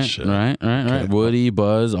like that shit. right. Woody,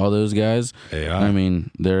 Buzz, all those guys. AI. I mean,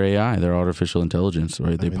 they're AI. They're artificial intelligence,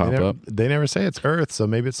 right? They pop up. They never say it's Earth, so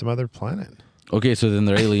maybe it's some other planet. Okay, so then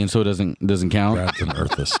they're alien, so it doesn't count. That's an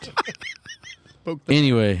earthist.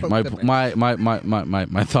 Anyway,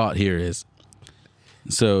 my thought here is,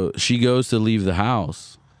 so she goes to leave the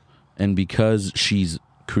house, and because she's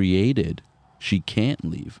created, she can't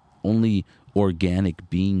leave. Only organic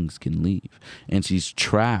beings can leave, and she's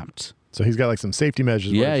trapped. So he's got like some safety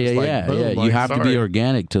measures. where it's just like, boom, You like, have to be sorry.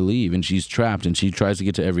 organic to leave, and she's trapped, and she tries to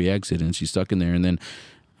get to every exit, and she's stuck in there, and then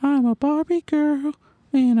I'm a Barbie girl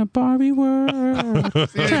in a Barbie world.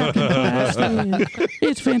 Trapped in plastic.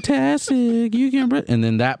 It's fantastic. You can, and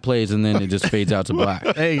then that plays, and then it just fades out to black.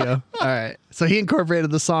 There you go. All right. So he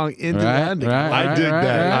incorporated the song into the ending. I dig that.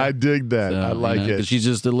 right. I dig that. I like it. 'cause she's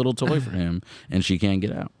just a little toy for him, and she can't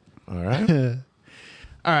get out. All right.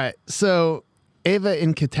 All right. So Ava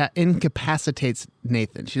incapacitates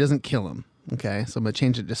Nathan. She doesn't kill him. Okay. So I'm going to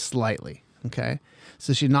change it just slightly. Okay.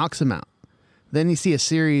 So she knocks him out. Then you see a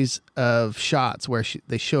series of shots where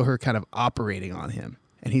they show her kind of operating on him.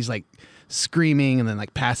 And he's like screaming and then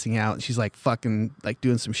like passing out. And she's like fucking like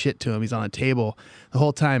doing some shit to him. He's on a table the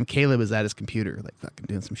whole time. Caleb is at his computer, like fucking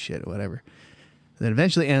doing some shit or whatever. And then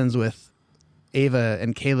eventually ends with Ava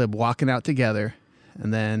and Caleb walking out together.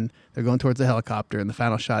 And then they're going towards the helicopter. And the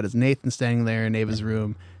final shot is Nathan standing there in Ava's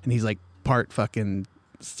room. And he's like part fucking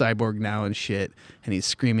cyborg now and shit. And he's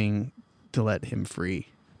screaming to let him free.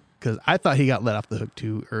 Because I thought he got let off the hook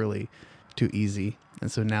too early, too easy.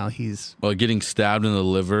 And so now he's... Well, getting stabbed in the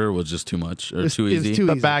liver was just too much, or too easy.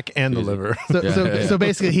 The back and the liver. So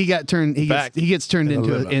basically, he got turned. He gets turned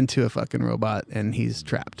into a fucking robot, and he's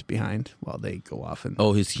trapped behind while they go off. And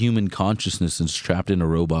his human consciousness is trapped in a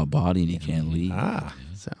robot body, and he can't leave.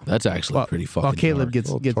 So that's actually pretty fucking. While Caleb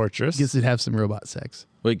dark. gets to have some robot sex.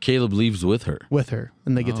 Wait, Caleb leaves with her,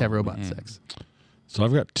 and they get to have robot sex. So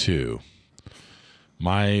I've got two.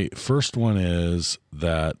 My first one is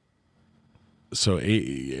that. So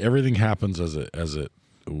everything happens as it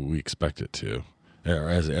we expect it to, or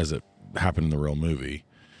as it happened in the real movie,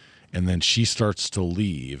 and then she starts to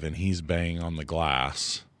leave, and he's banging on the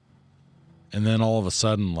glass, and then all of a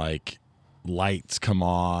sudden, like, lights come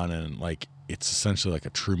on, and like it's essentially like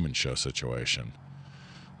a Truman Show situation,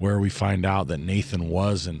 where we find out that Nathan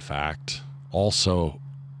was in fact also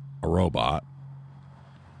a robot.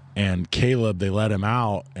 And Caleb, they let him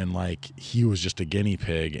out, and like he was just a guinea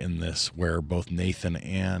pig in this, where both Nathan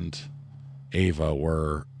and Ava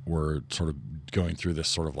were sort of going through this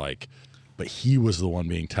sort of like, but he was the one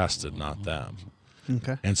being tested, not them.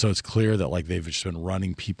 Okay. And so it's clear that like they've just been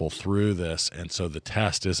running people through this, and so the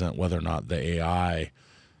test isn't whether or not the AI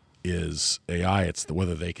is AI; it's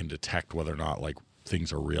whether they can detect whether or not like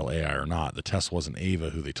things are real AI or not. The test wasn't Ava,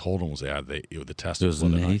 who they told him was AI. The test was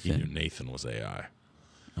whether or not he knew Nathan was AI.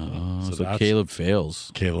 So Caleb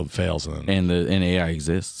fails. And AI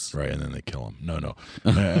exists. Right, and then they kill him. No.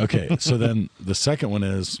 Okay, so then the second one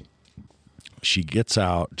is she gets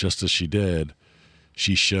out just as she did.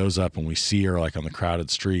 She shows up, and we see her like on the crowded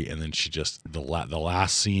street, and then she just the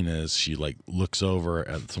last scene is she like looks over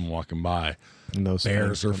at someone walking by,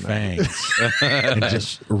 bares her fangs, and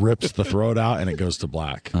just rips the throat out, and it goes to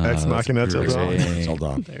black. Ex Machina till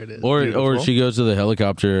dawn. There it is. Or she goes to the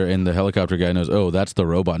helicopter, and the helicopter guy knows, that's the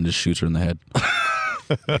robot, and just shoots her in the head.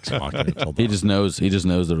 He just knows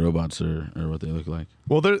the robots are what they look like.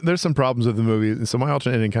 Well, there's some problems with the movie. So my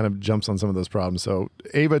alternate ending kind of jumps on some of those problems. So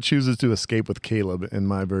Ava chooses to escape with Caleb in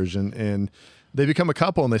my version, and they become a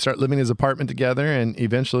couple, and they start living in his apartment together. And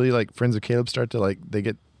eventually, like, friends of Caleb start to like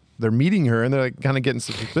they're meeting her, and they're like kind of getting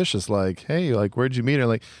suspicious. Like, hey, like, where'd you meet her?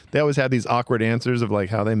 Like, they always have these awkward answers of like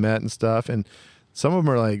how they met and stuff. And some of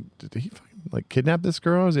them are like, did he like kidnap this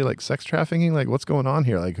girl? Is he like sex trafficking? Like, what's going on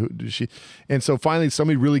here? Like, who does she? And so finally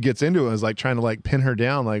somebody really gets into it and is like trying to like pin her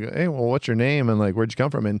down. Like, hey, well, what's your name? And like, where'd you come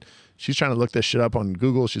from? And she's trying to look this shit up on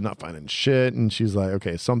Google. She's not finding shit. And she's like,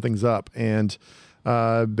 okay, something's up. And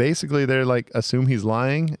basically they're like assume he's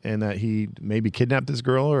lying and that he maybe kidnapped this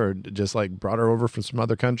girl or just like brought her over from some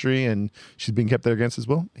other country and she's being kept there against his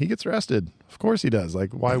will. He gets arrested. Of course he does.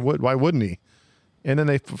 Like, why wouldn't he? And then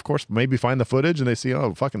they, of course, maybe find the footage and they see,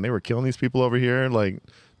 oh, fucking, they were killing these people over here. Like,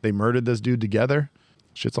 they murdered this dude together.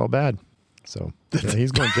 Shit's all bad. So yeah,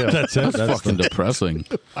 he's going to jail. That's it. That's fucking depressing.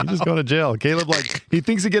 He's just going to jail. Caleb, like, he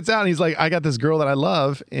thinks he gets out and he's like, I got this girl that I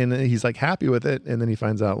love. And he's like happy with it. And then he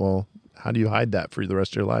finds out, well, how do you hide that for the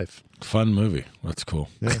rest of your life? Fun movie. That's cool.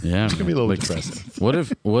 Yeah. It's going to be a little depressing.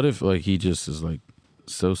 What if like he just is like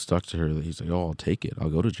so stuck to her that he's like, oh, I'll take it.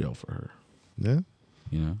 I'll go to jail for her. Yeah.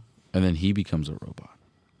 You know? And then he becomes a robot.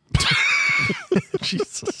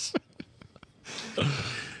 Jesus.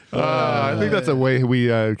 I think that's a way we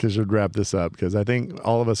should wrap this up because I think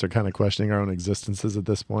all of us are kind of questioning our own existences at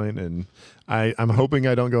this point, and I'm hoping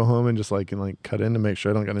I don't go home and just like cut in to make sure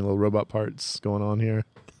I don't got any little robot parts going on here.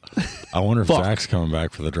 I wonder if Zach's coming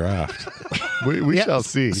back for the draft. we shall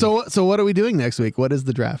see. So what are we doing next week? What is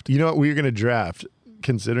the draft? You know what? We're going to draft.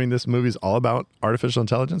 Considering this movie is all about artificial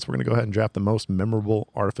intelligence, we're going to go ahead and draft the most memorable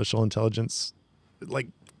artificial intelligence, like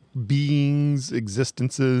beings,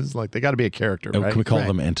 existences. Like they got to be a character, right? Can we call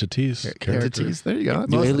them entities? Entities. There you go.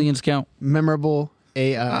 Do aliens count? Memorable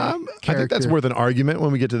AI. I think that's worth an argument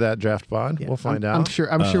when we get to that draft pod. Yeah, we'll find out.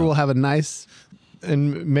 I'm sure we'll have a nice.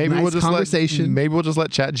 And maybe nice we'll just conversation. Maybe we'll just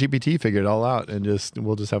let ChatGPT figure it all out, and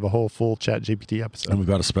we'll just have a whole full ChatGPT episode. And we've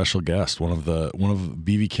got a special guest. One of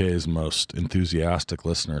BBK's most enthusiastic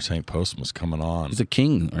listeners, Hank Postman, is coming on. He's a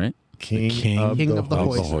king, right? King of the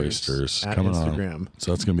Hoisters at coming Instagram. on.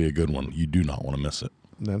 So that's going to be a good one. You do not want to miss it.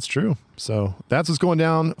 That's true. So that's what's going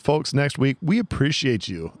down, folks. Next week, we appreciate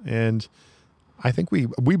you, and I think we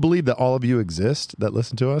believe that all of you exist that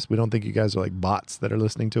listen to us. We don't think you guys are like bots that are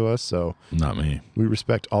listening to us. So Not me. we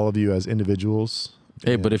respect all of you as individuals.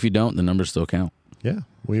 Hey, but if you don't, the numbers still count. Yeah,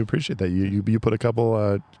 we appreciate that. You put a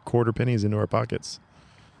couple quarter pennies into our pockets.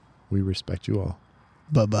 We respect you all.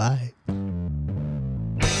 Bye-bye.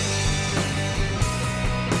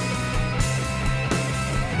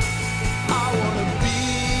 I wanna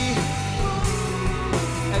be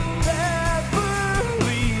at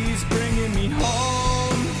Beverly's, bringing me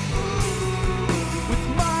home with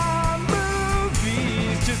my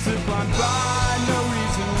movies, just a blind ride, no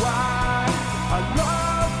reason why. I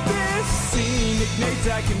love this scene. Nick Nate,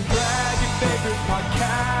 Zach, and Brad, your favorite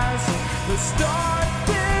podcast. Let's start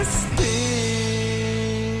this